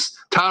DeFries'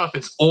 title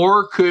defense?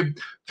 Or could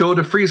Phil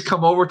DeFries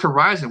come over to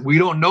RIZIN? We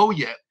don't know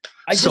yet.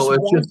 I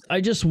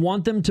just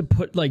want them to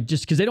put, like,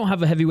 just because they don't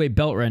have a heavyweight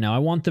belt right now, I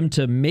want them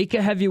to make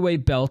a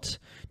heavyweight belt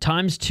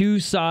times 2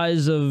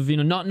 size of, you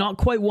know, not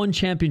quite 1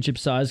 championship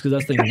size, because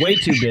that's thing way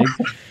too big.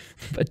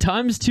 But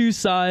times 2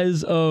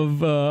 size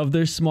of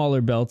their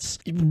smaller belts.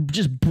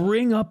 Just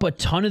bring up a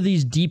ton of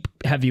these deep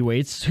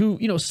heavyweights who,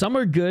 you know, some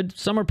are good,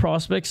 some are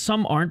prospects,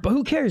 some aren't, but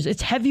who cares?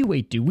 It's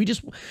heavyweight, dude. You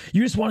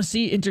just want to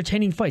see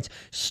entertaining fights.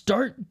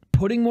 Start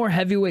putting more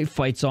heavyweight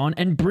fights on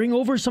and bring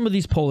over some of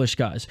these Polish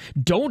guys.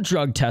 Don't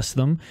drug test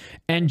them,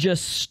 and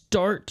just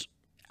start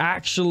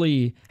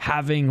actually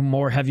having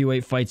more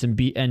heavyweight fights and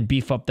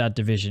beef up that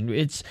division.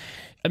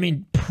 I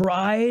mean,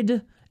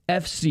 Pride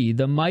FC,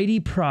 the mighty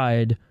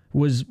Pride,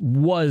 was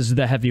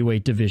the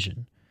heavyweight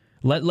division.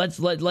 Let's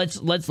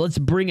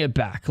bring it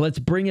back. Let's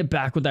bring it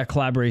back with that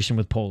collaboration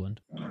with Poland.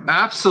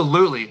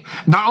 Absolutely.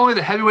 Not only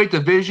the heavyweight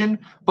division,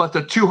 but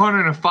the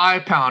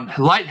 205-pound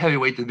light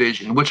heavyweight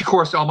division, which of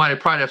course Almighty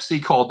Pride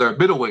FC called their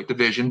middleweight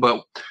division,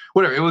 but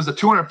whatever. It was the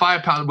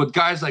 205-pound with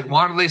guys like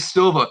Wanderlei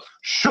Silva,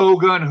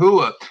 Shogun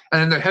Hua,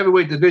 and then their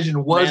heavyweight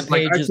division was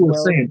Rampage, like I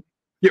was saying.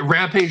 Yeah,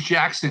 Rampage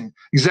Jackson,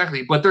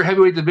 exactly. But their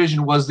heavyweight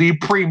division was the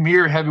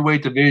premier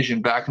heavyweight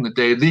division back in the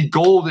day, the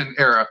golden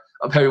era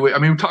of heavyweight. I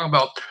mean, we're talking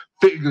about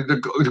the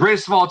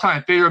greatest of all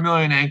time, Fedor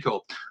Emelianenko,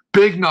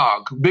 Big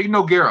Nog, Big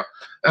Nogueira.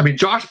 I mean,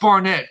 Josh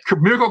Barnett,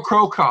 Mirko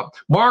Cro Cop,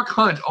 Mark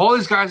Hunt, all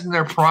these guys in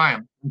their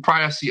prime,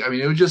 Pride FC. I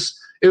mean,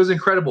 it was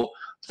incredible.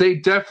 They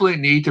definitely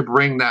need to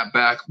bring that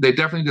back. They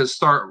definitely need to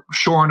start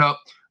shoring up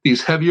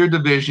these heavier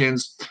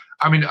divisions.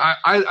 I mean,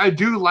 I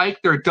do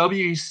like their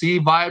WEC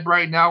vibe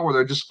right now, where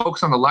they're just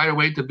focused on the lighter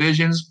weight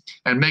divisions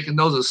and making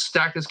those as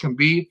stacked as can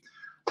be.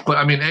 But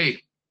I mean, hey,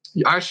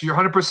 actually, you're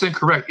 100%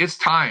 correct. It's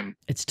time.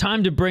 It's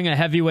time to bring a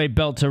heavyweight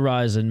belt to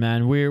RIZIN,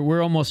 man.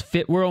 We're almost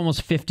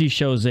 50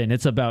 shows in.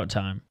 It's about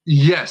time.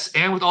 Yes,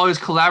 and with all these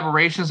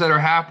collaborations that are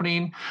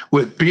happening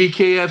with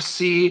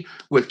BKFC,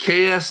 with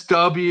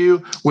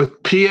KSW,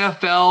 with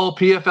PFL,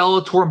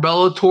 Bellator, and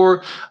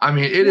Bellator. I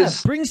mean, it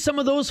is. Bring some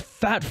of those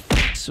fat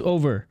fucks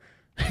over.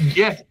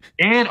 Yeah,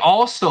 and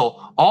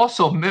also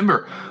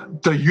remember,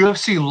 the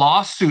UFC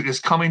lawsuit is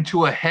coming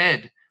to a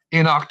head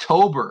in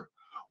October.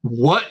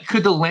 What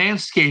could the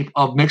landscape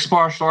of mixed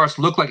martial arts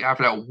look like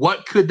after that?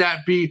 What could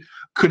that be?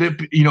 Could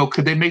it,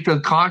 could they make the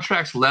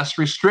contracts less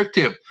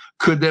restrictive?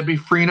 Could they be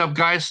freeing up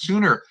guys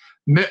sooner?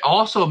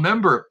 Also,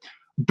 remember,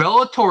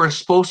 Bellator is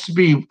supposed to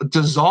be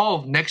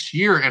dissolved next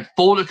year and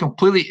folded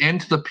completely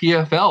into the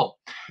PFL.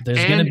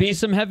 There's going to be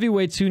some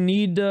heavyweights who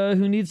need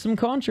some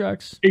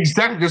contracts.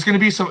 Exactly. There's going to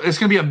be some. It's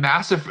going to be a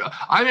massive.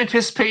 I'm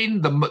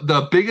anticipating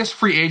the biggest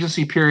free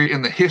agency period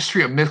in the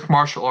history of mixed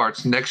martial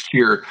arts next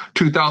year,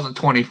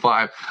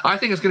 2025. I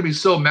think it's going to be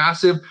so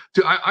massive.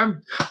 Dude,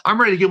 I'm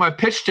ready to get my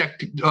pitch deck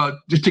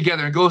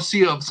together and go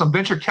see some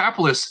venture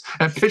capitalists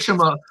and pitch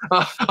them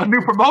a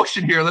new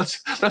promotion here.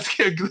 Let's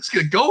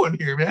get going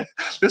here, man.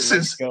 This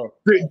is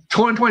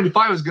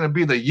 2025 is going to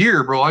be the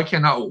year, bro. I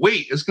cannot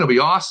wait. It's going to be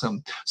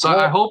awesome. So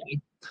I hope.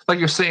 Like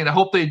you're saying, I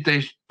hope they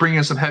bring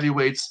in some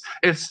heavyweights.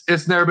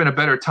 It's never been a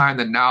better time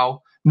than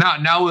now.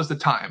 Now is the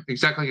time.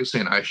 Exactly like you're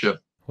saying, Aisha.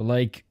 Well,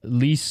 like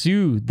Li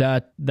Su,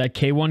 that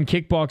K1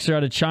 kickboxer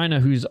out of China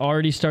who's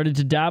already started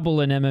to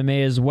dabble in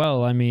MMA as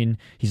well. I mean,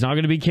 he's not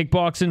going to be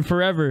kickboxing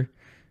forever.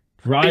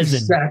 RIZIN,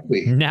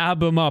 exactly.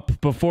 Nab him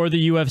up before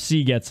the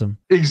UFC gets him.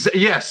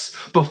 Yes,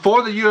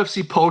 before the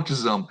UFC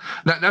poaches him.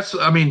 That's,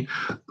 I mean,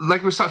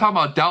 like we're talking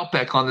about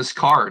Dautbek on this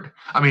card.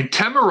 I mean,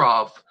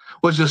 Temirov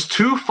was just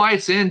 2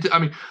 fights in. I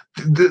mean,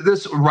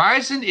 this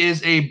RIZIN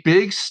is a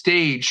big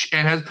stage,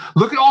 and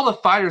look at all the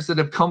fighters that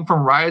have come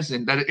from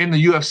RIZIN that are in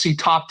the UFC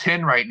top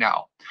 10 right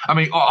now. I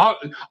mean,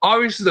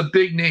 obviously the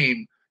big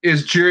name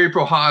is Jerry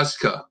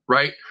Prochazka,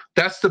 right?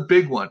 That's the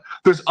big one.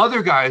 There's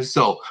other guys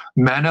though,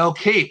 Manuel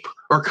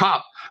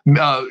Cop,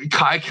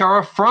 Kai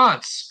Kara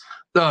France,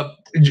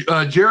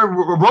 Jared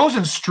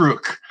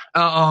Rosenstruck.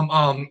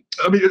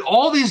 I mean,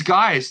 all these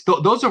guys,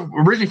 those are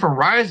originally from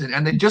RIZIN,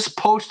 and they just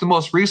poached the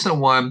most recent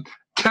one,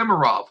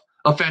 Temirov.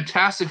 a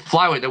fantastic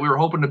flyweight that we were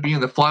hoping to be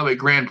in the flyweight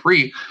Grand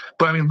Prix.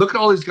 But I mean, look at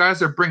all these guys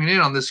they're bringing in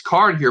on this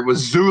card here with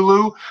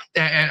Zulu,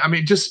 and I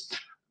mean, just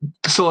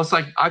so it's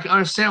like I can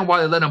understand why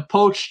they let him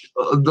poach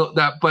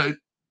that, but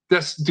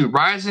that's dude.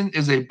 RIZIN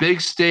is a big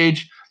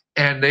stage,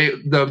 and the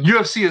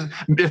UFC is,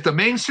 if the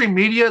mainstream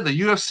media, the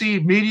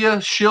UFC media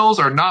shills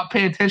are not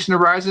paying attention to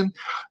RIZIN,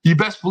 you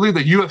best believe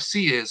the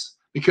UFC is,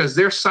 because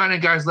they're signing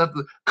guys like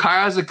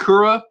Kaya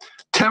Zakura,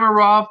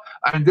 Temirov.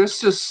 I mean,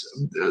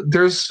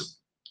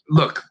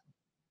 look.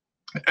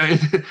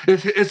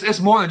 It's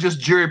more than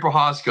just Jerry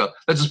Prohaska.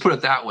 Let's just put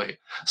it that way.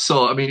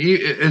 So I mean,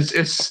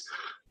 it's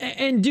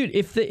and dude,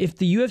 if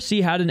the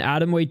UFC had an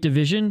atomweight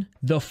division,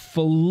 the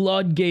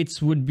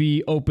floodgates would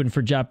be open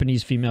for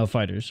Japanese female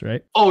fighters,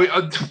 right? Oh,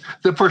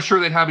 for sure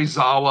they'd have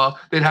Izawa,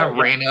 they'd have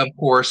Reina, of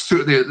course, the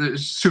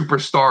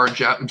superstar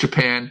in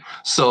Japan.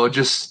 So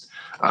just.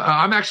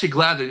 I'm actually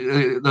glad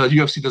that the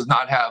UFC does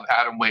not have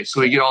atomweight, so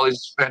we get all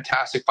these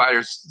fantastic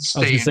fighters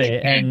stay.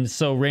 And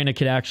so Reina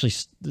could actually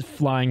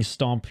flying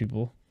stomp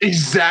people.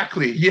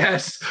 Exactly.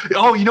 Yes.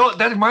 Oh, you know what?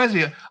 That reminds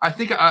me. I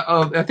think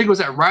it was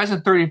at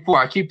RIZIN.48.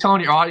 I keep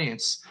telling your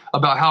audience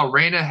about how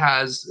Reina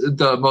has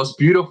the most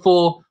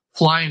beautiful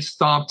flying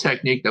stomp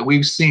technique that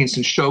we've seen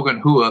since Shogun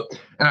Hua,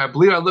 and I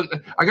believe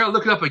I gotta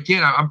look it up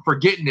again. I'm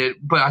forgetting it,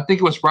 but I think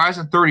it was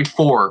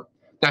RIZIN.48.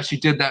 That she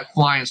did that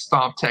flying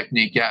stomp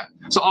technique at.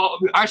 So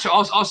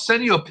I'll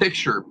send you a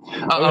picture.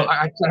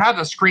 I have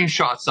the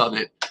screenshots of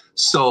it.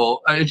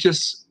 So it's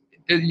just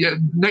the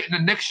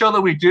next show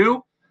that we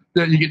do,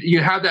 that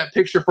you have that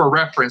picture for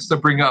reference to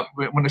bring up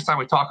when next time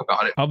we talk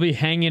about it. I'll be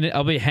hanging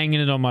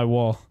it on my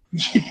wall.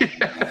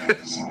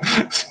 Yes.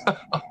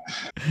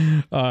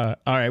 All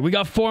right, we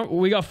got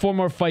four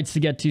more fights to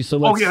get to. So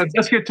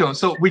let's get to them.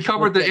 So we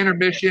covered the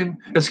intermission.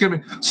 It's gonna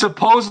be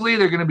supposedly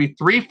there are gonna be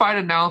 3 fight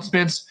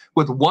announcements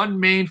with one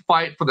main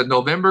fight for the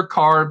November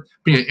card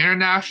being an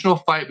international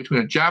fight between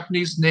a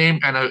Japanese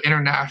name and an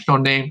international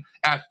name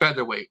at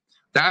featherweight.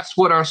 That's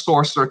what our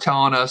sources are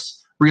telling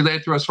us,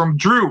 relayed to us from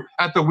Drew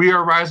at the We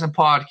Are RIZIN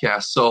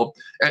podcast. So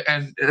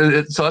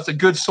so that's a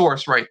good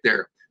source right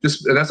there.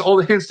 That's all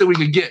the hints that we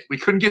could get. We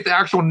couldn't get the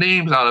actual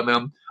names out of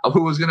him of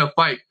who was going to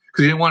fight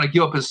because he didn't want to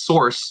give up his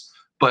source.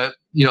 But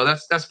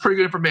that's pretty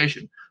good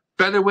information.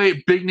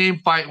 Featherweight, big name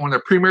fight, one of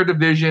their premier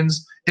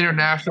divisions,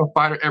 international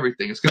fighter,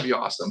 everything. It's going to be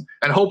awesome.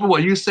 And hoping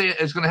what you say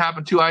is going to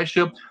happen too,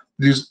 Aisha.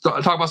 Just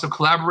talk about some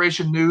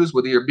collaboration news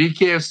with either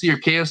BKFC or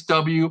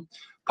KSW,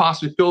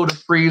 possibly Phil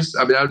DeFreeze.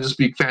 I mean, that would just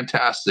be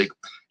fantastic.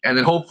 And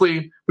then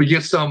hopefully we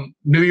get some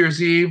New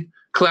Year's Eve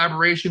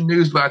collaboration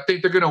news. But I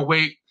think they're going to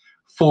wait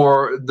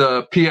for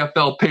the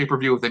PFL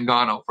pay-per-view with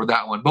Ngannou for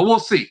that one. But we'll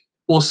see.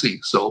 We'll see.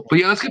 So, but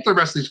yeah, let's get the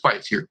rest of these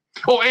fights here.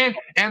 Oh, and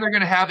they're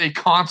going to have a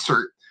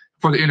concert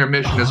for the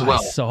intermission as well.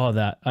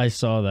 I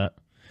saw that.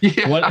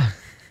 Yeah.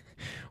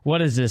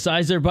 What is this?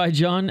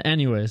 Azerbaijan?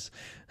 Anyways.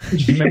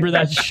 Remember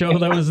that show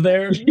that was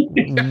there?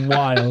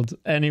 Wild.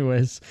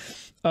 Anyways.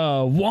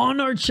 Juan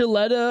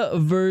Archuleta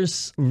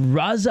versus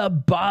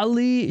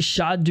Razhabali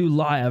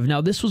Shaydullaev. Now,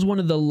 this was one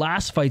of the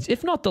last fights,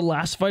 if not the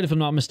last fight, if I'm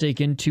not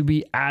mistaken, to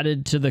be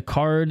added to the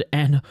card,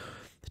 and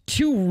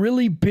 2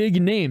 really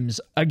big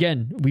names.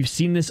 Again, we've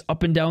seen this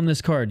up and down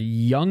this card.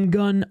 Young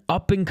gun,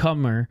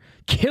 up-and-comer,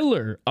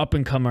 killer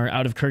up-and-comer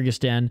out of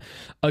Kyrgyzstan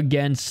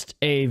against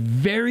a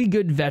very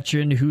good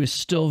veteran who is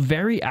still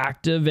very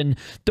active, and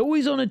though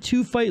he's on a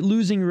 2-fight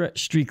losing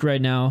streak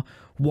right now,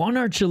 Juan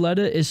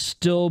Archuleta is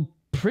still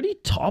pretty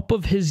top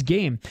of his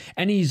game,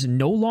 and he's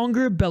no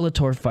longer a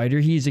Bellator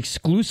fighter. He's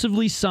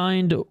exclusively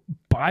signed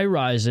by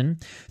RIZIN,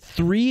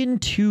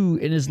 3-2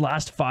 in his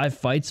last 5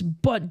 fights.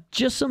 But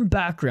just some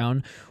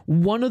background,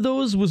 one of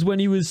those was when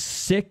he was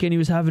sick and he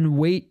was having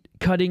weight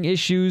cutting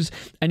issues,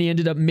 and he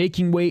ended up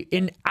making weight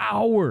an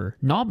hour,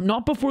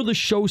 not before the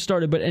show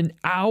started, but an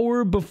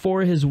hour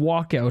before his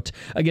walkout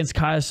against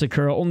Kaya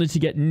Sakura, only to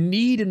get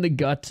kneed in the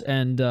gut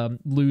and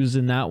lose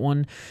in that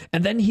one.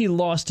 And then he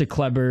lost to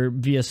Kleber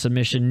via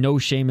submission. No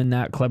shame in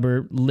that.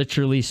 Kleber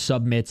literally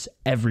submits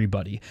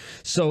everybody.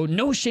 So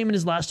no shame in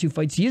his last 2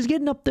 fights. He is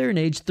getting up there in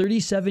age,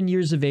 37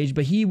 years of age,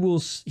 but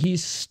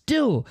he's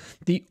still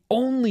the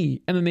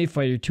only MMA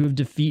fighter to have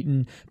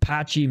defeated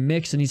Patchy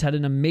Mix, and he's had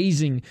an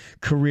amazing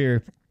career.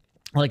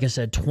 Like I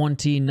said,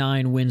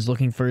 29 wins,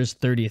 looking for his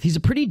 30th. He's a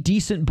pretty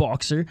decent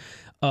boxer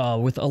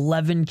with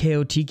 11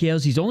 KO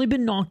TKOs. He's only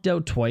been knocked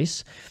out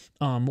twice.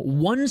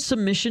 1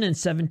 submission and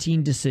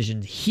 17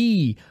 decisions.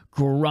 He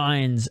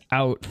grinds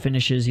out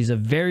finishes. He's a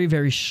very,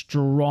 very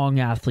strong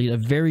athlete, a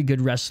very good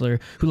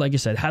wrestler who, like I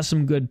said, has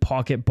some good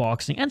pocket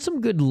boxing and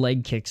some good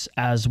leg kicks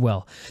as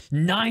well.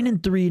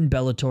 9-3 in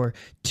Bellator,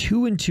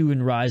 2-2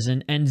 in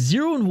RIZIN, and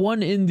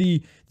 0-1 in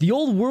the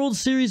old World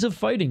Series of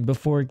Fighting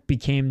before it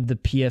became the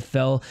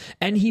PFL.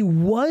 And he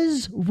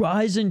was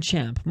RIZIN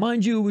champ.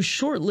 Mind you, it was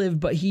short-lived,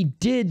 but he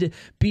did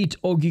beat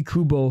Ogi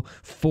Kubo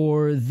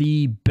for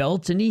the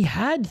belt, and he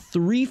had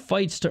 3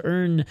 fights to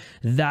earn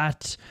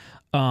that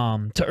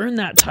to earn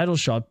that title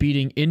shot,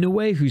 beating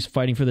Inoue, who's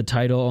fighting for the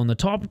title on the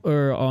top,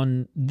 or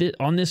on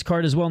this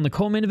card as well in the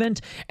co-main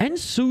event, and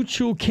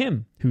Chul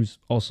Kim, who's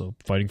also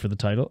fighting for the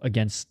title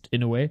against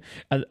Inoue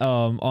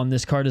on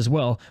this card as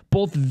well.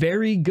 Both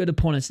very good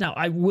opponents. Now,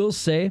 I will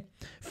say,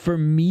 for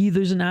me,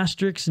 there's an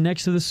asterisk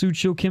next to the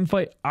Chul Kim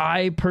fight.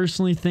 I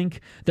personally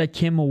think that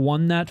Kim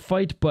won that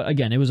fight, but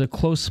again, it was a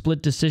close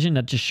split decision.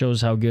 That just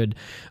shows how good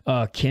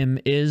Kim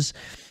is.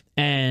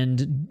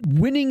 And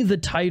winning the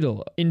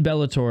title in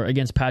Bellator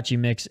against Patchy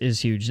Mix is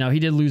huge. Now, he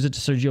did lose it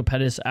to Sergio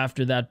Pettis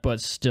after that, but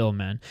still,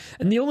 man.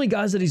 And the only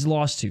guys that he's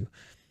lost to,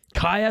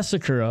 Kaya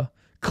Sakura,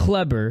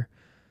 Kleber,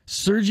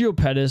 Sergio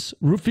Pettis,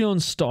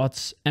 Rufion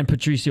Stotts, and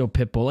Patricio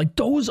Pitbull. Like,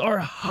 those are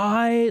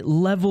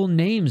high-level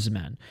names,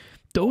 man.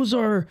 Those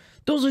are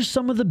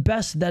some of the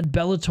best that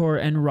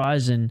Bellator and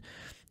RIZIN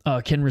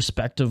can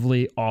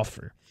respectively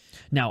offer.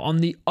 Now, on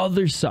the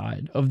other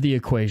side of the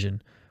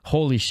equation,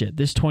 holy shit,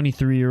 this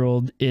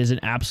 23-year-old is an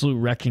absolute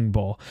wrecking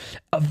ball.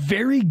 A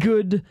very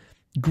good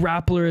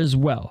grappler as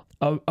well.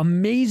 An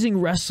amazing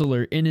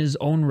wrestler in his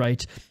own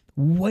right.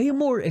 Way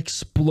more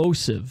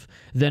explosive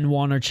than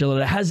Juan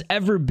Archuleta has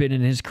ever been in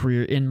his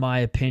career, in my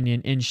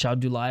opinion, in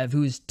Shaydullaev,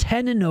 who is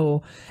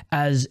 10-0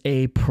 as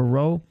a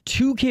pro.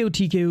 2 KO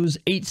TKOs,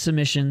 8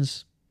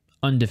 submissions.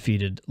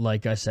 Undefeated,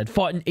 like I said.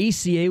 Fought in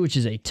ACA, which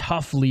is a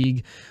tough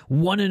league.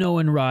 1-0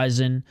 in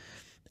RIZIN.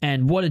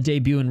 And what a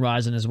debut in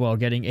RIZIN as well,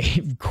 getting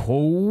a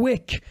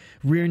quick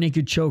rear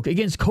naked choke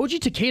against Koji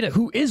Takeda,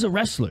 who is a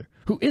wrestler,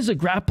 who is a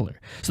grappler.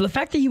 So the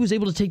fact that he was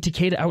able to take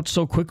Takeda out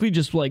so quickly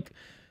just like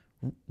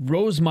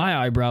rose my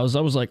eyebrows.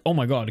 I was like, oh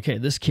my God, okay,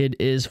 this kid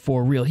is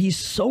for real. He's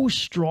so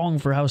strong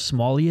for how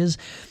small he is.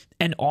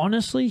 And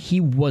honestly, he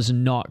was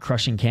not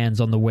crushing cans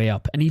on the way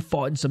up. And he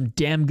fought in some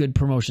damn good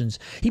promotions.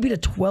 He beat a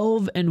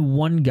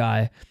 12-1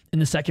 guy in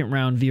the second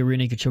round via rear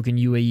naked choke in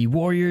UAE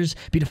Warriors.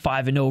 Beat a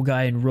 5-0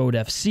 guy in Road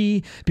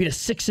FC. Beat a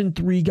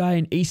 6-3 guy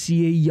in ACA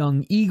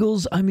Young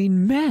Eagles. I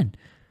mean, man,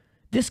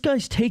 this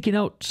guy's taken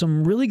out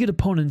some really good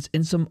opponents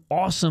in some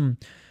awesome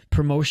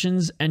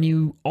promotions. And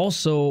you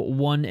also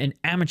won an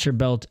amateur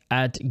belt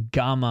at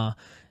GAMA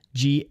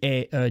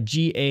GA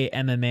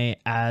MMA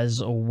as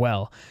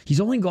well.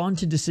 He's only gone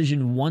to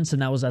decision once,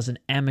 and that was as an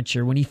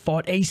amateur when he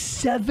fought a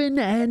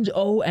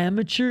 7-0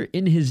 amateur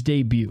in his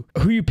debut.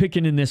 Who are you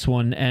picking in this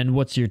one, and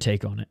what's your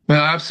take on it? Man,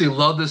 I absolutely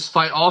love this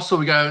fight. Also,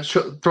 we got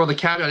to throw the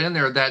caveat in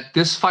there that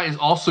this fight is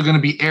also going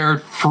to be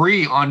aired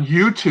free on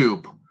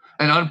YouTube.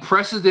 An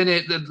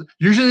unprecedented,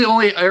 usually they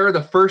only air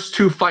the first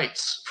 2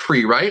 fights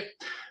free, right?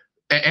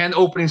 And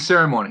opening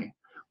ceremony.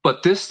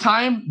 But this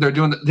time, they're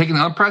taking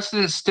an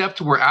unprecedented step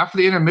to where after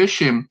the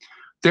intermission,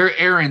 they're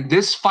airing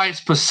this fight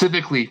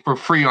specifically for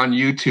free on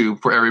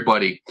YouTube for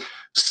everybody.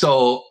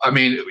 So, I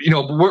mean, you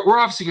know, we're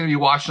obviously going to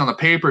be watching on the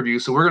pay-per-view,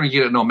 so we're going to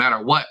get it no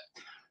matter what.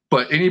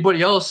 But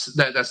anybody else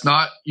that's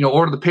not, you know,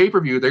 order the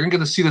pay-per-view, they're going to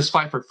get to see this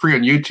fight for free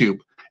on YouTube.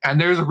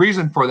 And there's a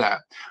reason for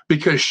that.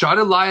 Because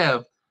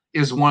Shaydullaev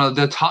is one of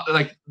the top,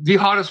 like the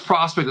hottest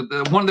prospect,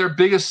 one of their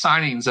biggest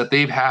signings that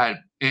they've had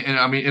in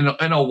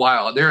a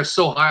while. They're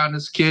so high on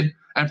this kid.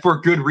 And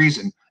for good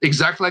reason.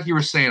 Exactly like you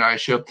were saying,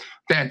 Aisha.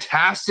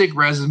 Fantastic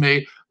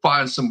resume,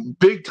 fought in some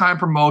big-time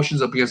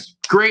promotions up against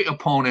great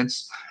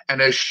opponents,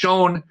 and has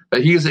shown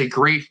that he is a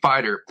great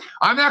fighter.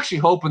 I'm actually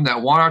hoping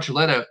that Juan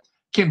Archuleta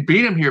can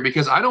beat him here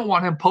because I don't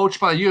want him poached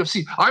by the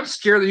UFC. I'm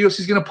scared the UFC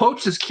is going to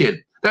poach this kid.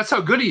 That's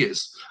how good he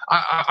is.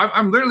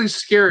 I'm literally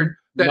scared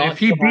that if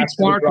he beats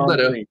Juan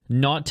Archuleta,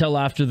 not till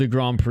after the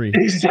Grand Prix.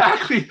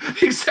 Exactly.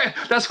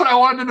 That's what I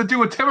wanted him to do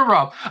with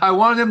Timurov. I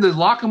wanted him to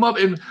lock him up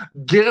and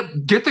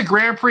get the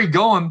Grand Prix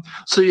going,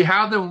 so you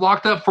have them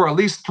locked up for at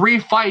least 3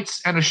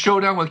 fights and a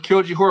showdown with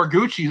Kyoji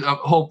Horiguchi,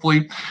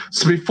 hopefully,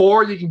 so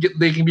before they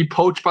can be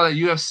poached by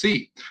the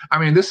UFC. I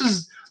mean,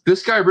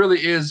 this guy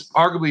really is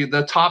arguably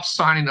the top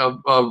signing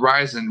of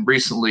RIZIN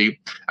recently.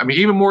 I mean,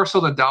 even more so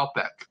than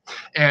Dautbek,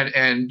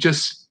 and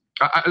just.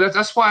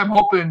 That's why I'm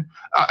hoping.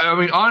 I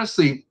mean,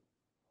 honestly,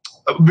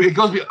 it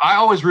goes. I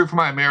always root for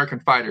my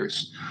American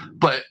fighters,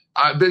 but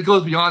it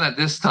goes beyond that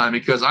this time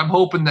because I'm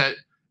hoping that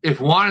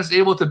if Juan is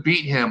able to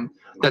beat him,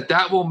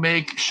 that will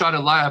make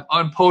Shaydullaev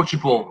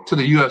unpoachable to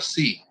the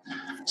UFC.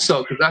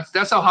 So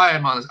that's how high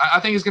I'm on this.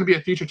 I think he's going to be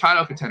a future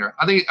title contender.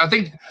 I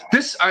think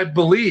this, I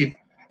believe,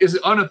 is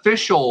an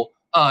unofficial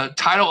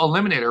title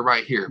eliminator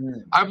right here.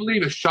 I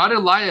believe if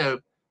Shaydullaev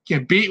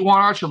can beat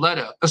Juan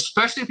Archuleta,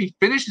 especially if he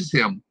finishes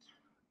him.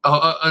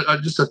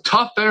 Just a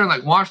tough veteran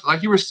like Juan,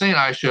 like you were saying,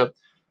 Aisha,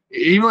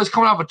 even though he's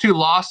coming off of 2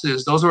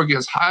 losses, those were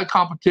against high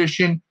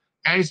competition,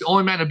 and he's the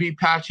only man to beat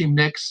Patchy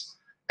Mix.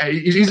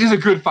 He's a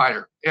good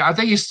fighter. I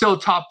think he's still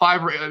top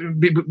 5.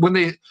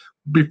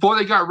 Before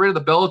they got rid of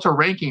the Bellator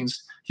rankings,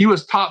 he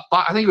was top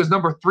 5. I think he was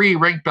number 3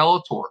 ranked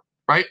Bellator,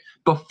 right?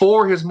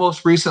 Before his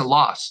most recent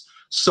loss.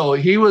 So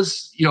he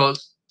was, you know,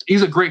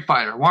 he's a great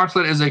fighter. Juan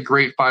Archuleta is a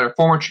great fighter,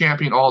 former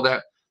champion, all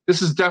that.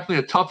 This is definitely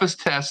the toughest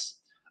test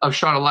of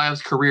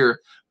Shaydullaev's career.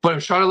 But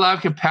if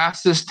Shaydullaev can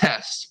pass this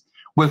test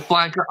with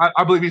flying,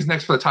 I believe he's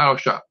next for the title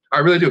shot. I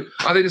really do.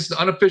 I think this is the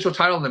unofficial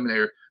title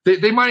eliminator.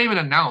 They might even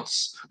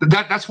announce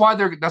that's why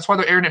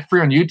they're airing it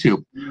free on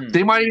YouTube.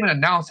 They might even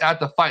announce at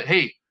the fight,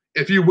 hey,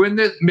 if you win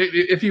this,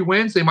 if he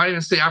wins, they might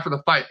even say after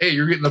the fight, hey,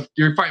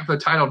 you're fighting for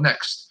the title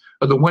next,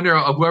 or the winner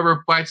of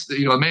whoever fights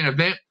the main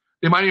event.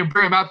 They might even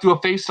bring him out to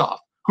a face-off.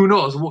 Who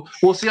knows?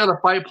 We'll see how the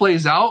fight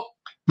plays out.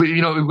 But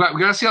we got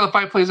to see how the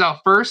fight plays out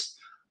first.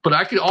 But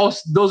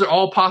those are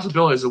all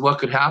possibilities of what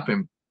could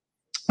happen.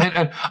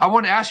 And I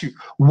want to ask you,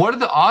 what do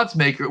the odds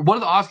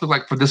look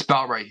like for this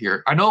bout right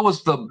here? I know it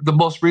was the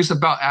most recent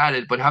bout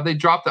added, but have they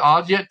dropped the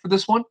odds yet for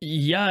this one?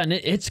 Yeah, and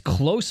it's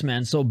close,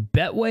 man. So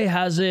Betway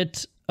has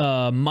it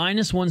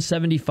minus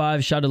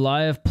 175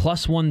 Shaydullaev,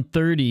 plus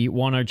 130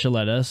 Juan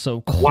Archuleta.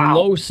 So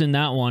close in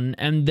that one.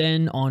 And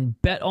then on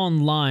Bet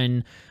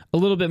Online, a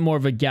little bit more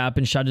of a gap,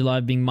 in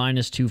Shaydullaev being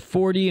minus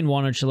 240 and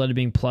Juan Archuleta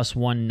being plus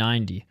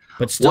 190.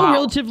 But still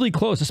relatively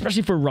close,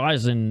 especially for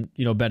RIZIN,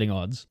 betting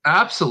odds.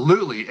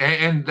 Absolutely.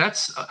 And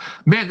that's,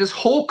 man, this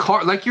whole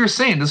card, like you're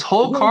saying, this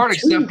whole card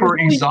except for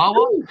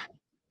Izawa.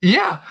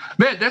 Yeah,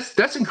 man,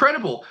 that's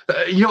incredible.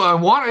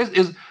 Juan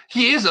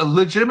is a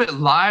legitimate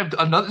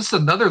this is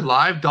another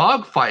live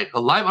dog fight,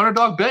 a live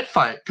underdog bet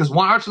fight, because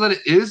Juan Archuleta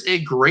is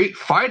a great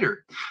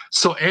fighter.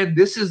 So, and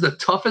this is the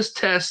toughest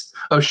test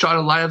of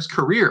Shaydullaev's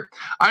career.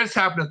 I just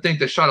happen to think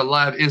that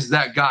Shaydullaev is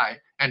that guy,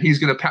 and he's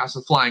going to pass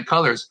with flying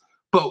colors.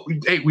 But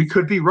we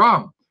could be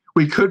wrong.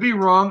 We could be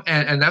wrong,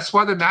 and that's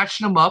why they're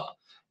matching him up.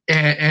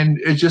 And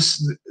it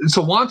just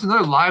so Juan's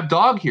another live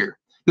dog here.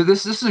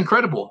 This is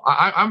incredible.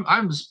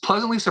 I'm just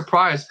pleasantly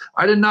surprised.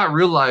 I did not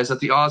realize that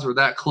the odds were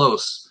that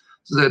close.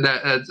 So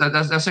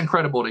that's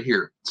incredible to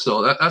hear.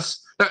 So that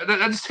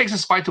just takes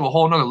this fight to a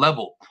whole nother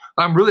level.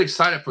 I'm really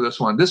excited for this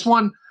one. This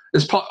one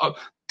is,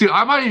 dude,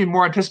 I might even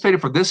more anticipated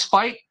for this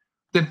fight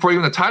than for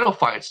even the title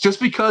fights,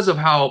 just because of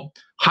how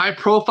high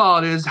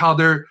profile it is. How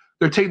they're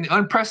taking the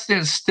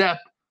unprecedented step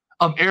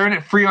of airing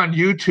it free on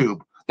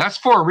YouTube. That's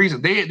for a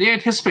reason. They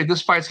anticipate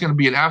this fight's going to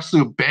be an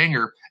absolute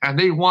banger, and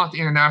they want the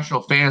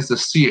international fans to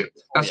see it.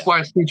 That's why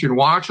it's featured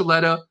Juan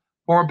Archuleta,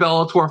 former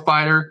Bellator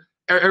fighter,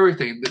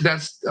 everything.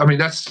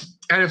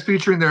 And it's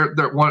featuring their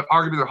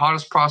arguably their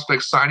hottest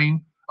prospect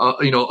signing.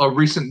 A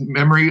recent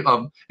memory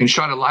in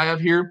Shaydullaev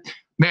here.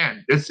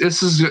 Man, this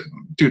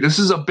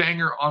is a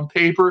banger on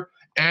paper,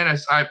 and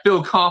I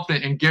feel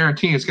confident in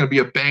guaranteeing it's going to be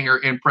a banger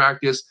in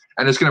practice,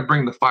 and it's going to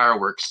bring the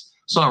fireworks.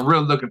 So I'm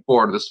really looking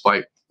forward to this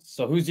fight.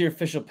 So who's your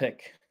official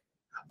pick?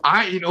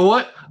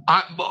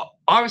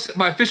 Obviously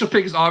my official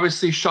pick is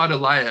obviously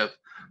Shaydullaev,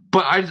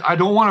 but I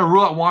don't want to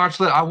rule out Juan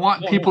Archuleta. I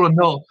want people to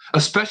know,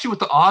 especially with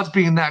the odds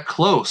being that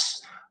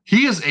close,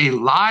 he is a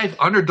live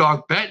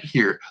underdog bet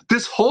here.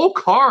 This whole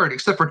card,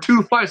 except for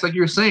 2 fights, like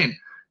you were saying,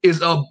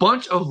 is a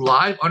bunch of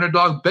live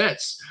underdog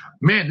bets.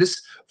 Man,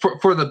 this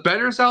for the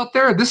bettors out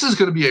there, this is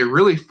going to be a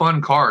really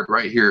fun card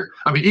right here.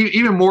 I mean,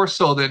 even more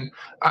so than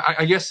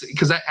I guess,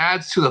 because that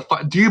adds to the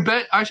fight. Do you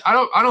bet? I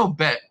don't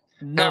bet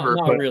ever.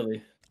 Not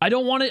really. I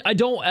don't want it. I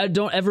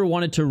don't ever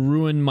want it to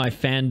ruin my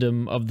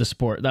fandom of the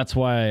sport. That's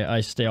why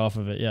I stay off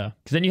of it. Yeah,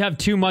 because then you have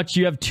too much.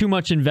 You have too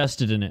much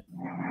invested in it.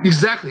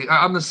 Exactly.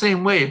 I'm the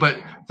same way. But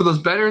for those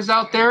bettors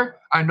out there,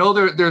 I know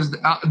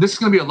this is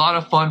going to be a lot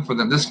of fun for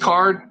them. This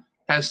card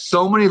has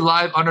so many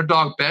live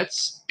underdog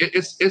bets.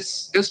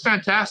 It's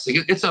fantastic.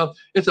 It's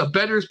a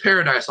bettor's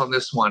paradise on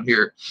this one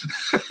here.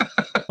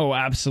 Oh,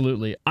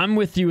 absolutely. I'm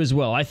with you as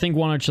well. I think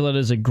Juan Archuleta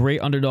is a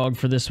great underdog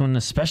for this one,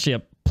 especially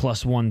at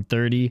plus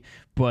 130.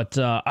 But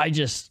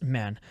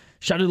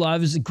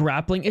Shaydullaev's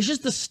grappling, it's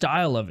just the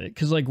style of it.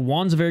 Because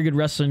Juan's a very good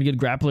wrestler and a good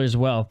grappler as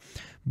well.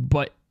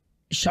 But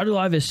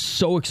Shaydullaev is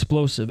so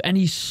explosive, and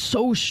he's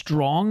so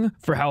strong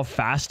for how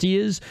fast he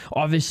is.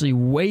 Obviously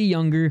way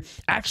younger.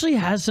 Actually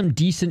has some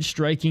decent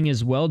striking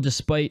as well,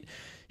 despite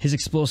his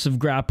explosive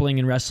grappling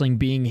and wrestling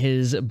being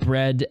his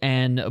bread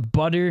and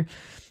butter.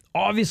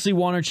 Obviously,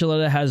 Juan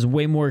Archuleta has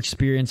way more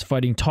experience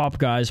fighting top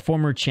guys,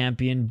 former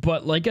champion,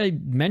 but like I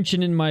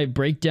mentioned in my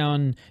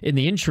breakdown in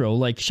the intro,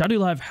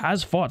 Shaydullaev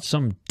has fought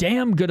some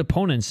damn good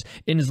opponents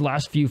in his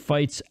last few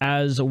fights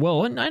as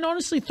well, and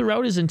honestly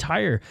throughout his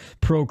entire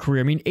pro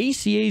career. I mean,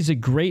 ACA is a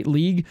great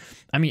league.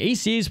 I mean,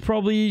 ACA is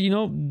probably,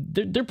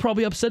 they're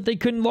probably upset they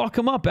couldn't lock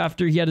him up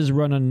after he had his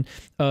run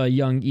on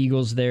Young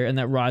Eagles there, and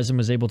that RIZIN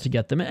was able to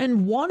get them.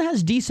 And Juan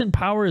has decent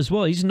power as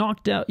well. He's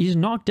knocked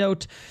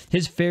out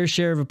his fair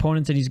share of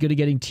opponents, and he's good at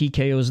getting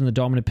TKOs in the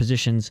dominant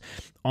positions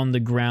on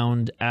the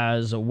ground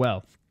as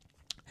well.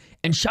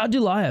 And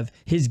Shaydullaev,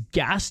 his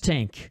gas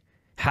tank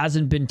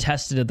hasn't been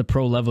tested at the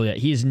pro level yet.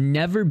 He has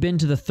never been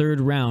to the 3rd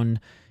round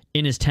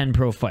in his 10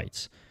 pro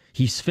fights.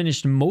 He's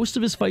finished most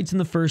of his fights in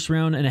the 1st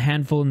round and a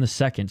handful in the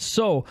 2nd.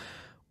 So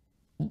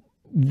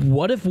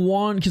what if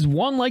Juan, because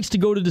Juan likes to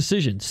go to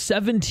decision,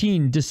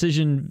 17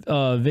 decision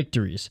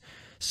victories.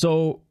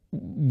 So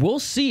we'll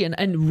see.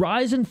 And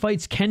RIZIN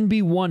fights can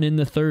be won in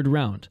the 3rd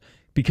round.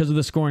 because of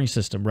the scoring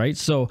system, right?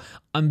 So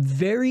I'm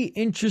very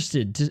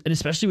interested to, and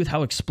especially with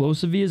how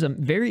explosive he is,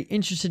 I'm very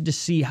interested to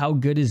see how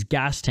good his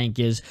gas tank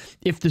is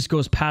if this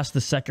goes past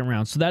the second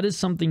round. So that is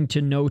something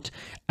to note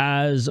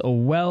as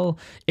well.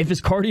 If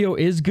his cardio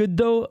is good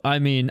though, I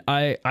mean,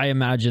 I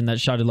imagine that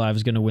Shaydullaev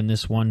is going to win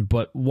this one,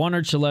 but Juan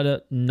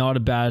Archuleta, not a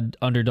bad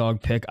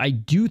underdog pick. I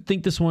do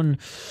think this one,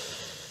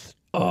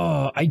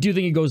 I do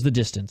think it goes the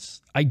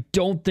distance. I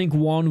don't think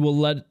Juan will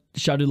let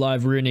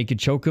Shaydullaev rear naked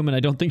choke him, and I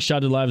don't think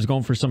Shaydullaev is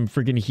going for some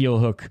freaking heel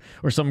hook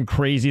or something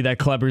crazy that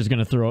Kleber is going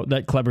to throw.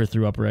 That Kleber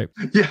threw up, right?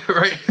 Yeah,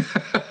 right.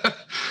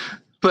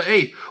 But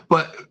hey,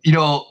 you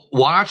know,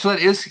 Juan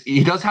Archuleta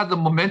he does have the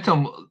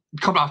momentum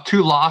coming off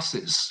 2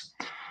 losses.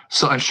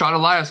 So, and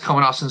Shaydullaev is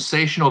coming off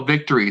sensational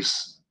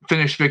victories,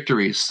 finished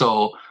victories.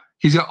 So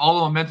he's got all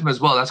the momentum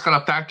as well. That's got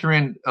to factor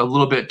in a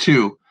little bit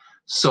too.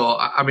 So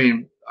I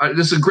mean,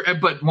 this is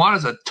great, but Juan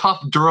is a tough,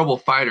 durable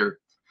fighter.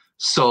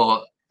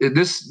 So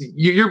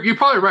you're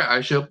probably right,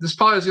 Aisha. This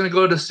probably is going to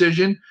go to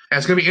decision, and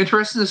it's going to be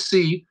interesting to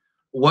see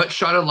what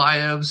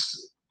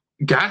Shaydullaev's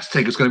gas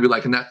tank is going to be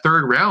like in that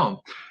 3rd round.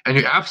 And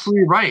you're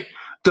absolutely right.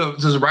 The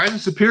RIZIN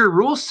Superior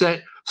rule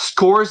set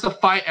scores the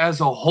fight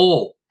as a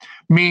whole,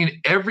 meaning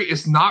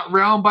it's not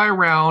round by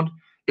round.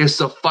 It's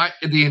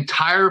the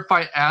entire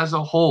fight as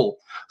a whole.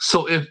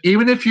 So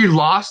even if you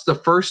lost the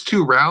first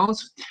 2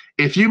 rounds,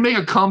 if you make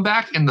a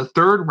comeback in the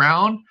 3rd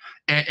round,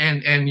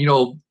 and you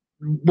know,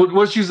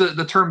 let's use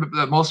the term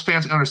that most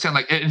fans can understand.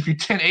 Like if you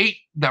 10-8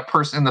 that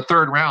person in the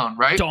 3rd round,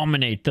 right?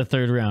 Dominate the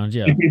 3rd round,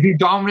 yeah. If you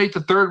dominate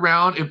the 3rd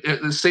round,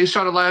 if say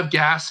Shaydullaev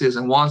gasses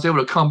and Juan's able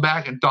to come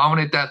back and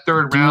dominate that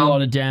 3rd round, do a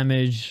lot of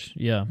damage,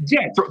 yeah.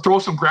 Yeah, throw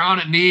some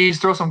ground at knees,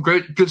 throw some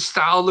good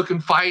style looking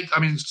fights.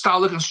 I mean, style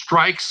looking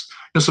strikes.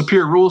 The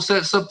superior rule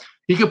set stuff.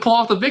 He could pull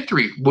off the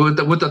victory with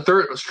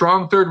the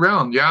strong 3rd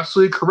round. You're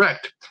absolutely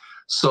correct.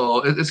 So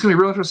it's going to be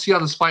really interesting to see how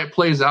this fight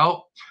plays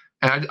out.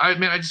 And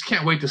I just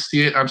can't wait to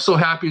see it. I'm so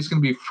happy it's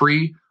going to be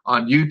free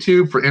on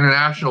YouTube for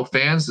international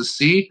fans to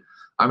see.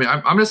 I mean,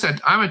 I'm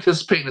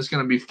anticipating it's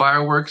going to be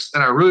fireworks,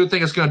 and I really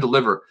think it's going to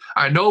deliver.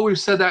 I know we've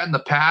said that in the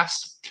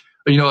past,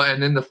 you know,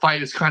 and then the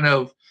fight is kind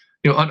of,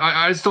 you know,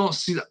 I just don't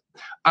see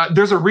that.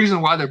 There's a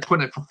reason why they're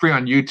putting it for free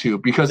on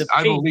YouTube, because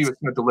I believe it's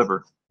going to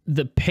deliver.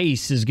 The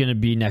pace is going to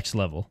be next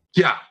level.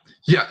 Yeah,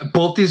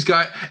 both these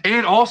guys,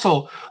 and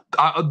also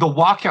the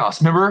walkouts.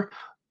 Remember,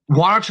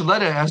 Juan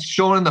Archuleta has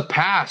shown in the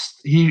past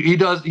he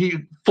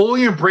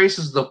fully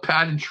embraces the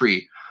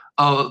pageantry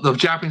of the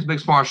Japanese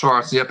mixed martial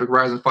arts, the Epic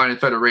Rising Fighting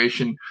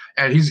Federation,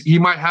 and he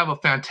might have a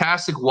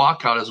fantastic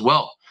walkout as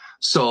well.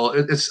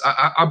 So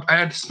I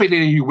anticipate that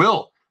he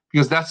will,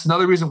 because that's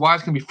another reason why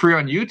it's going to be free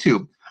on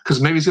YouTube,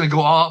 because maybe he's going to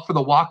go all out for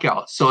the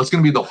walkout. So it's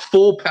going to be the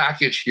full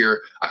package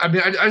here. I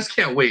mean, I just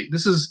can't wait.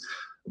 This is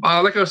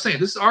like I was saying,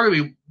 this is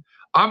arguably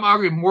I'm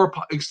arguably more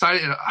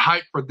excited and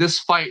hyped for this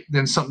fight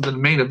than the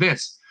main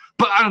events.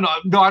 But I don't know.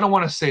 No, I don't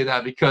want to say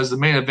that, because the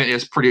main event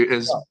is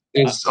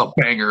a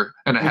banger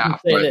and a half.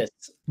 Right?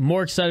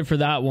 More excited for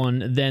that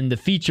one than the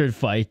featured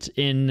fight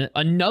in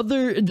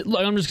another.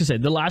 I'm just gonna say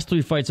the last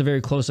 3 fights are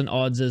very close in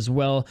odds as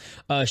well.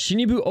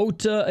 Shinibu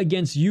Ota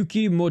against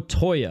Yuki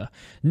Motoya.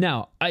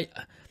 Now,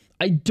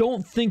 I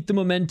don't think the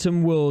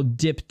momentum will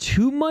dip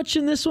too much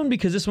in this one,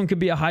 because this one could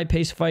be a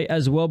high-paced fight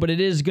as well, but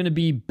it is going to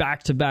be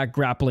back-to-back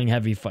grappling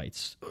heavy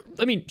fights.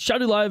 I mean,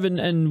 Shaydullaev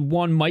and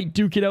Juan might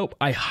duke it out.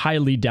 I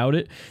highly doubt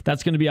it.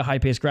 That's going to be a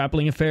high-paced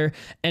grappling affair.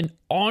 And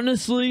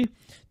honestly,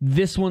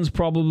 this one's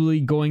probably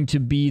going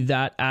to be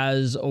that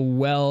as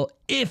well,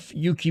 if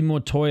Yuki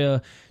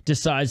Motoya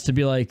decides to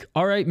be like,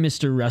 all right,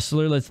 Mr.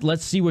 Wrestler,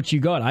 let's see what you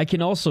got. I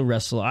can also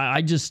wrestle.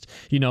 I just,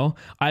 you know,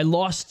 I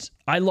lost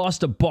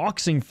a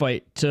boxing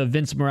fight to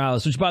Vince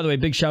Morales, which, by the way,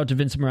 big shout out to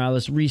Vince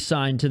Morales,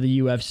 re-signed to the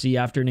UFC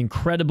after an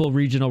incredible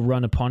regional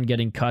run upon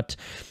getting cut,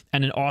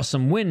 and an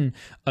awesome win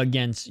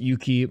against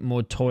Yuki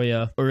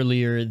Motoya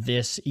earlier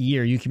this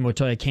year. Yuki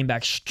Motoya came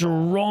back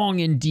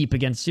strong and deep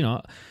against, you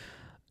know,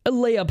 a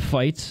layup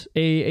fight,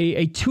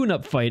 a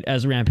tune-up fight,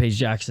 as Rampage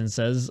Jackson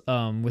says,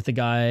 with a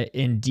guy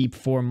in deep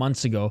 4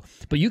 months ago.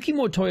 But Yuki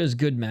Motoya is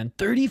good, man.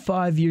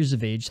 35 years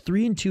of age,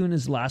 3-2 in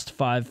his last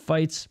 5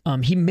 fights.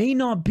 He may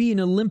not be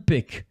an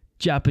Olympic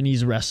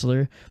Japanese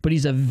wrestler, but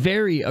he's a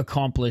very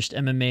accomplished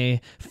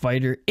MMA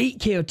fighter. 8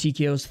 KO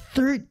TKOs,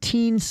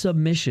 13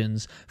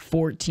 submissions,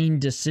 14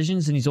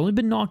 decisions, and he's only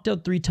been knocked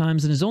out 3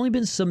 times, and has only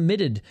been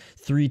submitted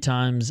 3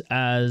 times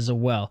as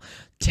well.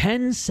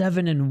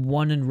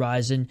 10-7-1 in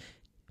RIZIN.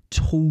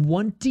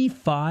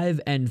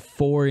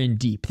 25-4 in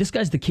deep. This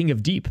guy's the king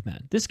of deep,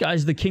 man. This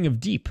guy's the king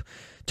of deep.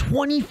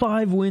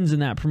 25 wins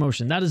in that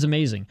promotion. That is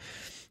amazing.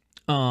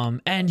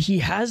 And he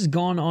has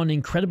gone on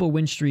incredible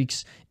win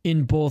streaks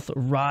in both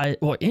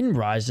in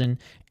RIZIN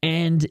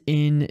and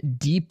in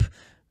deep.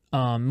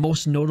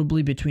 Most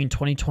notably between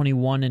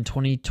 2021 and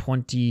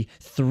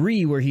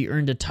 2023, where he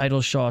earned a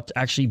title shot,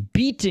 actually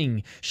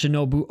beating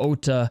Shinobu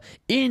Ota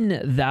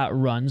in that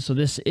run. So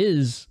this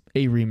is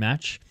a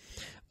rematch.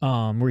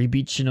 Where he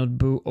beat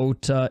Shinobu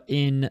Ota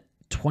in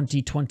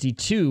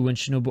 2022 when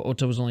Shinobu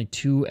Ota was only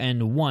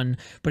 2-1.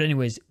 But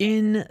anyways,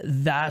 in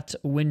that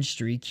win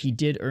streak, he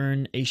did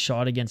earn a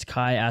shot against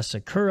Kai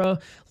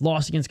Asakura,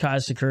 lost against Kai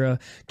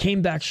Asakura,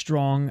 came back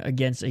strong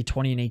against a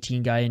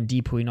 20-18 guy in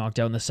Deep who he knocked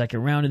out in the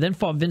second round, and then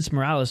fought Vince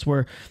Morales,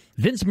 where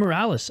Vince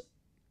Morales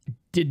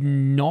did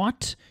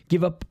not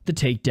give up the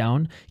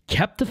takedown,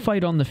 kept the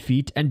fight on the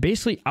feet, and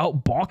basically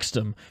outboxed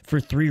him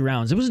for 3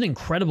 rounds. It was an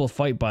incredible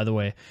fight, by the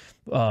way.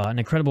 An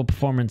incredible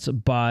performance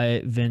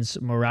by Vince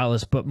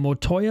Morales. But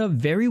Motoya,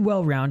 very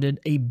well-rounded,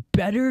 a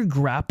better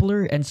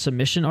grappler and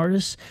submission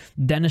artist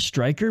than a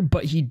striker,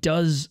 but he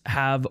does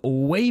have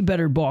way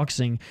better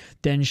boxing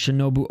than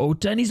Shinobu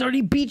Ota, and he's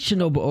already beat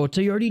Shinobu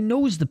Ota. He already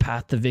knows the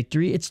path to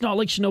victory. It's not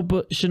like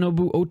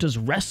Shinobu Ota's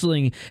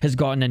wrestling has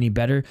gotten any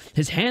better.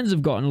 His hands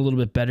have gotten a little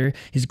bit better.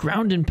 His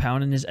ground and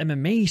pound and his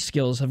MMA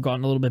skills have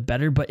gotten a little bit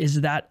better, but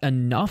is that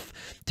enough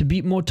to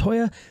beat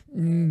Motoya?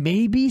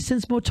 Maybe,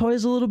 since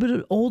Motoya's a little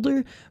bit older,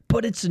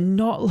 but it's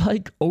not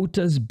like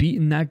Ota's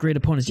beaten that great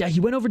opponents. Yeah, he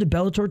went over to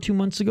Bellator 2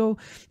 months ago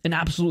and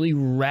absolutely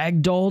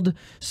ragdolled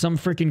some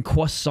freaking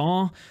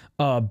croissant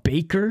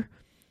baker,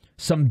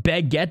 some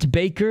baguette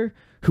baker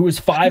who is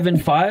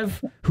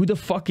 5-5. Who the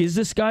fuck is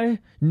this guy?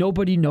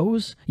 Nobody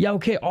knows. Yeah,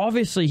 okay,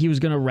 obviously he was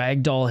gonna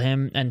ragdoll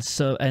him and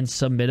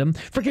submit him.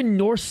 Freaking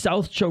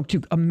north-south choke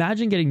too.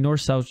 Imagine getting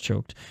north-south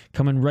choked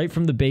coming right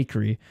from the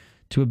bakery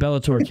to a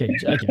Bellator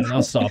cage. Okay,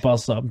 I'll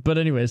stop. But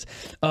anyways,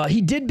 he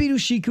did beat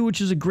Ushiku,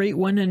 which is a great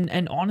win,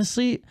 and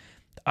honestly,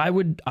 I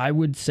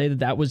would say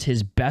that was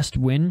his best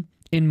win,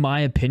 in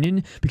my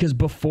opinion, because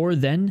before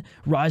then,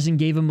 RIZIN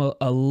gave him a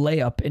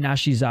layup in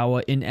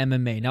Ashizawa in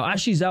MMA. Now,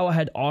 Ashizawa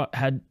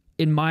had,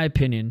 in my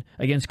opinion,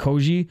 against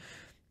Koji,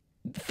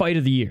 fight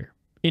of the year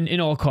in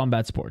all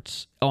combat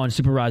sports on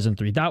Super RIZIN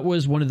 3. That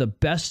was one of the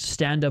best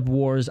stand-up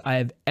wars I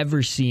have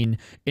ever seen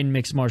in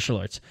mixed martial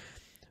arts.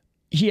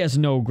 He has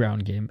no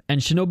ground game,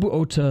 and Shinobu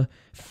Ota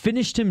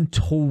finished him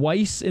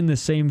twice in the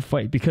same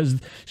fight because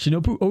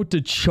Shinobu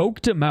Ota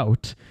choked him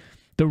out.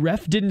 The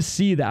ref didn't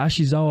see that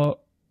Ashizawa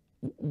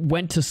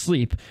went to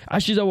sleep.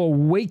 Ashizawa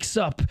wakes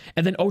up,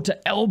 and then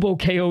Ota elbow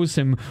KOs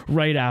him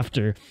right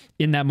after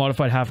in that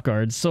modified half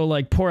guard. So,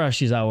 like, poor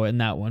Ashizawa in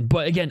that one.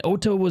 But again,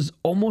 Ota was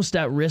almost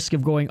at risk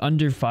of going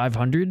under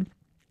 500.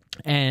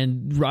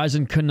 And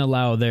RIZIN couldn't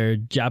allow their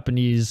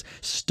Japanese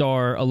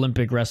star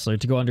Olympic wrestler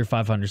to go under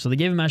 500. So they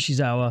gave him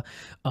Ashizawa,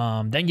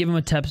 then gave him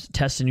a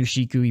test in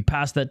Ushiku. He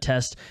passed that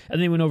test, and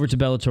then he went over to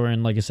Bellator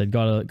and, like I said,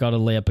 got a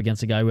layup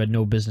against a guy who had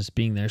no business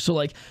being there. So,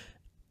 like,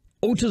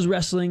 Ota's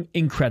wrestling,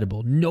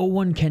 incredible. No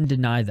one can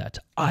deny that.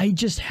 I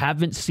just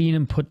haven't seen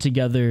him put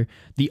together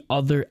the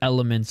other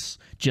elements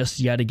just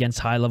yet against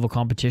high-level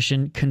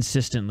competition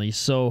consistently.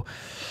 So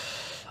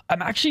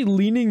I'm actually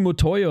leaning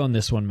Motoya on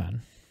this one,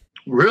 man.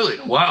 Really?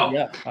 Wow.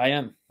 Yeah, I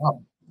am.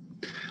 Wow.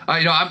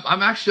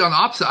 I'm actually on the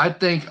opposite. I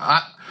think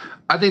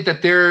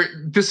that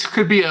this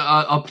could be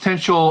a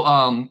potential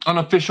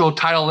unofficial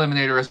title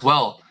eliminator as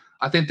well.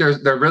 I think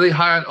they're really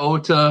high on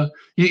Ota.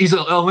 He's an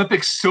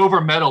Olympic silver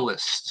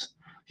medalist.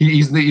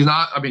 He's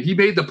not. I mean, he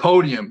made the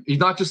podium. He's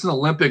not just an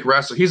Olympic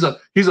wrestler. He's a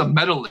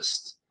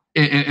medalist.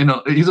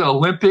 He's an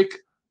Olympic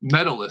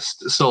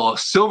medalist. So a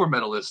silver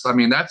medalist. I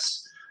mean,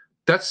 that's.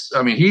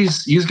 I mean,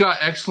 he's got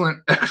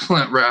excellent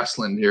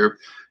wrestling here.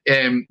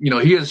 And,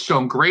 he has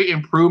shown great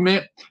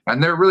improvement,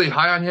 and they're really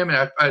high on him.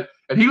 And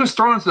he was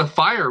thrown into the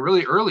fire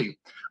really early.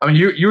 I mean,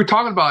 you were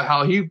talking about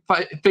how he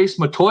faced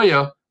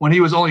Motoya when he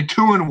was only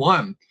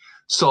 2-1.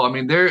 So, I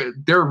mean,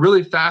 they're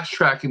really fast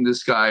tracking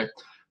this guy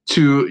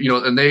to,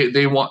 and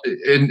they want,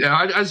 and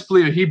I just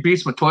believe if he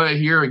beats Motoya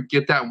here and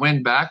get that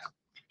win back,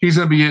 he's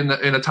going to be in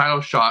a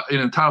title shot, in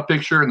a title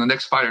picture in the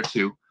next fight or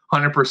two,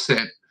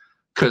 100%.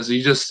 Because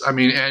he just, I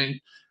mean, and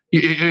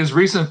in his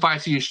recent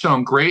fights, he's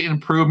shown great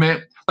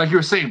improvement. Like you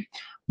were saying,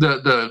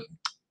 the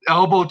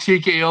elbow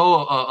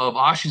TKO of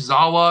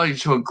Ashizawa, he's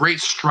showing great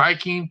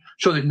striking,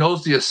 showed he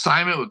knows the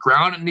assignment with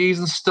ground and knees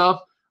and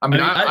stuff. I mean,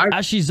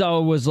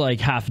 Ashizawa was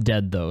like half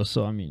dead, though,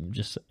 so I mean,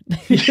 just.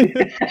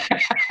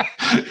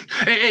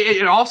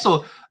 And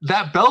also,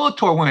 that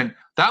Bellator win,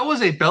 that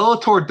was a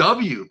Bellator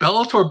W,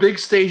 Bellator big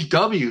stage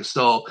W.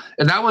 So,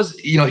 and that was,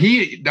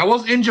 that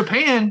was in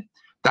Japan.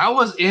 That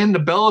was in the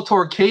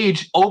Bellator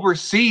cage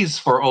overseas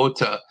for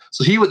Ota.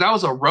 So that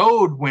was a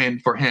road win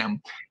for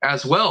him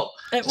as well.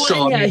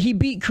 He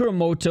beat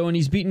Kuramoto, and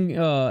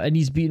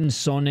he's beaten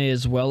Sone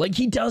as well. Like,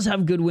 he does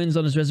have good wins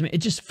on his resume. It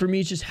just, for me,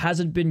 it just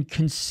hasn't been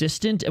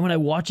consistent. And when I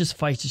watch his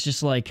fights, it's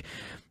just like,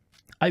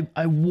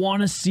 I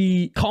want to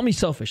see, call me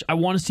selfish, I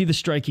want to see the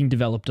striking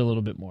developed a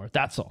little bit more.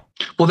 That's all.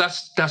 Well,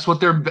 that's what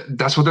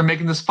they're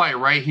making this fight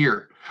right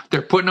here.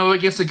 They're putting him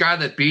against a guy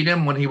that beat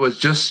him when he was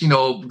just,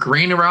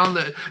 green around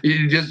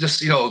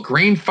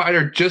green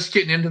fighter, just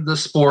getting into the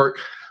sport.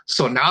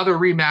 So now they're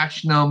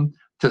rematching him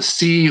to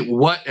see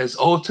what has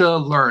Ota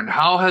learned.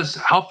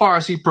 How far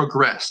has he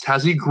progressed?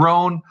 Has he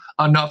grown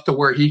enough to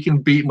where he can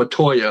beat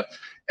Motoya?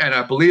 And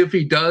I believe if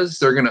he does,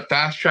 they're going to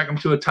fast track him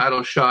to a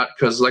title shot.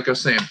 Because, like I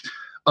was saying,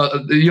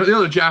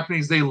 the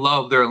Japanese, they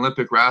love their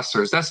Olympic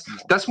wrestlers.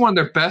 That's one of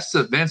their best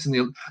events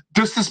in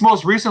just this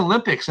most recent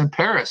Olympics in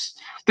Paris.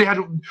 They had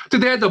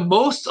the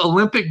most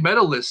Olympic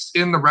medalists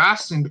in the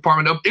wrestling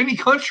department of any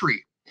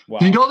country. Wow.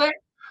 Do you know that?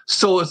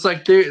 So it's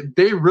like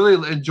they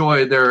really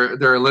enjoy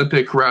their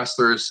Olympic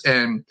wrestlers,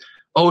 and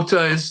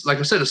Ota is, like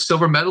I said, a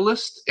silver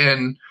medalist,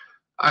 and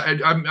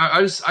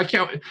I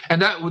can't.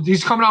 And that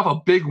he's coming off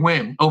a big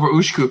win over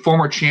Ushiku,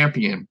 former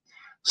champion.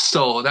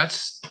 So that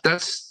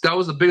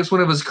was the biggest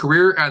win of his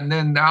career, and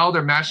then now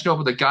they're matching up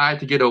with a guy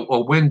to get a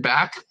win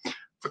back.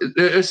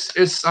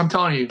 I'm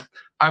telling you,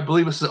 I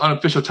believe it's an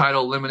unofficial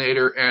title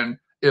eliminator, and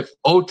if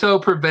Ota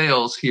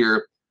prevails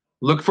here,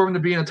 look for him to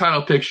be in the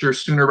title picture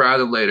sooner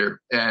rather than later.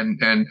 And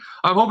I'm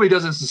hoping he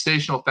does it in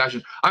sensational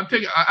fashion. I'm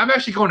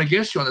actually going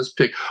against you on this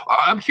pick.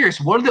 I'm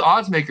curious, what do the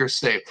odds makers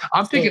say?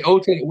 I'm picking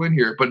Ota to win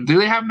here, but do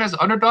they have him as an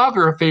underdog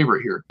or a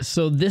favorite here?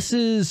 So I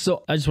just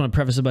want to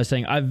preface it by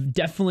saying I've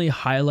definitely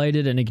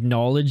highlighted and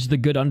acknowledged the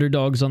good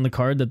underdogs on the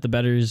card that the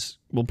bettors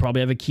will probably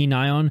have a keen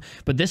eye on,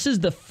 but this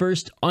is the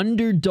first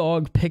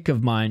underdog pick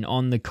of mine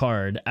on the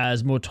card,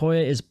 as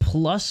Motoya is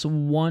plus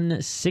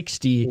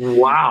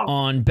 160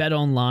 on Bet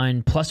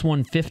Online, plus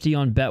 150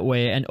 on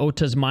Betway, and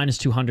Ota's minus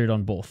 200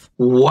 on both.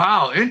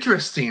 Wow,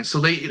 interesting.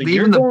 So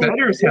even the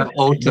bettors have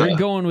Ota. You're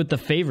going with the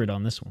favorite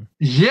on this one.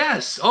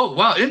 Yes. Oh,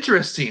 wow,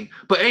 interesting.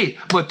 But hey,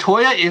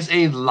 Motoya is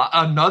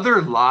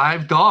another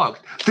live dog.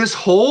 This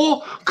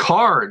whole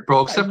card,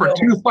 bro, except for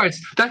 2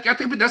 fights. I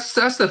think that's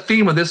the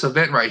theme of this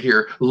event right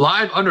here.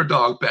 Live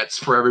underdog bets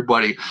for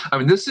everybody. I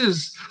mean, this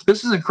is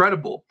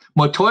incredible.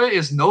 Motoya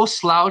is no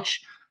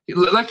slouch.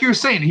 Like you were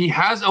saying, he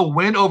has a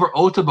win over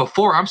Ota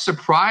before. I'm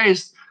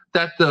surprised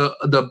that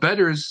the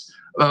bettors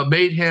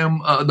made him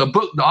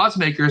the odds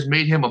makers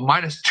made him a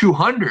minus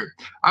 200.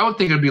 I would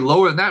think it'd be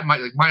lower than that,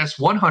 like minus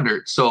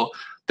 100. So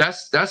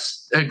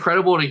that's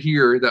incredible to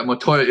hear that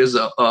Motoya is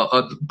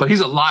but he's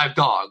a live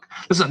dog.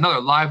 This is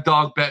another live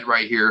dog bet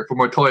right here for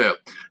Motoya,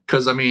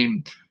 because I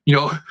mean,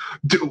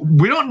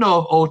 we don't know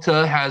if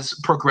Ota has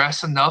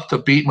progressed enough to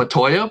beat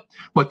Motoya.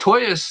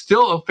 Motoya is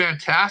still a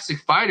fantastic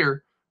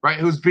fighter, right?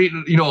 Who's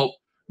beaten,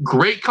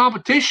 great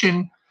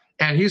competition,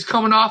 and he's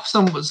coming off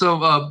some. Is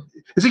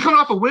he coming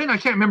off a win? I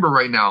can't remember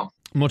right now.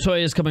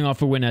 Motoya is coming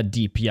off a win at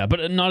Deep, yeah,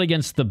 but not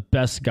against the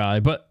best guy.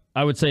 But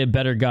I would say a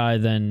better guy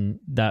than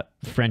that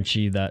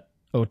Frenchie that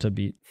Ota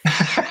beat.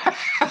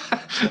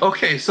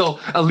 Okay, so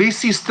at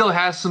least he still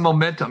has some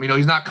momentum.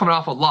 He's not coming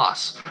off a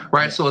loss,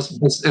 right? So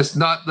it's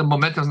not, the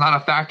momentum's not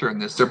a factor in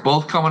this. They're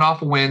both coming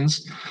off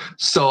wins.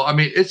 So I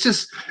mean, it's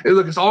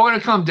all going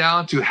to come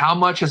down to how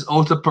much has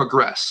Ota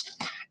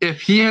progressed. If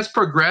he has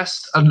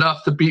progressed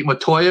enough to beat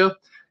Motoya,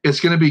 it's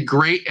going to be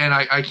great, and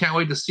I can't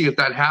wait to see if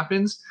that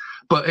happens.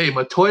 But hey,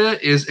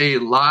 Motoya is a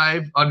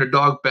live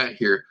underdog bet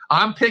here.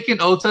 I'm picking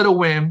Ota to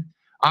win.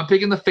 I'm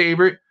picking the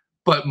favorite.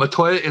 But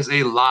Motoya is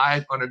a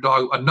live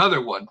underdog, another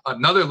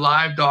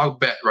live dog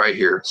bet right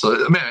here.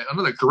 So, man,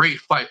 another great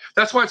fight.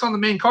 That's why it's on the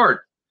main card.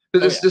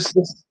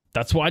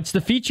 That's why it's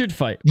the featured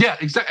fight. Yeah,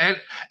 exactly.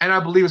 And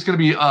I believe it's going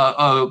to be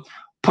a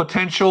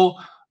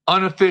potential,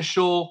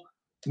 unofficial,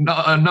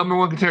 number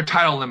one contender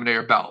title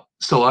eliminator bout.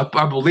 So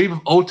I believe if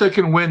Ota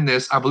can win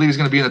this, I believe he's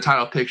going to be in the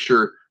title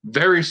picture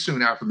very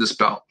soon after this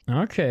bout.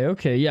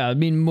 Okay. Yeah, I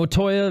mean,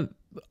 Motoya,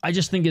 I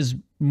just think is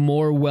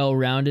more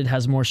well-rounded,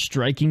 has more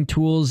striking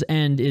tools,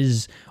 and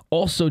is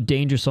also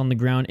dangerous on the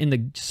ground in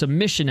the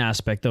submission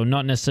aspect, though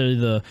not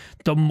necessarily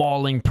the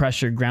mauling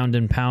pressure ground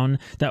and pound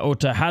that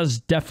Ota has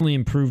definitely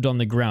improved on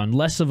the ground.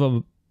 Less of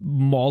a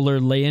mauler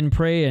lay-in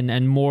prey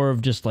and more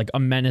of just like a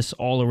menace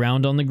all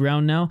around on the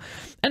ground now,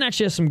 and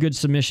actually has some good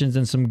submissions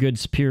and some good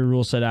superior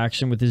rule set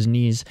action with his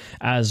knees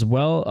as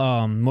well.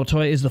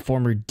 Motoya is the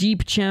former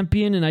Deep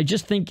champion, and I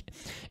just think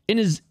in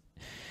his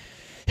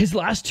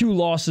last 2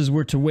 losses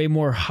were to way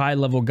more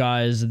high-level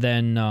guys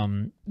than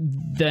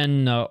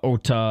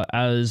Ota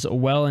as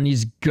well, and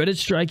he's good at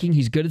striking.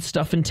 He's good at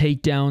stuffing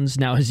takedowns.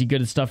 Now, is he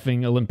good at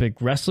stuffing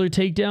Olympic wrestler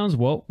takedowns?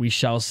 Well, we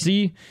shall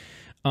see.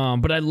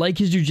 But I like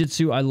his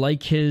jiu-jitsu. I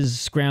like his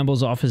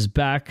scrambles off his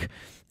back.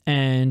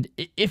 And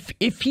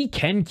if he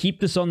can keep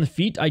this on the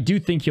feet, I do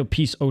think he'll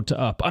piece Ota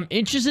up. I'm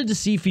interested to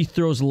see if he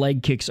throws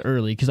leg kicks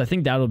early, because I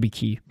think that'll be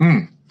key.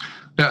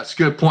 That's a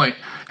good point.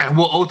 And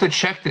will Ota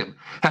check him?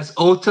 Has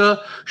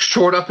Ota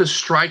shored up his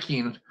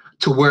striking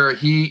to where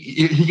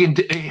he can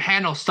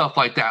handle stuff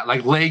like that,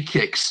 like leg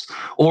kicks,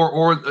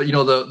 or the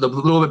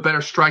little bit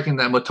better striking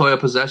that Motoya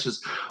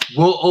possesses?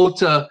 Will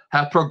Ota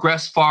have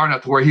progressed far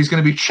enough to where he's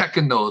going to be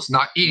checking those,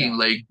 not eating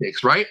leg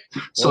kicks, right?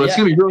 So it's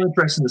going to be really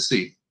interesting to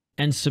see.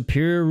 And the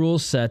superior rule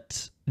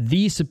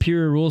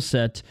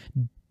set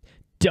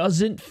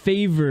doesn't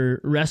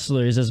favor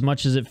wrestlers as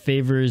much as it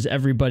favors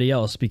everybody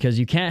else, because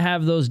you can't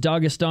have those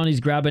Dagestanis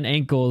grabbing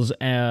ankles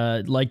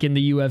like in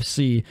the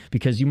UFC,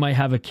 because you might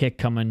have a kick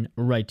coming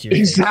right to your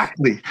face.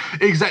 Exactly.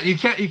 You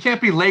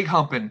can't be leg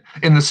humping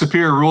in the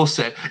superior rule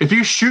set. If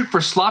you shoot for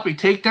sloppy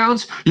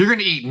takedowns, you're going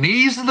to eat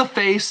knees to the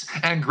face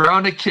and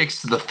grounded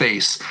kicks to the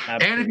face.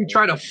 Absolutely. And if you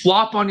try to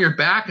flop on your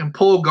back and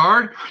pull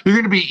guard, you're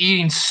going to be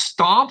eating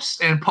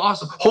stomps and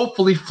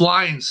hopefully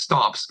flying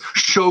stomps,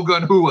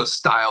 Shogun Hua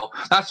style.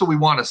 That's what we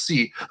want to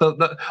see.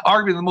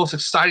 Arguably the most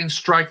exciting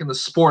strike in the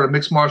sport of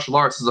mixed martial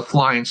arts is a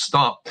flying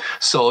stomp.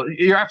 So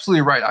you're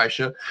absolutely right,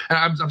 Aisha.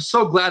 And I'm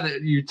so glad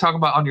that you talk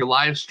about on your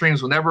live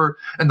streams whenever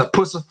in the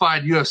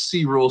pussified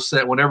UFC rule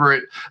set, whenever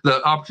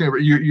the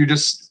opportunity, you're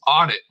just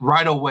on it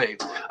right away.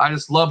 I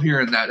just love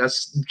hearing that.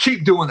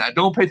 Keep doing that.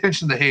 Don't pay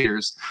attention to the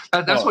haters.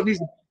 That's what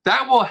needs.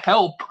 That will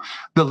help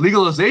the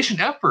legalization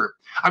effort.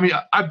 I mean,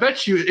 I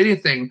bet you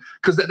anything,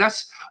 because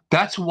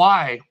that's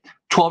why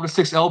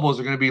 12-6 elbows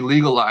are going to be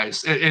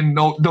legalized in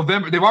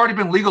November. They've already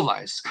been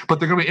legalized, but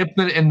they're going to be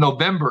implemented in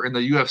November in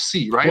the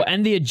UFC, right? Well,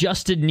 and the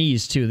adjusted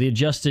knees too, the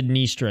adjusted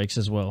knee strikes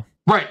as well.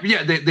 Right.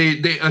 Yeah.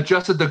 They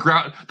adjusted the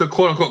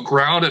quote unquote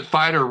grounded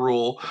fighter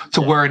rule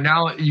to where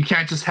now you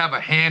can't just have a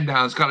hand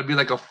down. It's got to be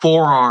like a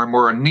forearm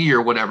or a knee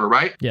or whatever.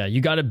 Right. Yeah.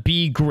 You got to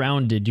be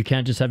grounded. You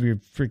can't just have your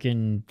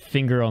freaking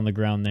finger on the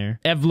ground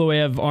there.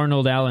 Evloev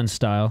Arnold Allen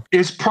style.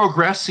 It's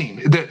progressing.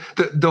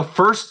 The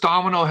first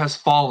domino has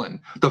fallen.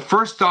 The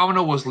first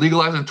domino was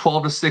legalizing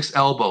 12-6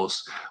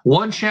 elbows.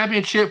 One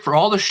championship for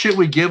all the shit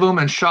we give them,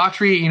 and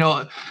Shatri, you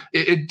know,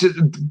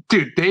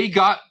 dude, they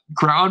got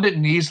grounded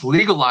knees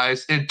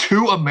legalized in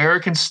 2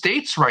 American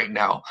states right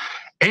now.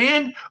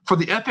 And for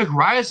the Epic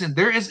RIZIN,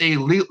 there is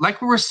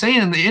like we were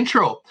saying in the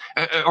intro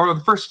or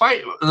the first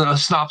fight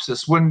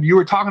synopsis, when you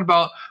were talking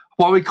about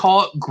what we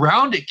call it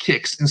grounded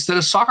kicks instead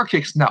of soccer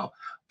kicks now,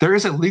 there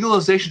is a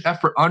legalization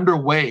effort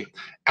underway,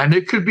 and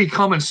it could be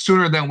coming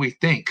sooner than we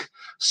think.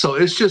 So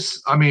it's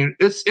just, I mean,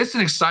 it's an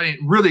exciting,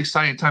 really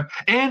exciting time.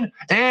 And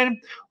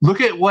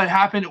look at what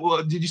happened.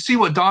 Well, did you see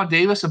what Don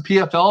Davis and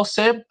PFL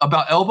said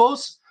about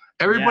elbows?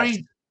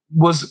 Everybody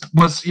was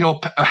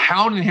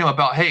hounding him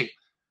about, hey,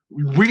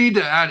 we need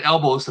to add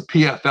elbows to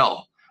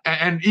PFL.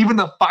 And even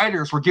the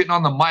fighters were getting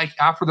on the mic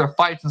after their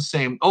fights and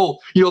saying, oh,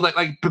 you know,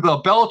 like the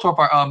Bellator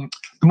fight,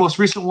 the most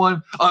recent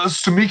one,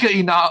 Sumika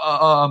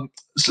Inaba,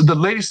 the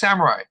Lady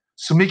Samurai,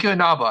 Sumika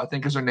Inaba, I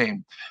think is her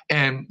name.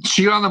 And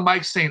she got on the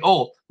mic saying,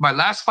 oh, my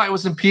last fight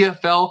was in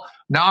PFL.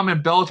 Now I'm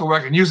in Bellator where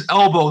I can use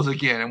elbows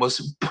again, and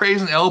was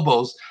praising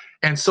elbows.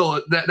 And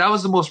so that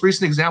was the most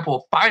recent example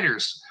of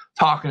fighters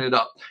talking it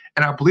up.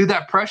 And I believe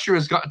that pressure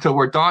has gotten to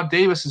where Don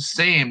Davis is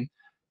saying,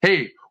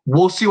 hey,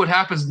 we'll see what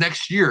happens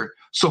next year.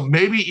 So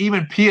maybe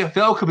even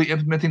PFL could be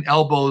implementing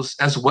elbows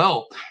as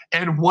well.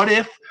 And what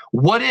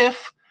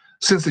if,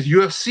 since the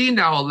UFC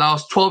now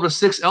allows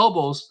 12-6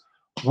 elbows,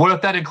 what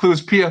if that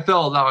includes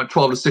PFL allowing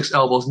 12-6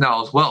 elbows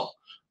now as well?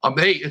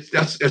 Hey,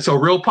 it's a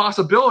real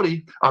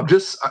possibility. I'm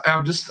just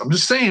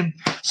saying.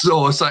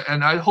 So it's like,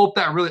 and I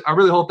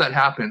really hope that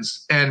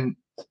happens. And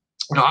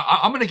you know,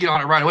 I'm going to get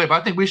on it right away. But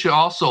I think we should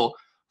also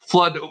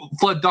flood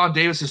Don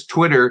Davis's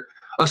Twitter,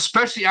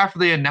 especially after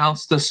they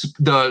announced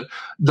the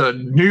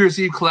New Year's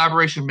Eve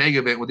collaboration mega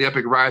event with the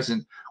Epic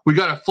RIZIN. We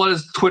got to flood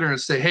his Twitter and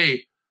say,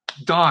 hey,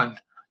 Don,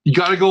 you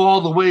got to go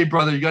all the way,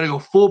 brother. You got to go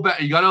full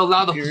back. You got to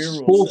allow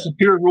the full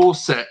superior rule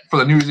set for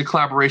the New Year's Eve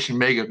collaboration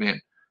mega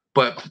event.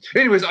 But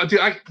anyways,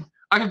 dude, I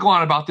could go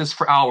on about this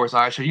for hours,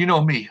 Aisha. You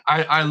know me.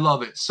 I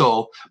love it.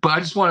 So, but I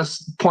just want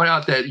to point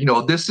out that, you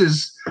know, this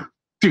is,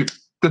 dude,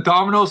 the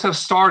dominoes have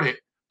started.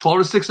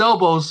 12-6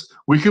 elbows.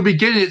 We could be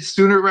getting it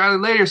sooner rather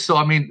than later. So,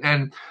 I mean,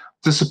 and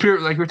the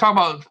superior, like we're talking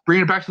about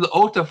bringing it back to the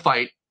Ota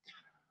fight,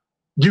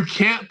 you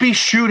can't be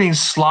shooting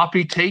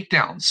sloppy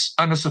takedowns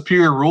on the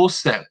superior rule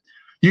set.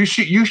 You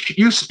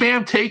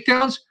spam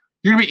takedowns,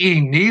 you're going to be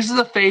eating knees to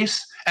the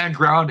face and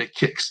grounded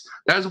kicks.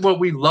 That's what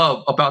we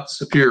love about the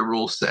superior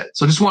rule set.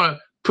 So just want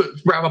to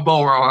wrap a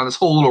bow around this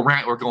whole little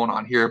rant we're going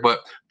on here, but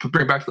to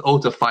bring back to the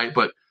Ota fight.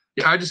 But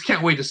yeah, I just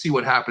can't wait to see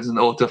what happens in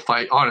the Ota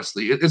fight.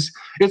 Honestly,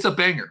 it's a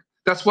banger.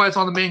 That's why it's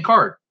on the main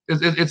card.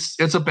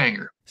 It's a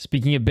banger.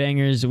 Speaking of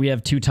bangers, we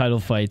have 2 title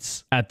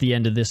fights at the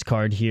end of this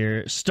card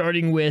here,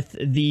 starting with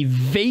the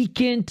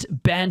vacant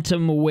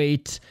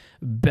bantamweight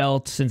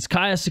belt, since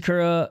Kaya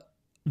Sakura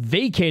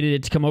vacated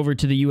it to come over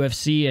to the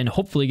UFC and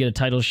hopefully get a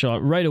title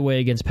shot right away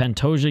against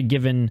Pantoja,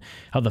 given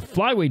how the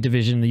flyweight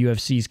division in the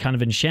UFC is kind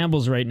of in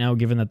shambles right now,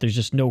 given that there's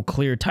just no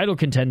clear title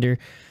contender.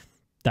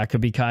 That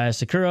could be Kaya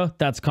Sakura.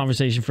 That's a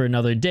conversation for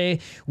another day.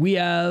 We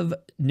have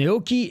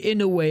Naoki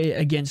Inoue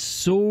against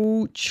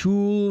So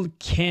Chul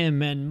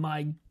Kim, and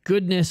my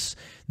goodness,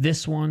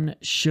 this one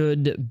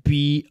should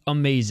be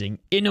amazing.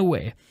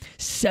 Inoue,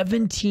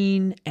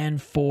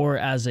 17-4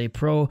 as a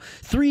pro,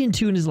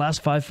 3-2 in his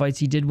last 5 fights.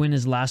 He did win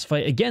his last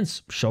fight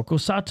against Shoko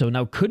Sato.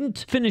 Now,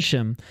 couldn't finish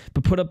him,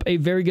 but put up a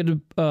very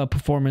good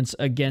performance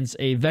against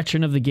a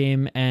veteran of the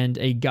game and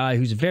a guy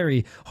who's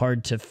very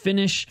hard to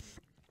finish.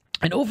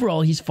 And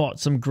overall, he's fought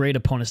some great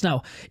opponents.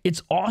 Now,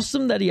 it's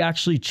awesome that he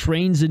actually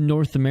trains in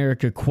North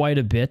America quite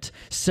a bit.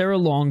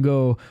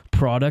 Serra-Longo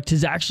product,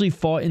 has actually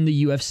fought in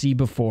the UFC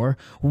before.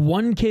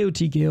 1 KO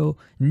TKO,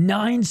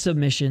 9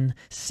 submission,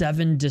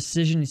 7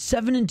 decision,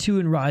 7-2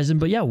 in RIZIN.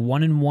 But yeah,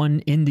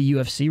 1-1 in the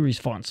UFC where he's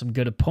fought some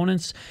good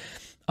opponents.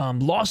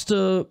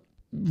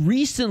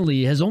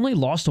 Recently has only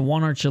lost to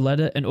Juan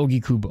Archuleta and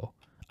Ogi Kubo.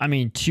 I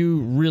mean,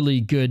 2 really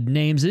good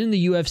names. In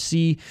the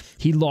UFC,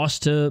 he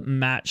lost to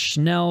Matt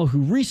Schnell, who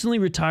recently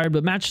retired,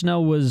 but Matt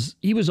Schnell was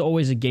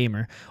always a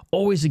gamer,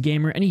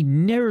 and he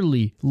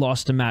narrowly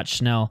lost to Matt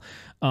Schnell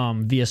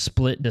via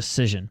split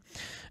decision.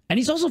 And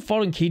he's also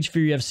fought in Cage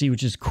Fury UFC,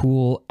 which is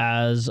cool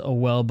as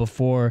well,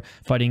 before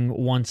fighting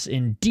once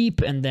in Deep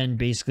and then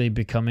basically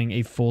becoming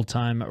a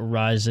full-time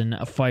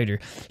RIZIN fighter.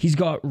 He's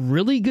got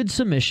really good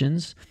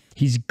submissions.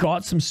 He's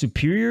got some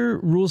superior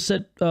rule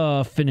set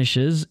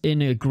finishes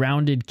in a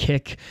grounded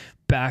kick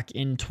back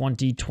in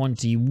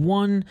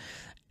 2021.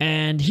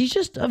 And he's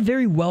just a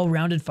very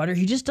well-rounded fighter.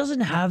 He just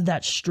doesn't have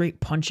that straight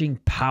punching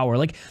power.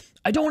 Like,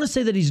 I don't want to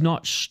say that he's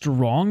not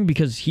strong,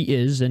 because he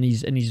is, and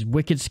he's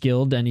wicked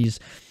skilled, and he's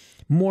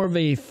more of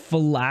a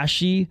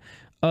flashy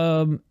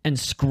and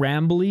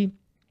scrambly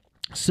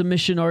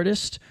submission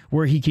artist,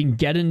 where he can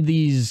get in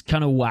these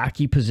kind of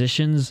wacky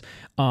positions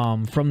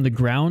from the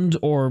ground,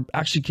 or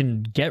actually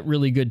can get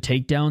really good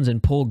takedowns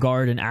and pull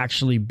guard and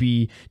actually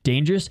be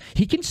dangerous.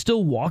 He can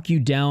still walk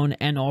you down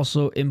and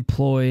also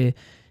employ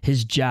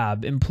his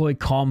jab, employ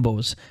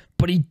combos,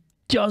 but he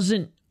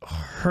doesn't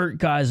hurt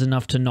guys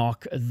enough to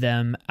knock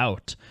them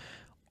out.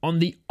 On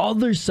the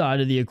other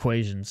side of the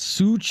equation,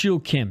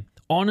 Soo-Chul Kim,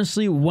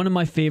 honestly, one of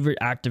my favorite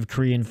active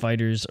Korean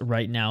fighters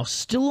right now.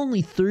 Still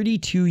only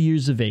 32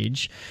 years of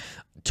age,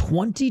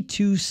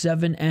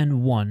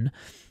 22-7-1,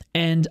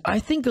 and I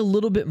think a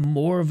little bit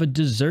more of a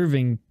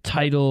deserving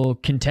title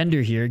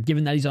contender here,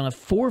 given that he's on a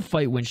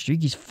 4-fight win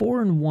streak. He's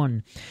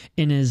 4-1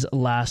 in his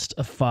last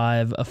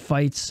 5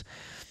 fights.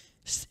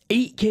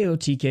 8 KO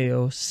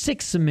TKO,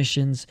 6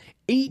 submissions,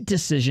 8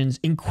 decisions,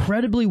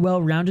 incredibly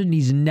well-rounded, and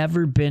he's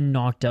never been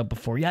knocked out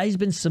before. Yeah, he's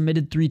been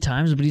submitted 3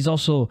 times, but he's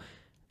also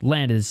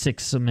landed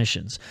 6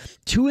 submissions.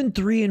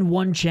 2-3 in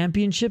one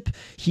championship.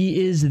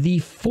 He is the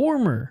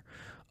former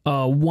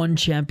one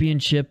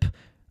championship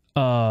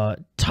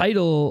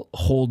title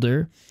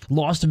holder.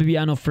 Lost to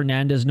Bibiano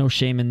Fernandez. No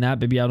shame in that.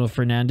 Bibiano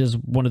Fernandez,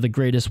 one of the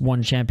greatest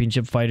one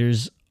championship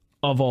fighters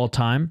of all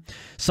time.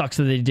 Sucks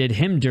that they did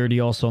him dirty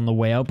also on the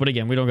way out. But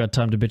again, we don't got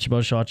time to bitch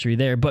about Shotri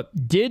there. But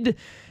did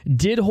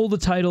hold the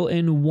title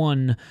in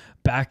one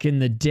back in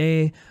the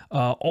day.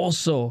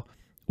 Also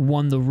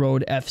won the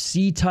Road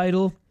FC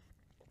title.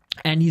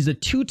 And he's a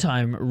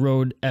 2-time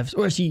Road FC,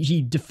 or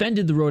he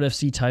defended the Road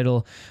FC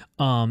title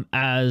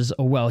as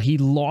well. He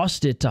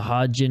lost it to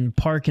Hajin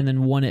Park and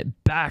then won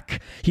it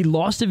back. He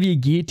lost it via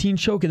guillotine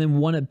choke and then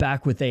won it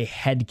back with a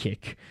head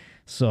kick.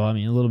 So, I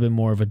mean, a little bit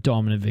more of a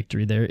dominant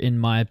victory there, in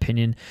my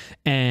opinion.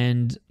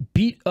 And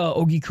beat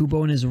Ogi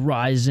Kubo in his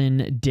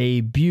RIZIN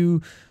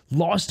debut.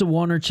 Lost to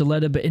Juan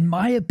Archuleta, but in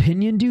my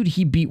opinion, dude,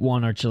 he beat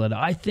Juan Archuleta.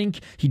 I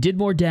think he did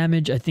more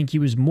damage. I think he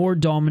was more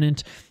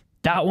dominant.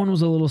 That one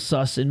was a little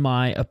sus in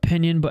my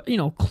opinion, but, you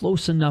know,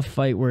 close enough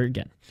fight where,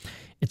 again,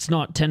 it's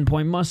not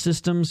 10-point must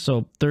system,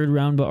 so 3rd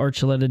round, but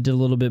Archuleta did a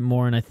little bit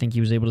more, and I think he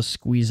was able to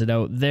squeeze it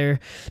out there.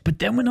 But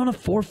then went on a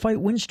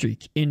 4-fight win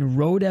streak in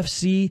Road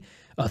FC,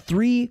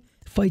 3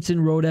 fights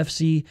in Road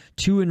FC,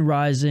 2 in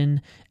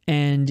RIZIN,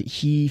 and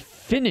he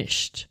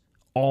finished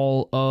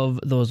all of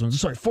those ones.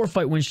 Sorry,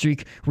 4-fight win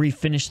streak where he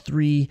finished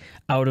 3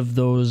 out of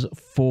those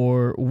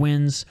 4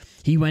 wins.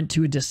 He went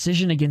to a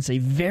decision against a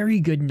very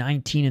good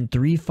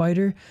 19-3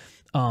 fighter.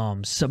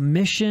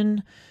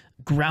 Submission,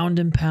 ground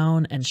and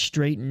pound, and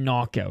straight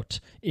knockout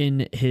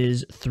in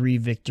his 3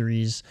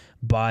 victories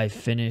by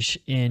finish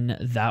in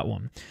that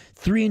one.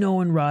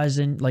 3-0 in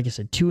RIZIN. Like I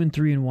said,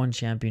 2-3 in one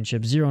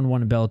championship,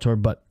 0-1 in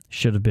Bellator, but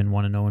should have been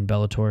 1-0 in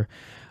Bellator.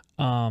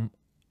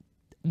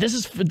 This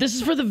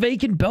is for the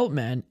vacant belt,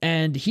 man,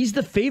 and he's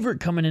the favorite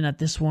coming in at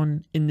this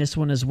one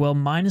as well,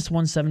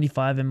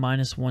 -175 and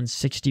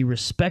 -160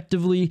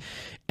 respectively.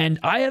 And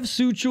I have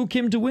Soo-Chul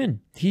Kim to win.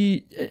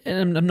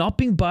 And I'm not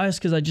being biased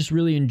because I just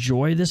really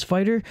enjoy this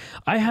fighter.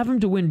 I have him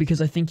to win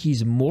because I think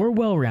he's more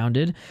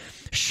well-rounded.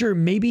 Sure,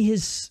 maybe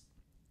his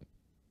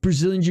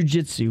Brazilian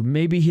Jiu-Jitsu,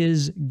 maybe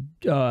his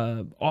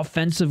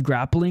offensive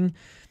grappling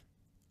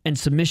and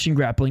submission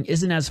grappling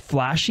isn't as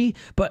flashy,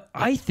 but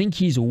I think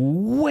he's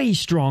way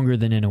stronger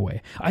than Inoue.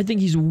 I think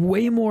he's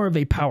way more of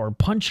a power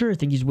puncher. I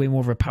think he's way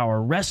more of a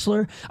power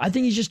wrestler. I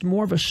think he's just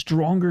more of a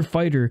stronger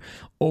fighter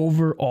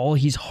overall.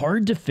 He's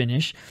hard to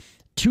finish.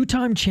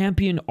 2-time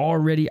champion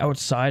already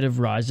outside of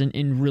RIZIN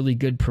in really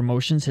good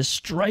promotions. His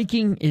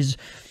striking is,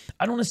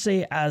 I don't want to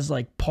say as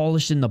like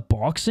polished in the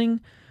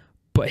boxing,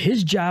 but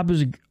his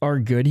jabs are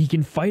good. He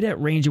can fight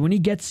at range, and when he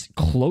gets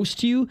close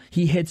to you,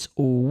 he hits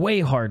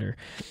way harder.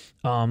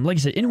 Like I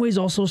said, Inoue is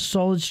also a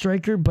solid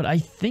striker, but I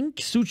think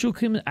Soo-Chul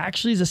Kim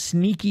actually is a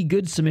sneaky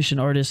good submission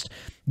artist,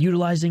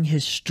 utilizing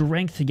his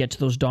strength to get to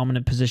those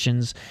dominant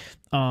positions.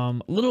 A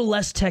little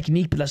less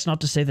technique, but that's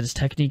not to say that his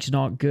technique's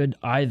not good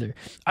either.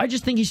 I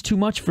just think he's too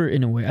much for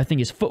Inoue. I think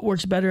his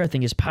footwork's better, I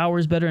think his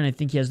power's better, and I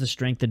think he has the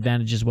strength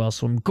advantage as well.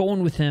 So I'm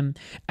going with him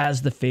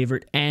as the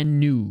favorite and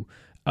new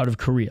out of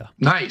Korea.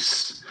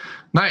 Nice.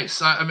 I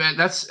mean,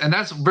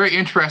 that's very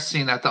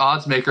interesting that the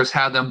odds makers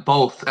had them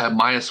both at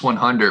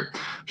 -100.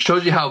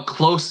 Shows you how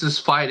close this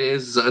fight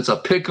is. It's a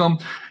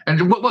pick'em,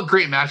 and what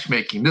great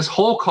matchmaking. This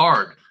whole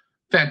card,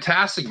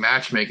 fantastic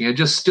matchmaking. It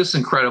just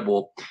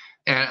incredible.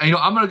 And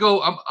I'm gonna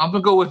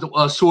go with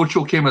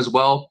Chul Kim as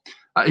well.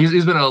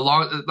 He's been a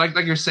long,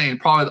 like you're saying,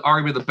 probably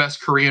arguably the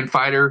best Korean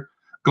fighter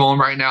going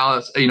right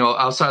now.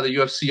 Outside of the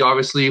UFC,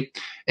 obviously,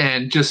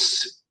 and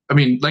just. I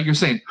mean, like you're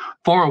saying,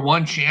 former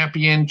one champ,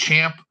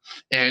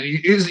 and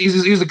he's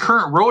the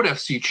current Road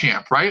FC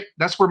champ, right?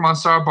 That's where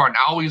Mansar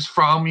Barnawi is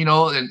from,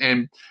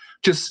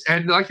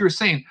 and like you were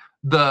saying,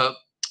 the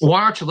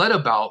Juan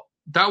Archuleta bout,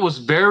 that was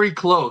very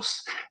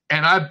close.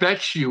 And I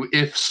bet you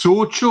if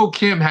Chul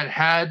Kim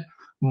had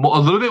a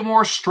little bit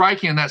more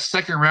striking in that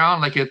second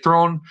round, like it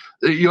thrown,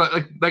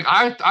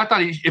 I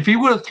thought if he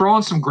would have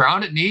thrown some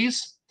grounded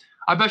knees,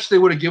 I bet you they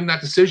would have given that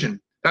decision.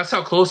 That's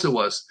how close it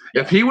was.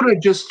 If he would have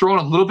just thrown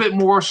a little bit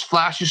more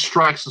flashy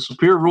strikes, the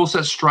superior rule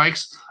set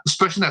strikes,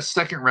 especially in that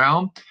second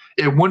round,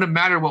 it wouldn't have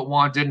mattered what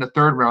Juan did in the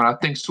third round. I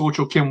think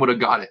Chul Kim would have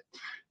got it.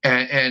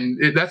 And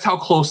that's how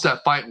close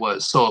that fight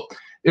was. So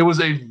it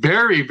was a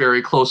very,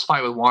 very close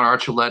fight with Juan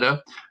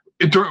Archuleta.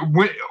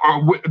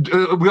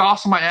 We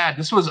also might add,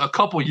 this was a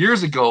couple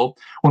years ago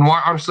when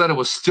Juan Archuleta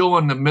was still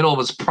in the middle of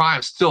his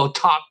prime, still a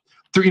top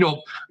three,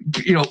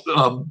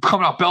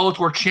 coming out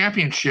Bellator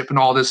championship and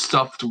all this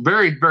stuff.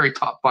 Very, very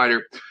top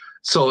fighter.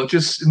 So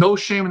just no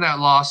shame in that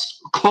loss.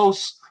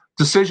 Close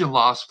decision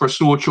loss for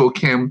Chul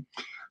Kim.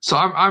 So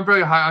I'm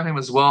very high on him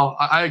as well.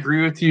 I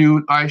agree with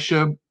you,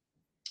 Aisha.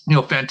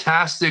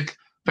 Fantastic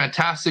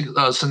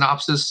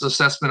synopsis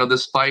assessment of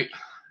this fight.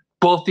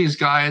 Both these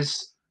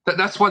guys,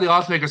 that's why the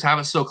odds makers have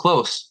it so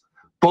close.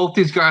 Both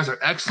these guys are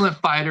excellent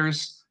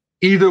fighters.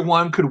 Either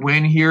one could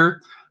win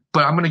here,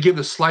 but I'm going to give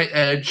the slight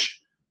edge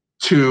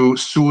to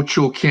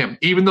Chul Kim,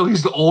 even though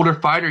he's the older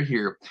fighter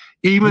here.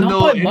 Even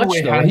though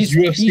Inoue has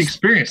UFC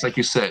experience, like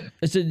you said.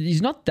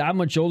 He's not that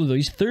much older, though.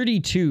 He's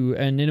 32,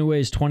 and Inoue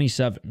is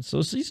 27.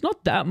 So he's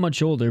not that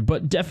much older,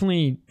 but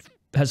definitely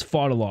has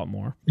fought a lot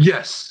more.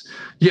 Yes.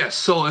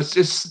 So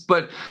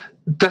but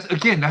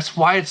that's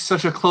why it's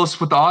such a close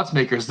with the odds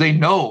makers. They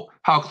know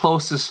how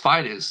close this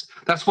fight is.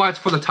 That's why it's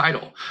for the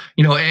title,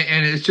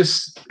 and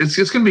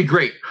it's going to be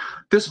great.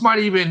 This might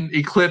even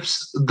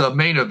eclipse the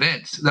main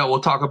event that we'll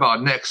talk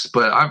about next,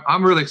 but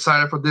I'm really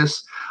excited for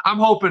this. I'm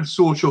hoping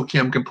Chul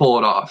Kim can pull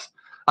it off.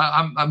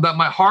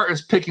 My heart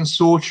is picking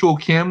Chul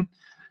Kim,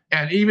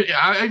 and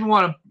I even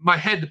want my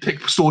head to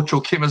pick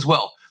Chul Kim as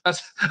well. I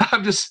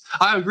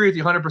agree with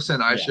you 100%,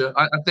 Aisha. Yeah.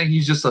 I think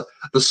he's just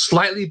the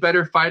slightly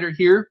better fighter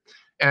here,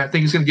 and I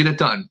think he's going to get it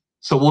done.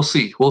 So we'll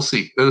see.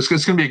 It's going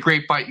to be a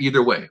great fight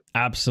either way.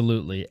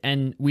 Absolutely.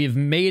 And we've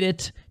made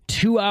it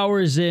 2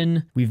 hours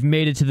in. We've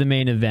made it to the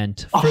main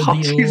event.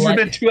 It's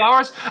been 2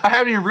 hours? I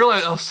haven't even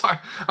realized. Oh, sorry.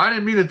 I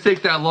didn't mean to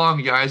take that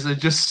long, guys.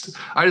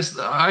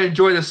 I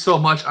enjoy this so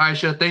much,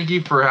 Aisha. Thank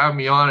you for having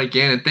me on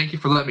again, and thank you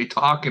for letting me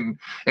talk and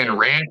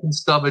rant and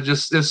stuff.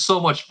 It's so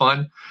much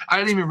fun. I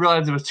didn't even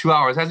realize it was 2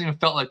 hours. It hasn't even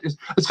felt like this.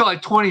 It's felt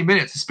like 20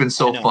 minutes. It's been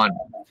so fun.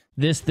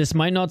 This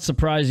might not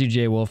surprise you,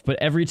 J Wolf, but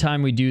every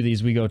time we do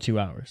these, we go 2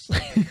 hours.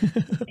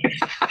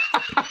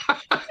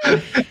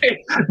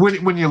 Hey,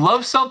 when you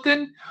love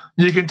something,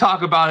 you can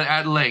talk about it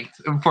at length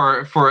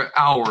for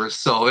hours.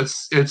 So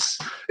it's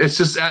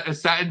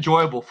that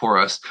enjoyable for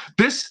us.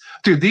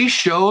 These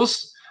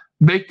shows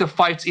make the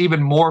fights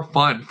even more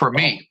fun for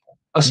me,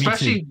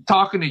 especially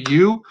talking to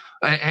you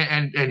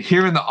and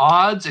hearing the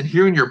odds and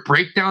hearing your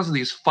breakdowns of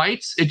these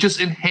fights. It just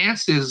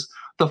enhances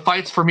the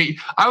fights for me.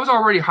 I was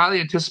already highly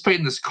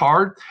anticipating this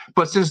card,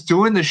 but since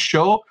doing this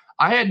show,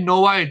 I had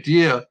no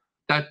idea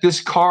that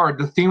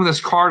the theme of this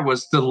card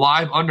was the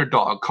live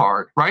underdog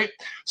card, right?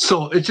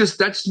 So that just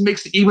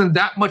makes it even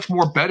that much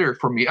more better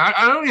for me.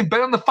 I don't even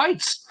bet on the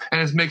fights, and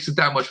it makes it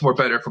that much more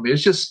better for me. I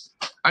just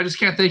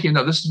can't thank you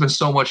enough. This has been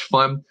so much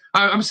fun.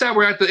 I'm sad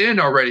we're at the end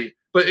already,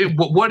 but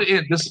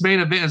this main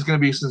event is going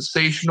to be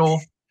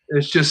sensational.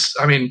 It's just,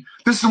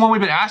 this is the one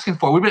we've been asking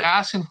for. We've been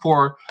asking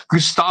for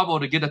Gustavo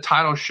to get a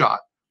title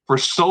shot for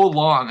so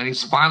long, and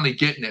he's finally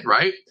getting it,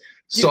 right?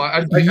 So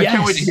I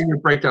can't wait to hear your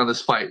breakdown of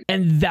this fight.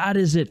 And that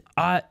is it.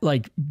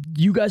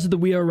 You guys at the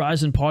We Are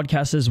RIZIN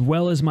podcast, as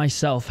well as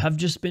myself, have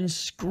just been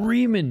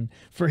screaming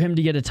for him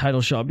to get a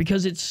title shot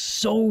because it's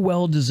so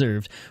well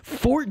deserved.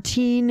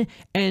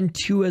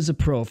 14-2 as a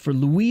pro for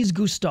Luiz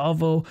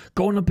Gustavo,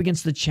 going up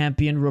against the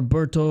champion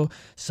Roberto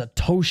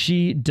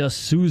Satoshi da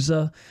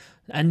Souza.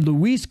 And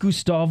Luiz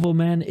Gustavo,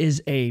 man,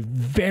 is a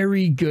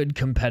very good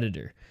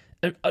competitor.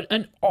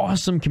 An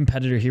awesome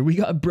competitor here. We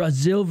got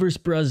Brazil versus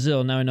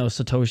Brazil. Now I know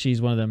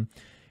Satoshi's one of them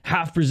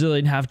half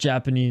Brazilian, half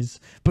Japanese.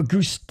 But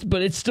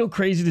it's still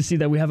crazy to see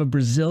that we have a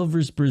Brazil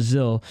versus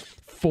Brazil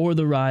for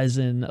the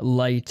RIZIN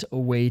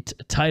lightweight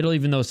title,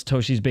 even though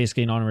Satoshi's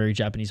basically an honorary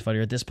Japanese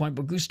fighter at this point.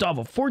 But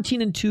Gustavo,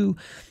 14-2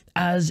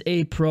 as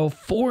a pro,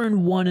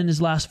 4-1 in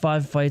his last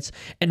 5 fights.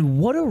 And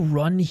what a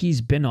run he's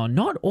been on,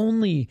 not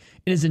only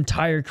in his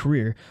entire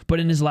career, but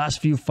in his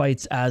last few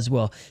fights as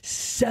well.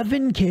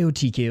 7 KO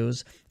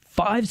TKOs,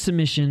 5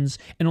 submissions,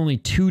 and only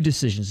 2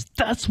 decisions.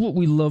 That's what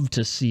we love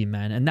to see,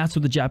 man. And that's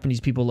what the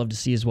Japanese people love to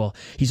see as well.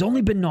 He's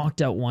only been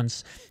knocked out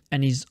once,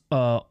 and he's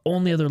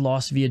only other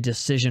lost via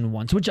decision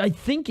once, which I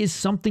think is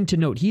something to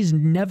note. He's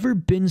never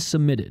been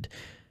submitted.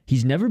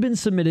 He's never been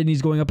submitted, and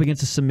he's going up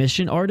against a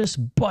submission artist,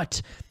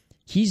 but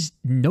he's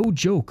no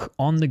joke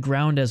on the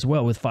ground as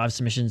well, with 5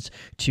 submissions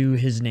to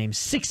his name.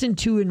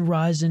 6-2 in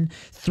RIZIN,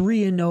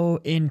 3-0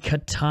 in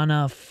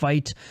Katana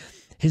fight.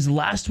 His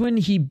last win,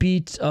 he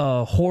beat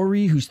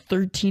Hori, who's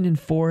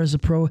 13-4 as a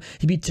pro.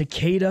 He beat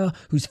Takeda,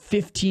 who's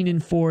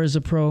 15-4 as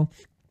a pro.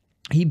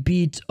 He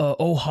beat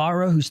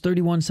Ohara, who's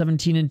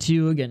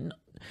 31-17-2. Again,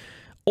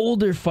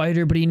 older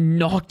fighter, but he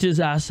knocked his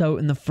ass out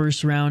in the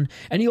first round.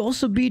 And he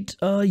also beat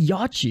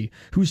Yachi,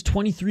 who's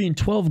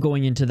 23-12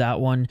 going into that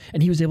one,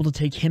 and he was able to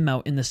take him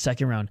out in the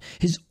second round.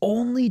 His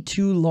only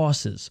 2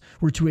 losses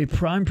were to a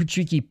prime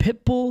Patricky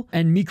Pitbull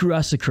and Mikuru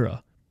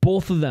Asakura.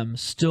 Both of them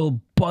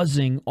still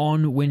buzzing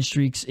on win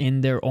streaks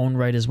in their own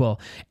right as well.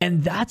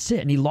 And that's it.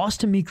 And he lost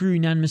to Mikuru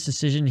unanimous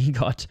decision. He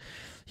got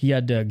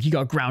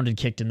grounded,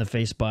 kicked in the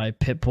face by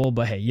Pitbull.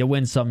 But hey, you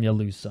win some, you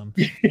lose some.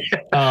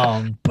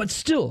 But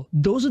still,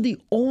 those are the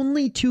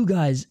only 2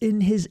 guys in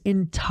his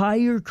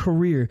entire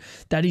career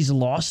that he's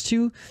lost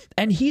to.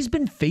 And he's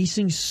been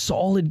facing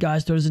solid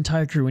guys throughout his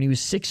entire career. When he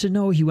was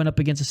 6-0, he went up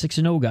against a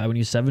 6-0 guy. When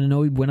he was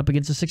 7-0, he went up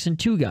against a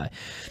 6-2 guy.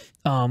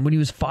 When he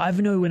was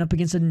 5-0, he went up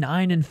against a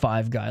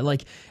 9-5 guy.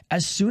 Like,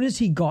 as soon as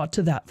he got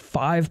to that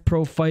 5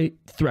 pro fight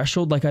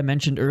threshold, like I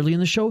mentioned early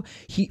in the show,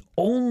 he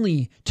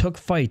only took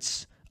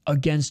fights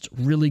against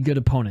really good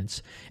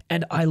opponents.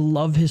 And I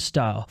love his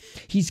style.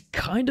 He's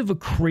kind of a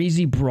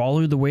crazy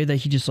brawler, the way that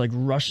he just like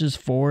rushes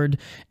forward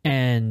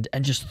and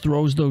just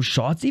throws those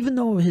shots. Even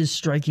though his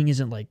striking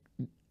isn't like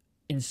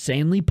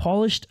insanely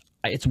polished,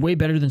 it's way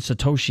better than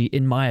Satoshi,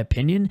 in my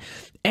opinion.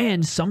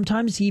 And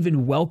sometimes he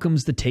even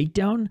welcomes the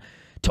takedown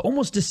to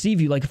almost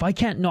deceive you. Like, if I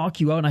can't knock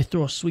you out and I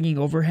throw a swinging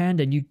overhand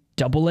and you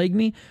double leg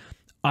me,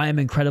 I am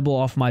incredible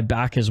off my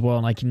back as well,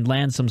 and I can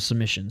land some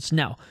submissions.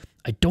 Now,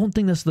 I don't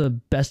think that's the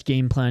best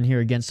game plan here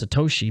against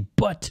Satoshi,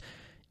 but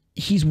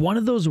he's one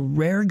of those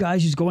rare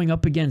guys who's going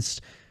up against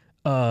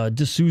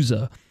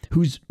Souza,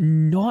 who's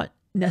not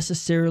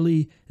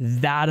necessarily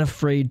that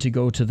afraid to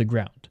go to the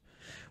ground,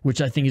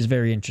 which I think is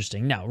very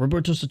interesting. Now,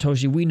 Roberto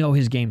Satoshi, we know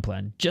his game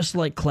plan. Just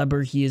like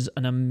Kleber, he is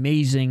an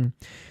amazing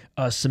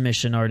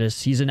submission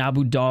artist. He's an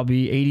Abu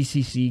Dhabi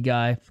 80cc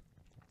guy,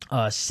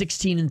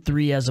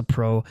 16-3 as a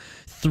pro,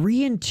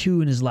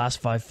 3-2 in his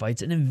last 5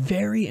 fights, and a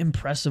very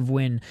impressive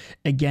win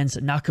against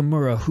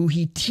Nakamura, who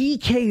he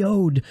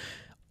TKO'd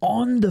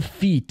on the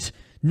feet.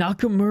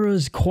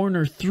 Nakamura's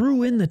corner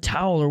threw in the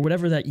towel, or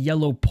whatever that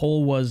yellow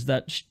pole was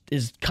that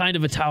is kind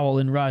of a towel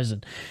in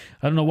RIZIN.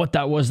 I don't know what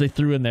that was they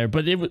threw in there,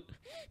 but it was...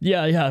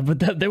 Yeah, but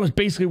that was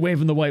basically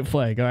waving the white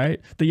flag, all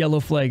right? The yellow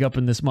flag up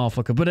in this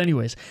motherfucker. But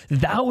anyways,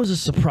 that was a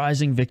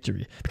surprising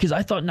victory, because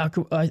I thought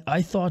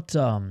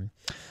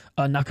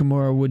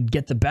Nakamura would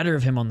get the better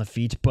of him on the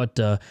feet, but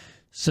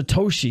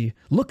Satoshi,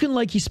 looking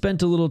like he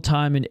spent a little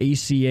time in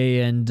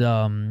ACA and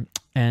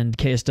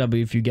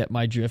KSW, if you get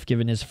my drift,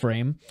 given his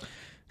frame.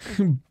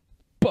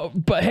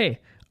 but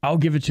hey, I'll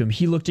give it to him.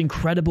 He looked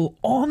incredible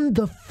on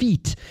the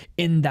feet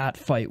in that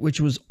fight,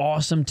 which was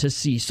awesome to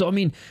see. So, I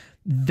mean,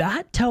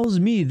 that tells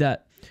me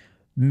that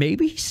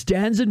maybe he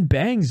stands and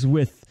bangs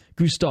with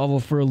Gustavo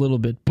for a little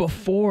bit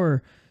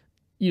before,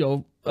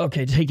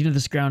 okay, taking it to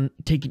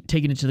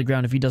the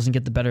ground if he doesn't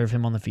get the better of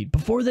him on the feet.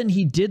 Before then,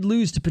 he did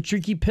lose to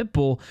Patricky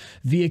Pitbull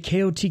via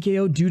KO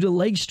TKO due to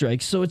leg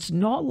strikes. So it's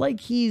not like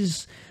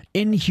he's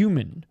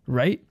inhuman,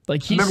 right?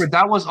 Like, remember,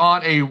 that was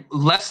on a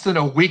less than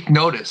a week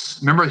notice.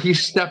 Remember, he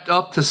stepped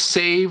up to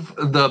save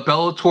the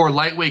Bellator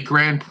lightweight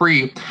Grand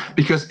Prix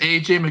because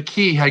AJ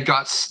McKee had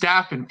got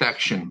staph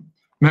infection.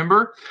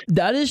 Remember?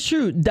 That is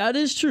true.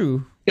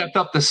 Stepped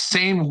up the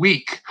same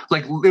week.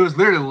 Like, it was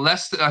literally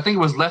I think it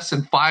was less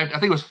than 5. I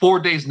think it was 4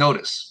 days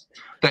notice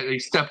that he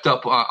stepped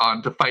up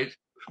on to fight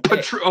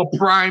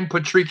prime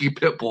Patricky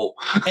Pitbull.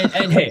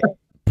 and hey,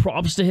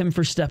 props to him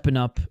for stepping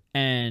up,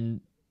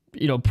 and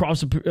props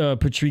to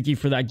Patricky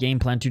for that game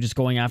plan too, just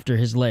going after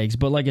his legs.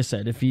 But like I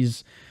said, if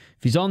he's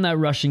on that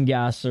Russian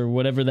gas or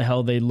whatever the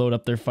hell they load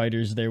up their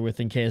fighters there with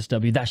in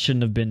KSW, that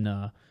shouldn't have been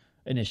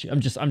an issue. I'm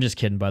just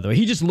kidding, by the way.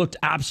 He just looked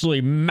absolutely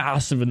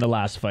massive in the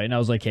last fight, and I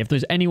was like, hey, if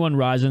there's anyone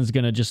RIZIN's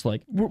gonna just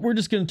like, we're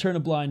just gonna turn a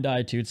blind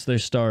eye to, it's their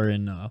star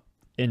in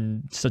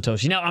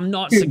Satoshi. Now, I'm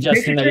not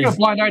suggesting that he's turn a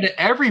blind eye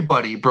to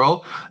everybody,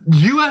 bro.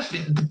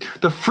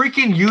 The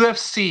freaking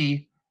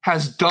UFC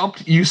has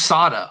dumped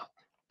USADA.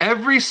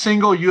 Every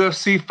single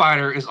UFC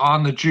fighter is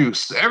on the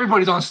juice.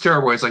 Everybody's on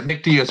steroids, like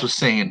Nick Diaz was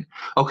saying.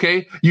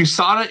 Okay,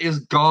 USADA is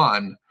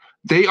gone.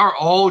 They are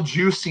all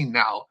juicing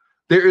now.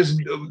 There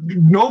is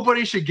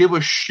nobody should give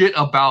a shit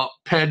about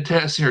ped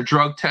testing or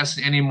drug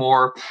testing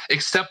anymore,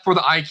 except for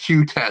the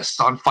IQ tests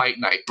on fight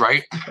night,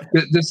 right?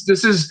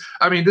 This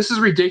is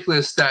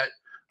ridiculous that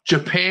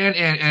Japan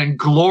and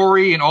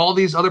Glory and all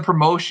these other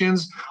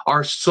promotions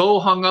are so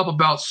hung up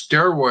about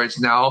steroids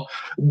now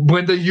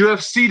when the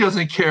UFC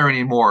doesn't care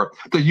anymore.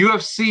 The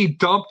UFC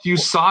dumped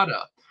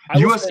USADA.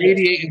 US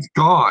 88 is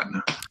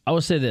gone. I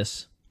will say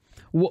this.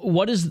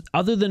 What is,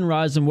 other than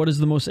RIZIN, what is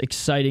the most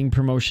exciting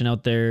promotion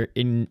out there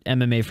in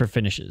MMA for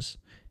finishes?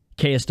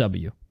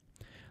 KSW.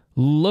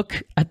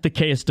 Look at the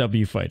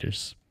KSW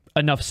fighters.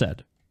 Enough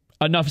said.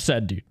 Enough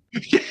said, dude.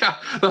 Yeah,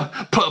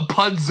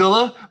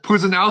 Pudzilla,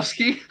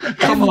 Puzanowski.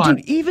 Come on,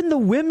 dude, even the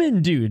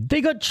women, dude.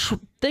 They got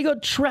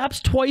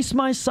traps twice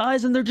my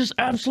size, and they're just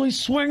absolutely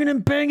swinging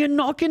and banging,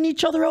 knocking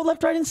each other out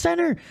left, right, and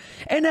center.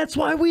 And that's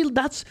why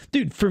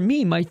dude. For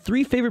me, my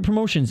 3 favorite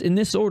promotions in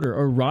this order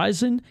are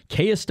RIZIN,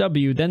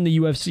 KSW, then the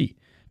UFC.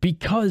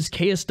 Because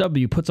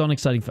KSW puts on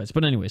exciting fights.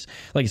 But anyways,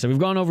 like I said, we've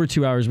gone over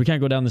 2 hours. We can't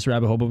go down this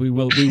rabbit hole, but we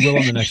will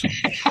on the next one.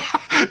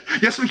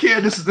 Yes, we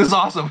can. This is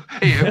awesome.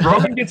 Hey,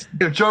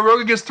 if Joe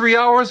Rogan gets 3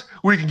 hours,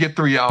 we can get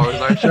 3 hours.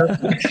 I'm sure.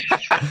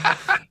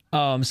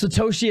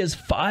 Satoshi has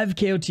 5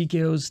 KO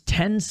TKOs,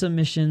 10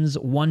 submissions,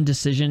 1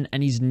 decision,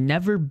 and he's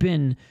never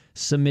been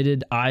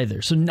submitted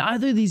either. So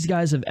neither of these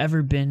guys have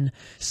ever been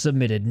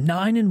submitted.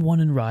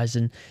 9-1 in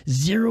RIZIN,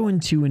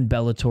 0-2 in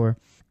Bellator.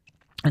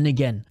 And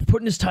again,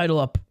 putting his title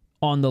up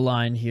on the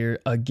line here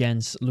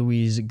against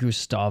Luiz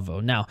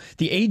Gustavo. Now,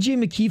 the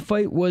AJ McKee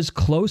fight was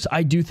close.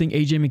 I do think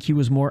AJ McKee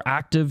was more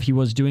active. He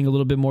was doing a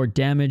little bit more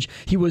damage.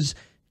 He was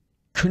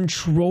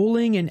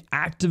controlling and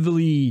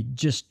actively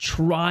just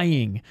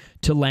trying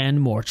to land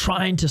more,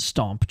 trying to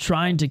stomp,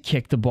 trying to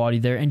kick the body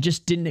there, and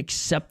just didn't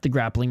accept the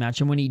grappling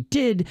match. And when he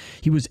did,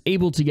 he was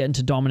able to get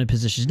into dominant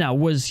positions. Now,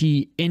 was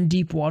he in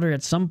deep water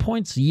at some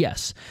points?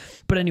 Yes.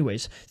 But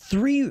anyways,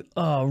 3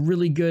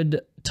 really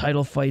good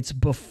title fights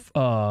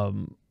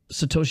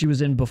Satoshi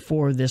was in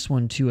before this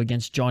one too,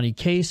 against Johnny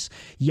Case,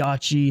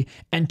 Yachi,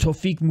 and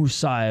Tofik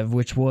Musaev,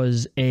 which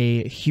was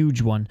a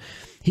huge one.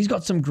 He's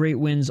got some great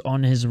wins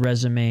on his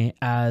resume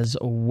as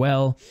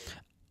well.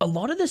 A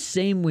lot of the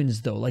same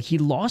wins though. Like, he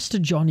lost to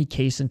Johnny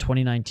Case in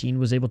 2019,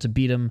 was able to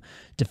beat him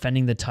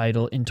defending the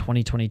title in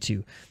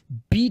 2022.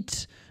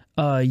 Beat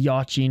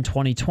Yachi in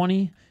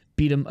 2020.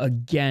 Beat him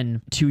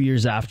again 2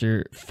 years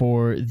after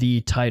for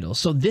the title.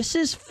 So this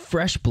is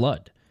fresh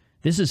blood.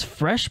 This is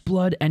fresh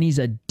blood, and he's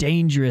a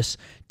dangerous,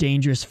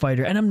 dangerous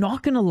fighter. And I'm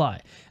not going to lie,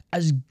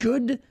 as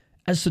good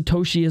as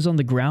Satoshi is on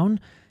the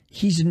ground,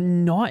 he's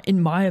not,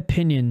 in my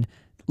opinion,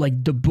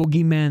 like the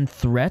boogeyman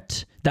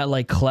threat that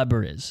like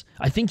Kleber is.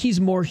 I think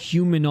he's more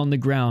human on the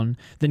ground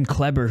than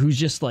Kleber, who's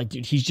just like,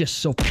 dude, he's just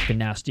so fucking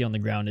nasty on the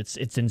ground.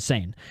 It's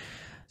insane.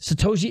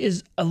 Satoshi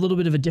is a little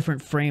bit of a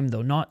different frame,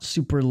 though. Not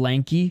super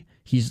lanky.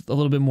 He's a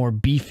little bit more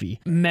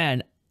beefy.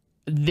 Man,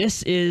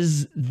 this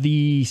is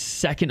the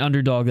second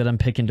underdog that I'm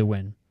picking to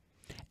win.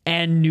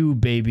 And new,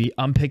 baby.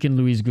 I'm picking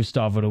Luiz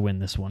Gustavo to win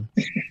this one.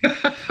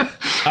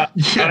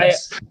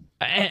 Yes.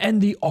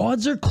 And the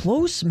odds are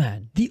close,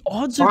 man. The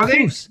odds are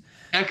close.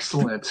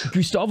 Excellent.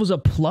 Gustavo's a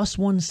plus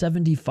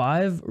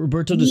 175.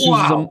 Roberto de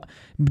Souza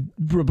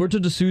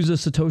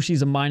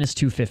Satoshi's a minus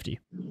 250.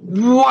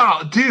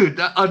 Wow, dude.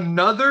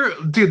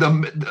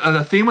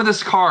 The theme of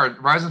this card,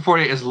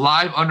 RIZIN.48, is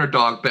live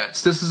underdog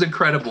bets. This is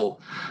incredible.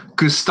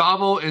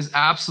 Gustavo is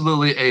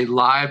absolutely a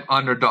live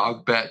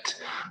underdog bet.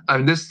 I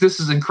mean, this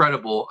is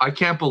incredible. I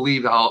can't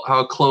believe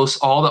how close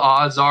all the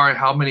odds are and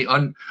how many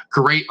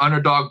great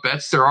underdog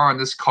bets there are on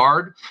this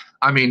card.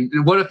 I mean,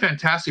 what a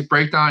fantastic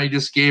breakdown he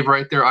just gave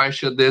right there,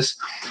 Aisha, this.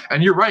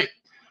 And you're right.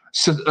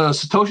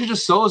 Satoshi de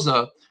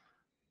Souza,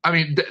 I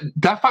mean,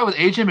 that fight with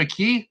AJ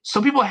McKee,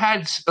 some people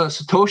had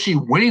Satoshi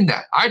winning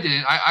that. I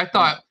didn't. I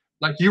thought,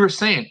 like you were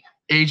saying,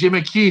 AJ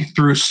McKee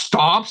threw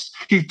stomps.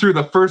 He threw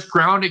the first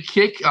grounded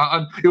kick.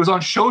 It was on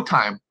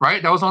Showtime,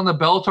 right? That was on the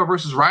Bellator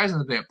versus RIZIN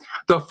event.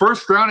 The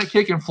first grounded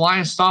kick and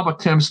flying stomp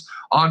attempts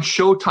on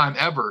Showtime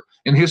ever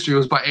in history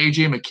was by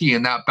AJ McKee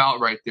in that bout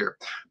right there.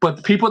 But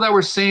the people that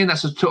were saying that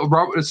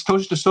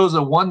Satoshi de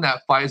Souza won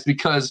that fight is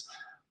because,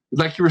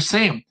 like you were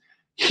saying,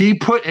 he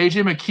put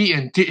AJ McKee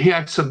in. He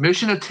had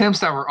submission attempts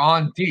that were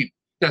on deep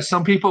that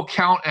some people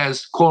count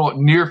as quote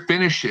near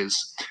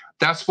finishes.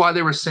 That's why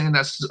they were saying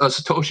that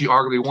Satoshi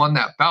arguably won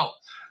that bout.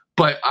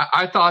 But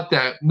I thought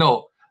that,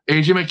 no,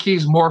 AJ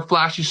McKee's more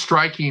flashy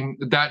striking.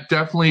 That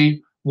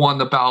definitely won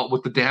the bout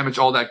with the damage,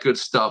 all that good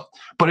stuff.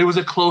 But it was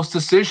a close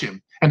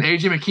decision. And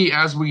AJ McKee,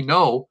 as we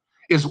know,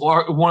 is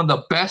one of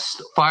the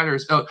best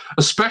fighters,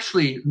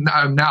 especially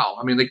now.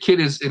 I mean, the kid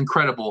is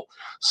incredible.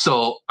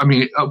 So, I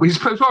mean, he's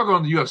probably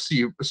going to the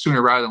UFC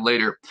sooner rather than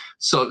later.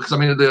 So, because, I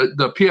mean,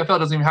 the PFL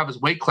doesn't even have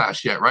his weight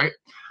class yet, right?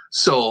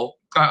 So,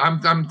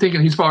 I'm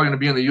thinking he's probably going to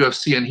be in the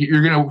UFC, and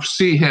you're going to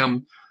see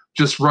him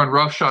just run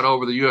roughshod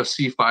over the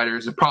UFC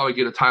fighters and probably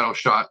get a title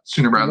shot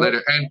sooner rather than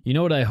later. And you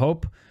know what I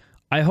hope?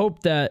 I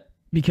hope that,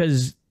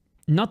 because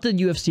not that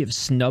UFC have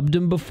snubbed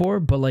him before,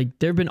 but like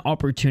there have been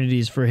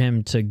opportunities for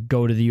him to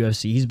go to the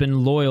UFC. He's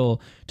been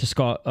loyal to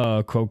Scott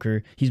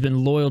Coker. He's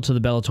been loyal to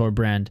the Bellator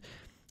brand.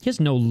 He has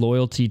no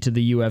loyalty to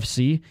the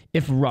UFC.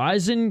 If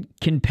RIZIN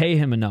can pay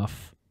him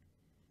enough,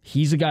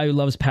 he's a guy who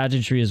loves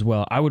pageantry as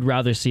well. I would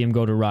rather see him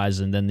go to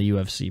RIZIN than the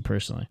UFC,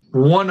 personally.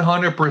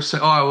 100%.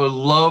 Oh, I would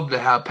love to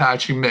have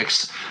Pachi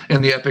mix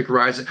in the Epic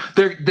RIZIN.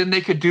 Then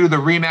they could do the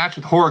rematch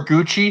with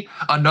Horiguchi,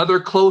 another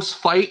close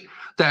fight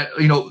that,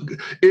 you know,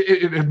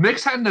 if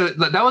Mix had to,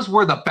 that was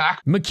where the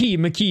back...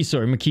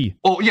 McKee.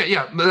 Oh,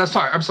 yeah.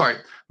 I'm sorry.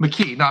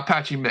 McKee, not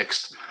Pachi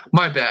mixed.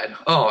 My bad.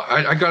 Oh,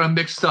 I got them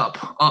mixed up.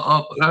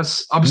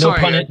 I'm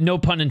sorry. No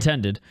pun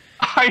intended.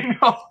 I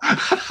know.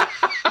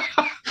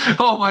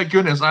 Oh my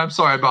goodness, I'm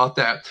sorry about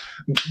that.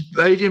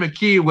 AJ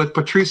McKee with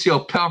Patricio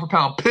pound for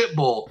pound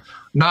Pitbull,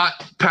 not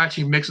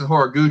Pachi Mix and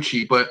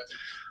Horiguchi. But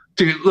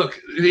dude, look.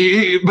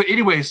 But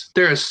anyways,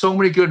 there are so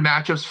many good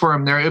matchups for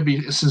him there. It'd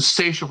be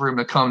sensational for him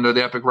to come to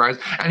the Epic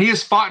RIZIN, and he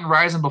has fought in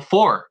RIZIN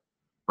before,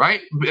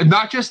 right?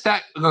 Not just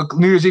that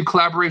New Year's Eve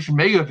collaboration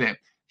mega event.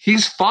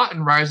 He's fought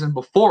in RIZIN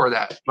before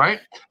that, right?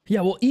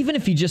 Yeah, well, even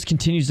if he just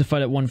continues to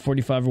fight at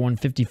 145 or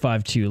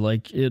 155 too,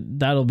 like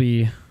that'll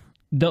be,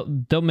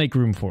 they'll make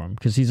room for him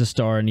because he's a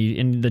star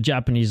and the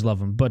Japanese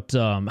love him. But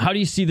how do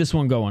you see this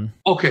one going?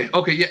 Okay,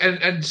 yeah,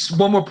 and just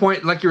one more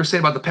point, like you were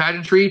saying about the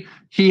pageantry,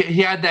 he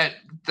had that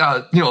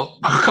you know,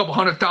 a couple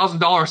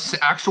 $100,000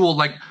 actual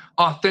like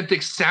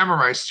authentic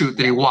samurai suit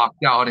that he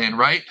walked out in,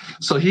 right?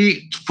 So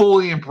he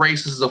fully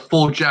embraces the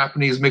full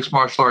Japanese mixed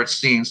martial arts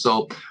scene.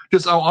 So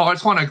I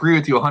just want to agree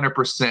with you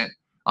 100%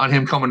 on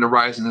him coming to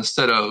RIZIN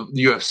instead of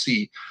the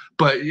UFC.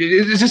 But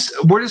it's just,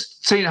 we're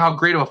just saying how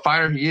great of a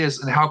fighter he is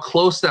and how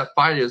close that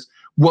fight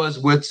was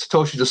with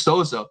Satoshi de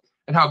Souza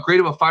and how great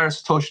of a fighter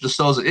Satoshi de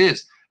Souza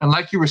is. And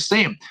like you were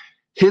saying,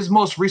 his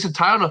most recent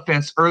title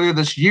defense earlier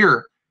this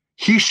year,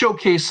 he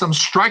showcased some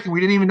striking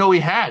we didn't even know he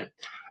had.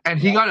 And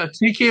he got a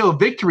TKO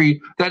victory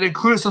that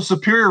included some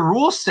superior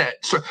rule set.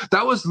 So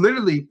that was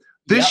literally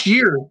this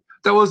year.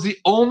 That was the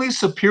only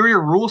superior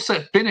rule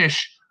set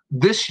finish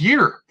this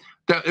year.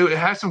 That it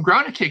had some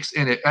grounded kicks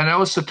in it. And that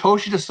was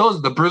Satoshi de Souza,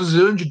 the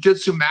Brazilian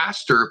Jiu-Jitsu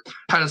master,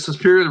 had a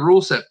superior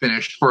rule set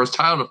finish for his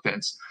title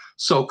defense.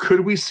 So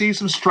could we see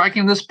some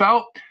striking in this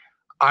bout?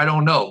 I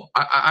don't know.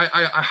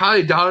 I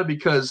highly doubt it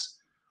because,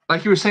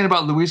 like you were saying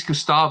about Luiz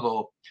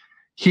Gustavo,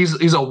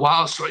 he's a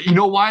wild story. You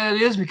know why that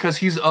is? Because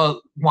he's a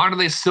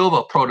Wanderlei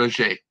Silva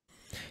protege.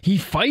 He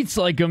fights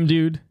like him,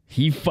 dude.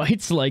 He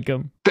fights like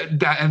him.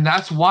 And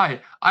that's why.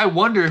 I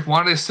wonder if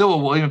Wanderlei Silva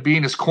will even be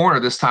in his corner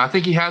this time. I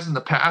think he has in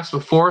the past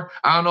before.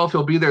 I don't know if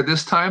he'll be there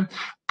this time,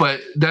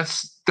 but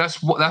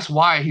that's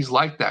why he's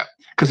like that,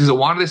 because he's a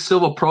Wanderlei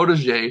Silva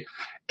protege.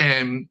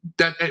 And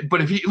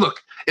but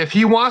if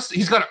he wants,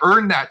 he's got to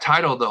earn that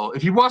title though.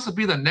 If he wants to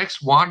be the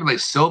next Wanderlei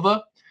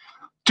Silva,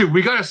 dude,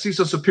 we got to see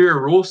some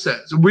superior rule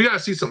sets. We got to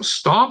see some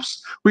stomps.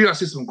 We got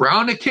to see some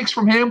grounded kicks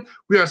from him.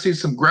 We got to see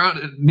some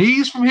grounded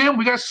knees from him.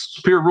 We got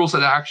superior rule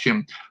set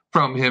action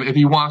from him if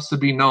he wants to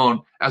be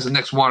known as the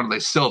next Wanderlei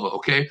Silva,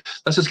 okay?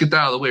 Let's just get that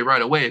out of the way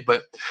right away.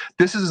 But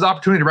this is his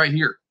opportunity right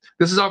here.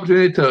 This is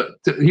opportunity to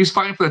he's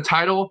fighting for the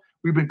title.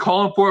 We've been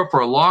calling for it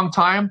for a long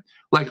time.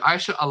 Like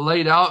Aisha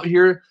laid out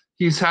here,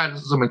 he's had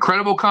some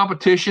incredible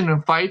competition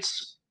and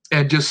fights,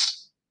 and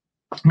just,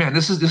 man,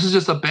 this is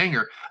just a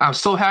banger. I'm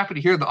so happy to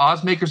hear the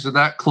odds makers are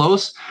that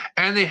close,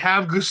 and they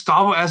have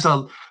Gustavo as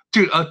a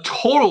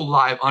total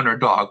live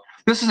underdog.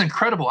 This is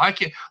incredible. I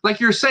can't, like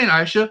you were saying,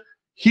 Aisha,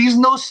 he's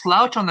no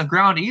slouch on the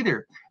ground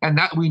either, and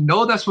that we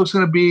know that's what's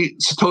going to be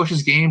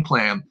Satoshi's game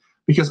plan,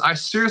 because I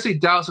seriously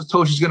doubt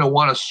Satoshi's going to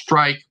want to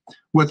strike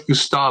with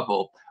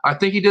Gustavo. I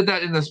think he did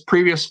that in this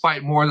previous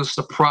fight more as a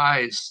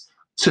surprise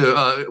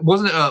to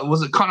was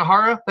it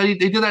Kanahara that he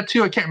did that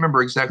too? I can't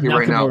remember exactly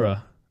right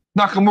now.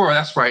 Nakamura,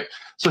 that's right.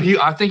 So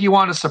I think he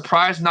wanted to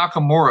surprise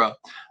Nakamura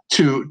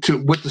to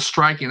with the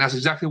striking. That's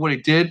exactly what he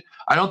did.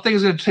 I don't think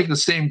he's going to take the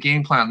same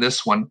game plan on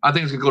this one. I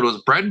think he's going to go to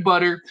his bread and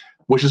butter,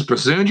 which is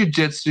Brazilian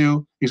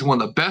Jiu-Jitsu. He's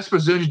one of the best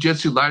Brazilian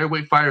Jiu-Jitsu lighter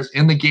weight fighters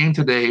in the game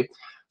today.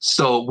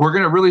 So we're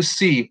going to really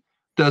see,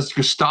 does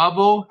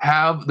Gustavo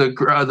have the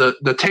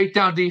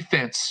takedown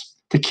defense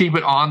to keep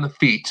it on the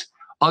feet?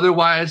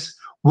 Otherwise,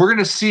 we're going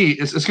to see,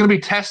 it's going to be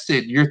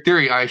tested, your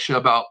theory, Aisha,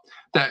 about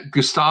that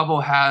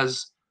Gustavo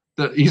has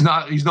he's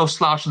no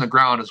slouch on the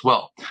ground as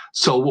well.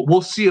 So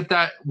we'll see if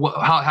how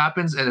it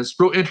happens, and it's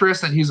real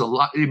interesting. He's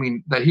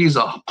that he's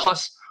a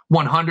plus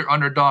 100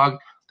 underdog.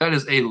 That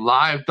is a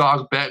live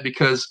dog bet,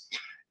 because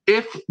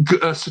if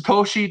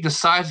Satoshi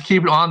decides to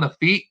keep it on the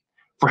feet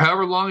for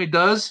however long he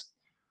does,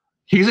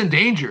 he's in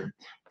danger.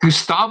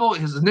 Gustavo,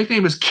 his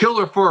nickname is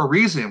Killer for a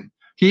reason.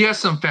 He has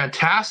some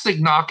fantastic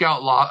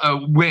knockout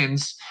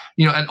wins,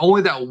 and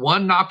only that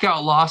one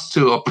knockout loss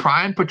to a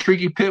prime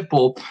Patricky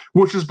Pitbull,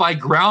 which was by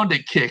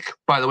grounded kick,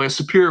 by the way, a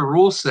superior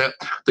rule set,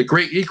 the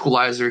great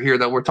equalizer here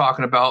that we're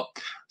talking about.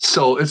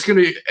 So it's going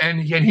to be,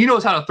 and he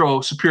knows how to throw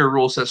superior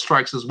rule set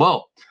strikes as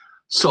well.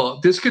 So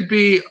this could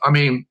be,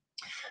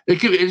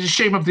 it's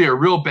shape up to be a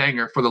real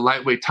banger for the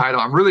lightweight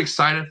title. I'm really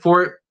excited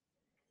for it.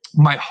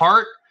 My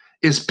heart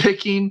is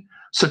picking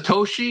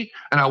Satoshi,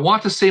 and I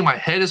want to say my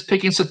head is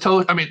picking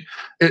Satoshi. I mean,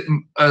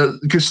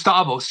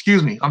 Gustavo.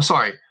 Excuse me. I'm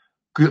sorry.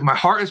 My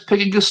heart is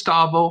picking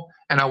Gustavo,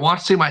 and I want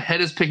to say my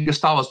head is picking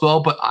Gustavo as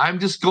well. But I'm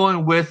just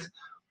going with.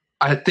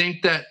 I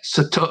think that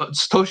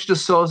Satoshi de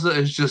Souza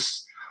is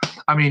just.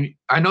 I mean,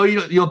 I know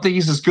you don't think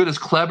he's as good as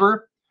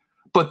Kleber,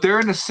 but they're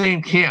in the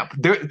same camp.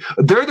 They're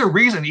the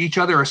reason each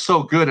other are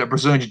so good at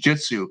Brazilian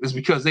Jiu-Jitsu is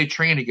because they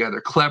train together,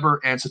 Kleber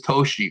and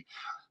Satoshi.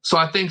 So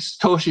I think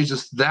Satoshi is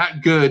just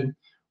that good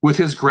with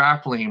his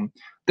grappling.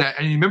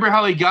 And you remember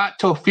how he got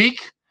Tofik?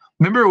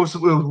 Remember it was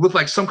with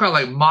like some kind of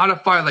like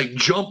modified like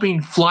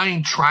jumping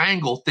flying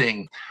triangle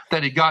thing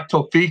that he got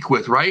Tofik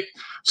with, right?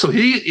 So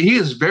he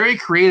is very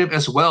creative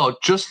as well,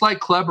 just like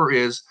Kleber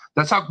is.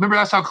 That's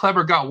how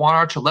Kleber got Juan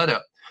Archuleta,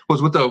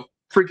 was with a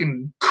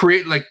freaking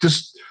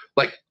just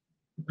like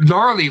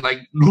gnarly like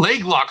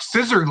leg lock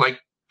scissor like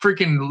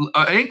freaking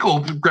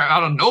ankle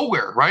out of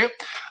nowhere, right?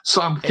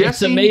 So I'm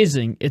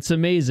guessing it's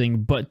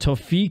amazing. But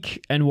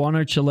Tofik and Juan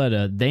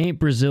Archuleta, they ain't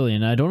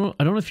Brazilian. I don't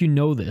know if you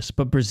know this,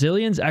 but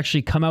Brazilians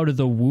actually come out of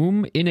the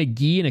womb in a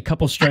gi and a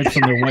couple stripes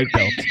on their white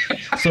belt.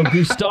 So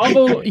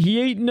Gustavo, he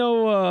ain't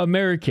no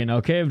American.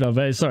 Okay,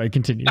 no, sorry,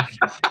 continue.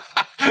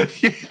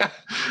 Yeah.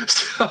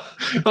 So,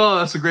 oh,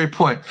 that's a great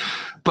point.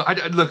 But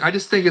I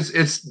just think it's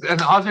and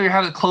the odds are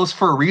have it close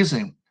for a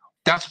reason.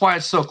 That's why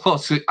it's so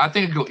close. So I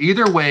think it could go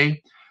either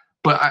way.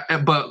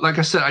 But like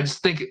I said, I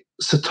just think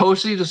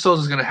Satoshi de Souza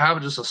is going to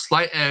have just a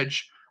slight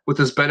edge with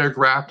his better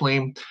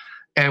grappling,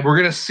 and we're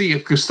going to see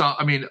if Gustavo.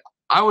 I mean,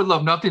 I would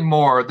love nothing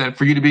more than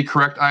for you to be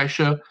correct,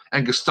 Aisha,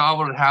 and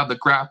Gustavo to have the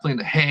grappling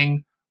to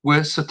hang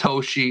with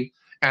Satoshi,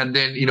 and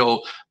then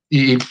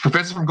he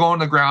prevents him from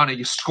going to the ground, and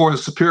he scores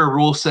a superior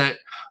rule set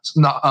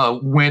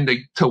win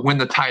to win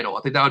the title.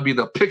 I think that would be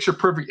the picture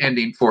perfect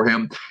ending for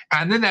him,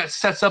 and then that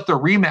sets up the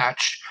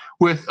rematch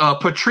with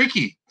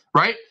Patricky,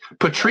 right?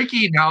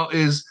 Patricky now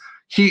is.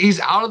 He's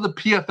out of the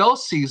PFL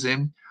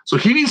season, so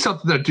he needs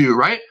something to do,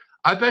 right?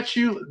 I bet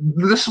you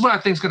this is what I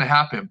think is going to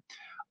happen.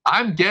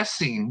 I'm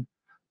guessing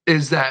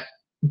is that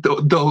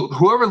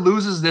whoever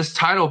loses this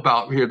title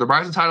bout here, the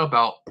RIZIN title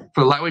bout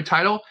for the lightweight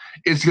title,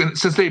 is going to,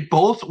 since they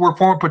both were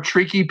former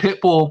Patricky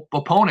Pitbull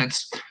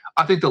opponents,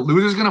 I think the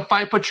loser is going to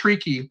fight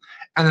Patricky,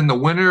 and then the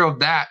winner of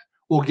that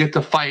will get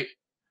to fight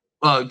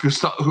either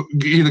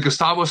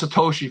Gustavo or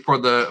Satoshi for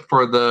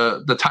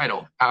the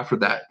title after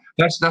that.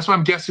 That's what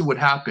I'm guessing would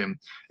happen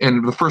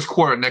in the first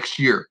quarter of next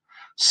year.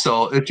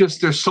 So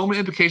there's so many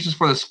implications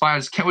for this fight. I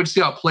just can't wait to see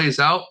how it plays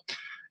out.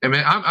 And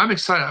man, I'm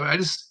excited.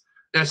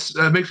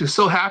 It makes me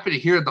so happy to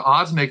hear the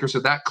odds makers are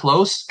that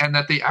close and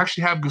that they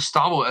actually have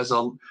Gustavo as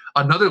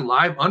another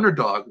live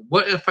underdog.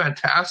 What a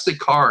fantastic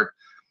card!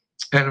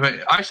 And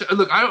man, Aisha,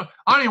 look, I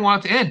don't even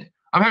want it to end.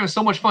 I'm having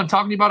so much fun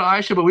talking to you about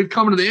Aisha, but we've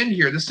come to the end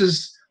here. This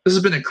has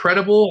been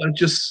incredible and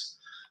just.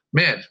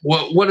 Man,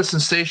 what a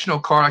sensational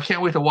card. I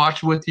can't wait to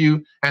watch it with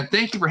you. And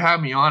thank you for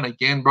having me on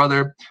again,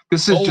 brother.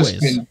 This has just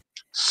been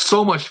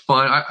so much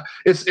fun.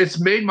 It's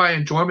made my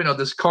enjoyment of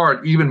this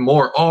card even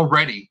more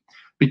already.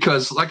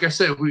 Because like I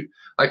said,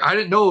 I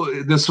didn't know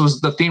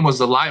the theme was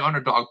the live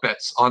underdog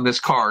bets on this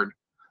card,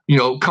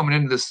 coming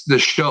into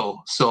this show.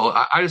 So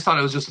I just thought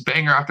it was just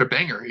banger after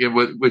banger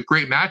with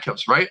great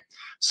matchups, right?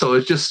 So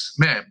it's just,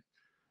 man,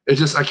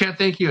 I can't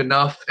thank you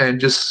enough, and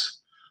just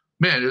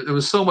man, it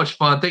was so much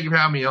fun. Thank you for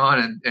having me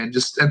on, and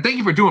thank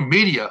you for doing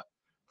media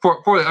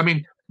for. I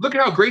mean, look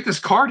at how great this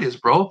card is,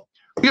 bro.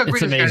 We got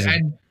great,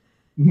 and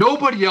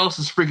nobody else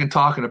is freaking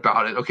talking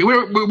about it. Okay,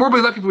 we're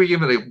really lucky if we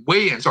give it a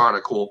weigh-ins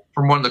article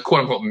from one of the quote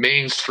unquote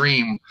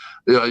mainstream.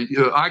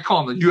 I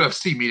call them the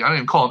UFC media. I don't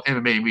even call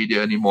them MMA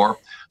media anymore.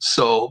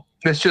 So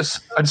I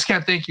just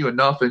can't thank you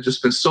enough. It's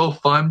just been so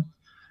fun,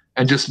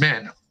 and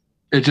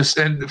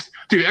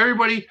dude,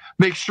 everybody,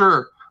 make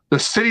sure. The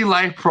City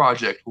Life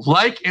Project.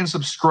 Like and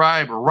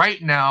subscribe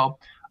right now.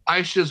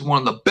 Aisha is one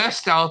of the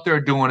best out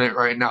there doing it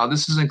right now.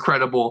 This is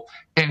incredible.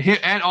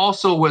 And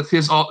also with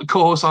his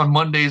co-host on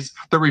Mondays,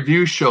 the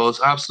review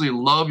shows. I absolutely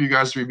love you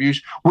guys'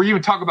 reviews. We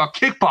even talk about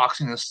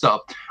kickboxing and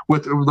stuff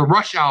with the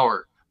Rush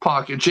Hour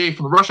podcast. Jay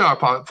from the Rush Hour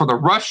podcast for the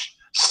Rush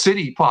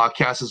City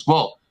podcast as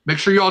well. Make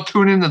sure you all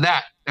tune into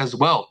that as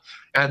well.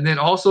 And then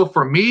also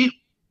for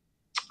me,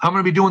 I'm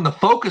going to be doing the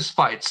Focus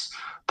Fights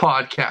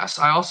podcast.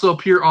 I also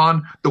appear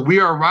on the We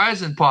Are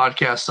RIZIN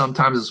podcast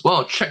sometimes as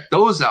well. Check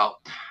those out.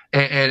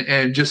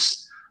 And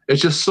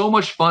it's just so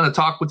much fun to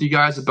talk with you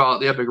guys about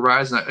the Epic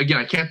RIZIN. Again,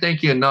 I can't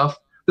thank you enough.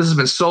 This has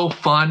been so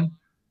fun.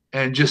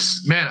 And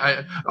just,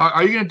 man,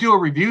 are you going to do a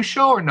review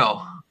show or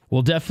no?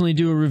 We'll definitely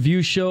do a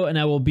review show, and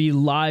I will be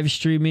live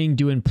streaming,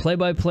 doing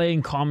play-by-play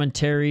and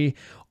commentary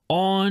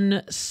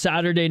on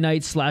Saturday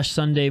night /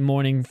 Sunday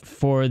morning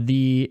for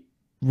the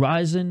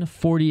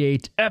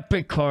RIZIN.48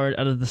 epic card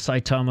out of the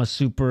Saitama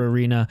Super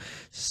Arena.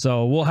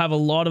 So we'll have a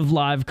lot of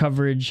live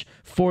coverage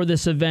for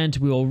this event.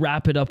 We will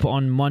wrap it up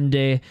on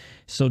Monday.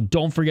 So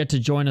don't forget to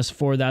join us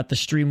for that. The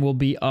stream will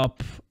be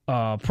up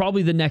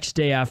probably the next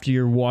day after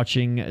you're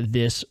watching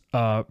this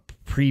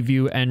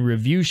preview and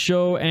review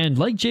show. And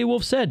like J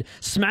Wolf said,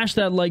 smash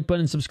that like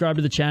button, subscribe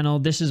to the channel.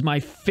 This is my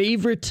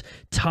favorite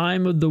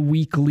time of the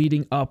week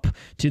leading up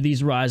to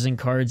these RIZIN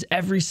cards.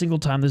 Every single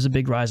time there's a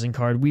big RIZIN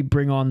card, we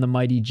bring on the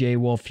mighty J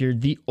Wolf here,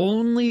 the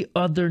only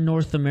other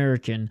North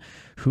American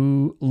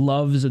who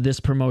loves this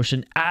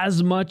promotion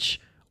as much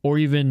or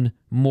even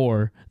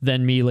more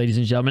than me, ladies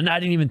and gentlemen.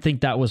 I didn't even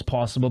think that was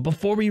possible.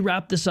 Before we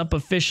wrap this up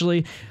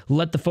officially,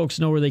 let the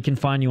folks know where they can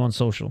find you on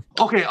social.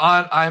 Okay,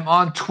 I'm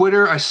on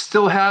Twitter. I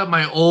still have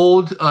my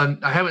old, I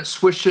haven't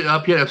switched it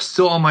up yet. I'm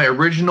still on my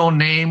original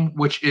name,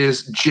 which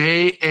is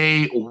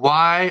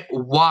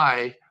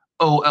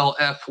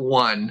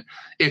JAYYOLF1.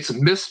 It's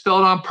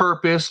misspelled on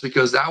purpose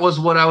because that was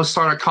what I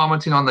started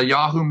commenting on the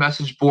Yahoo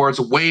message boards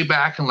way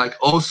back in like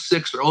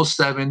 06 or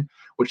 07,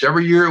 whichever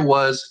year it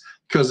was,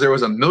 because there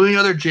was a million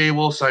other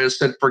J-Wolves, so I just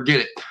said, forget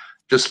it.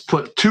 Just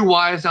put 2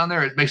 Y's down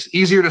there. It makes it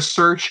easier to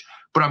search,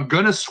 but I'm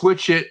going to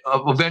switch it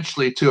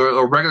eventually to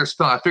a regular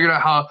spelling. I figured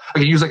out how I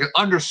can use like an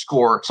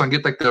underscore so I can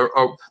get like their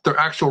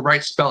actual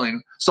right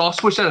spelling. So I'll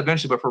switch that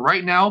eventually, but for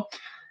right now,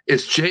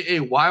 it's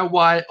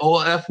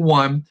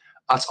JAYYOLF1.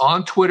 That's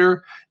on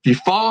Twitter. If you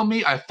follow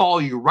me, I follow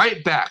you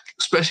right back,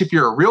 especially if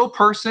you're a real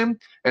person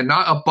and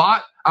not a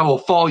bot. I will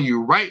follow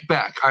you right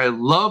back. I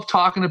love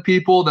talking to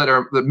people that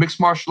are the mixed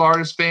martial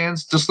artist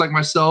fans, just like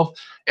myself,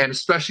 and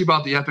especially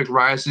about the Epic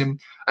RIZIN.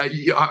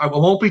 I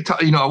won't be,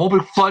 I won't be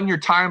flooding your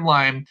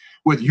timeline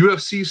with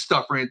UFC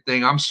stuff or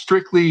anything. I'm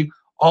strictly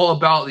all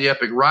about the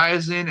Epic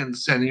RIZIN and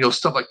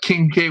stuff like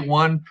King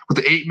K1 with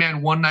the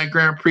 8-man one-night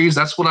Grand Prix.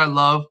 That's what I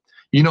love.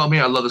 You know me.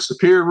 I love the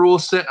Superior Rule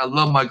Set. I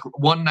love my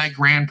one-night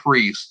Grand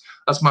Prix.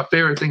 That's my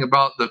favorite thing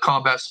about the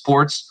combat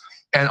sports,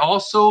 and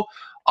also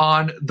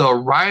on the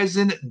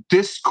RIZIN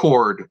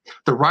Discord,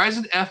 the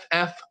RIZIN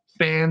FF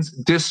fans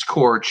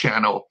Discord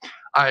channel.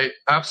 I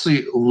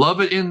absolutely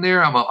love it in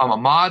there. I'm a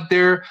mod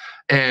there,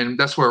 and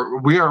that's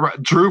where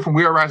Drew from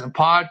We Are RIZIN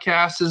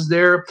podcast is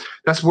there.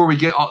 That's where we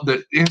get all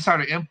the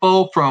insider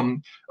info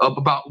from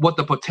about what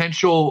the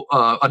potential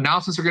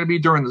announcements are going to be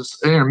during this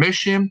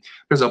intermission.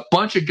 There's a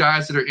bunch of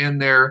guys that are in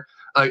there,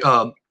 like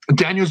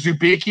Daniel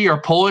Zubicki,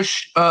 our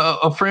Polish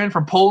a friend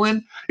from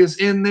Poland, is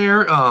in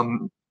there.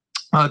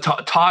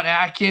 Todd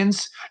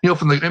Atkins,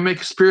 from the MMA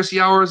Conspiracy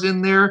Hours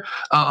in there.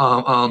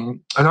 I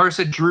already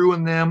said Drew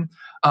and them.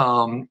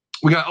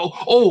 We got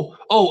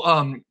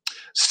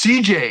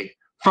CJ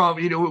from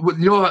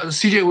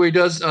CJ where he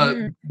does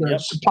the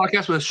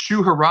podcast with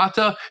Shu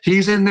Hirata.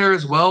 He's in there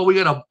as well. We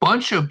got a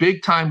bunch of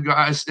big time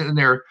guys in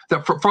there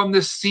that from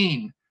this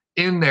scene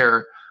in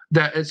there.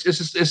 That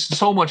it's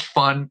so much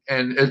fun,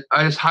 and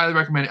I just highly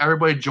recommend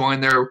everybody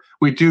join there.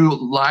 We do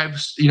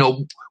lives,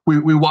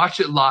 we watch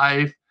it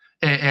live.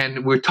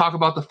 And we talk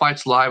about the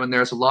fights live, and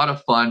there's a lot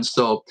of fun.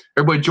 So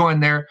everybody join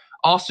there.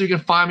 Also, you can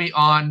find me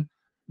on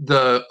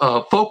the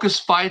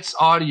Focus Fights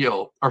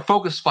audio, or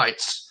Focus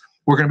Fights.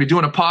 We're going to be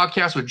doing a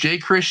podcast with J.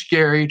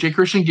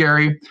 Christian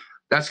Gary.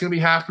 That's going to be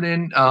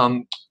happening.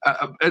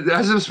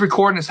 As this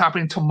recording is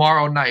happening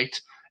tomorrow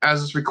night.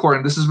 As it's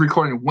recording, this is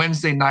recording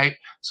Wednesday night,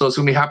 so it's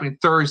going to be happening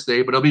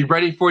Thursday. But it'll be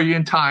ready for you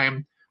in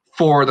time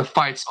for the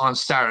fights on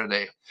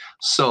Saturday.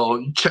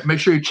 So make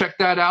sure you check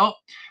that out.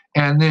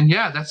 And then,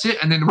 that's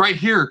it. And then right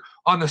here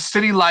on the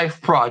City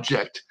Life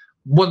Project,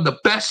 one of the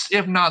best,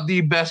 if not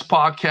the best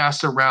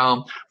podcasts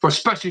around,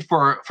 especially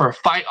for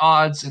fight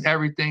odds and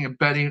everything and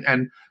betting.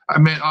 And I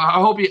mean,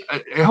 I hope you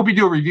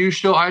do a review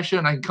show, Aisha,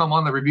 and I can come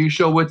on the review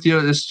show with you.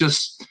 It's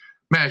just,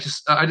 man,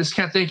 I just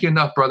can't thank you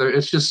enough, brother.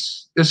 It's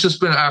just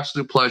been an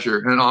absolute pleasure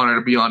and an honor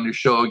to be on your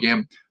show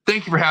again.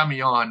 Thank you for having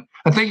me on,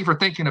 and thank you for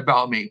thinking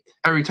about me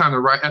every time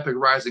the Epic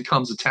RIZIN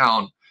comes to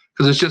town,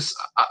 because it's just,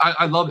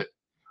 I love it.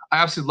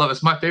 I absolutely love it.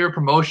 It's my favorite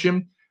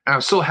promotion, and I'm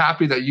so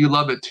happy that you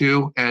love it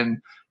too. And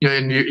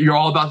you're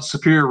all about the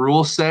Superior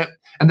Rule Set,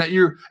 and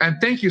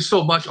thank you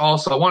so much.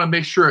 Also, I want to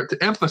make sure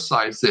to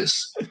emphasize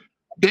this.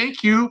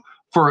 Thank you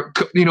for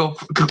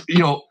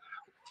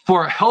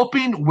for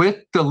helping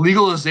with the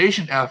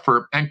legalization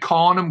effort and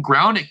calling them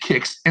grounded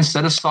kicks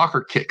instead of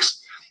soccer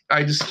kicks.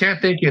 I just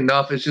can't thank you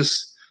enough. It's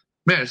just,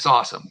 man, it's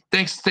awesome.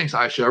 Thanks,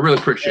 Aisha. I really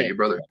appreciate you,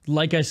 brother.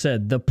 Like I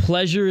said, the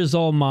pleasure is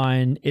all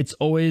mine. It's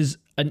always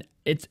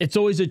it's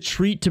always a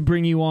treat to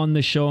bring you on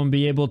the show and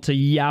be able to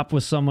yap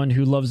with someone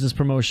who loves this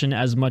promotion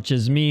as much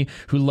as me,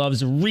 who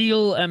loves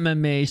real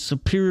MMA,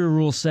 Superior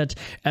Rule Set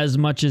as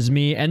much as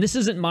me. And this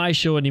isn't my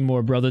show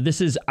anymore, brother.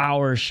 This is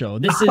our show.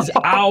 This is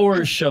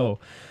our show.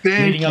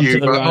 Leading up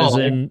to the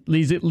RIZIN,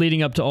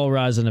 leading up to all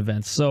RIZIN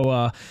events.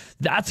 So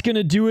that's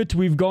gonna do it.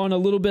 We've gone a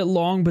little bit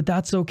long, but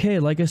that's okay.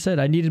 Like I said,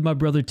 I needed my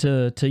brother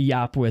to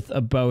yap with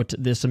about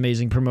this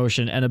amazing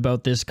promotion and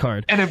about this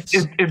card. And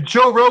if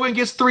Joe Rogan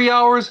gets 3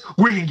 hours,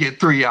 we can get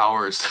 3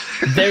 hours.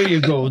 There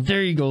you go.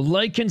 There you go.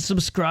 Like and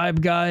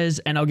subscribe, guys,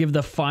 and I'll give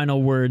the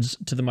final words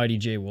to the mighty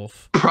J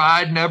Wolf.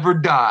 Pride never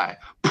die.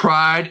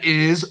 Pride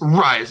is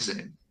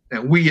RIZIN,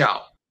 and we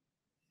out.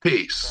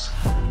 Peace.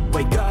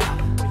 Wake up.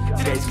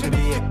 Today's gonna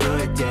be a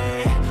good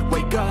day.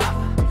 Wake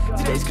up.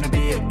 Today's gonna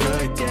be a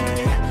good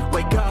day.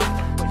 Wake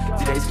up.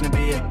 Today's gonna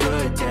be a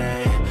good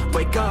day.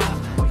 Wake up.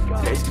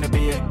 Today's gonna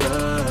be a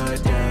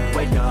good day.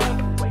 Wake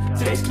up.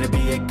 Today's gonna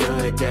be a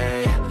good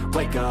day.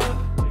 Wake up.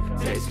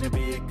 Today's gonna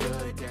be a good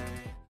day.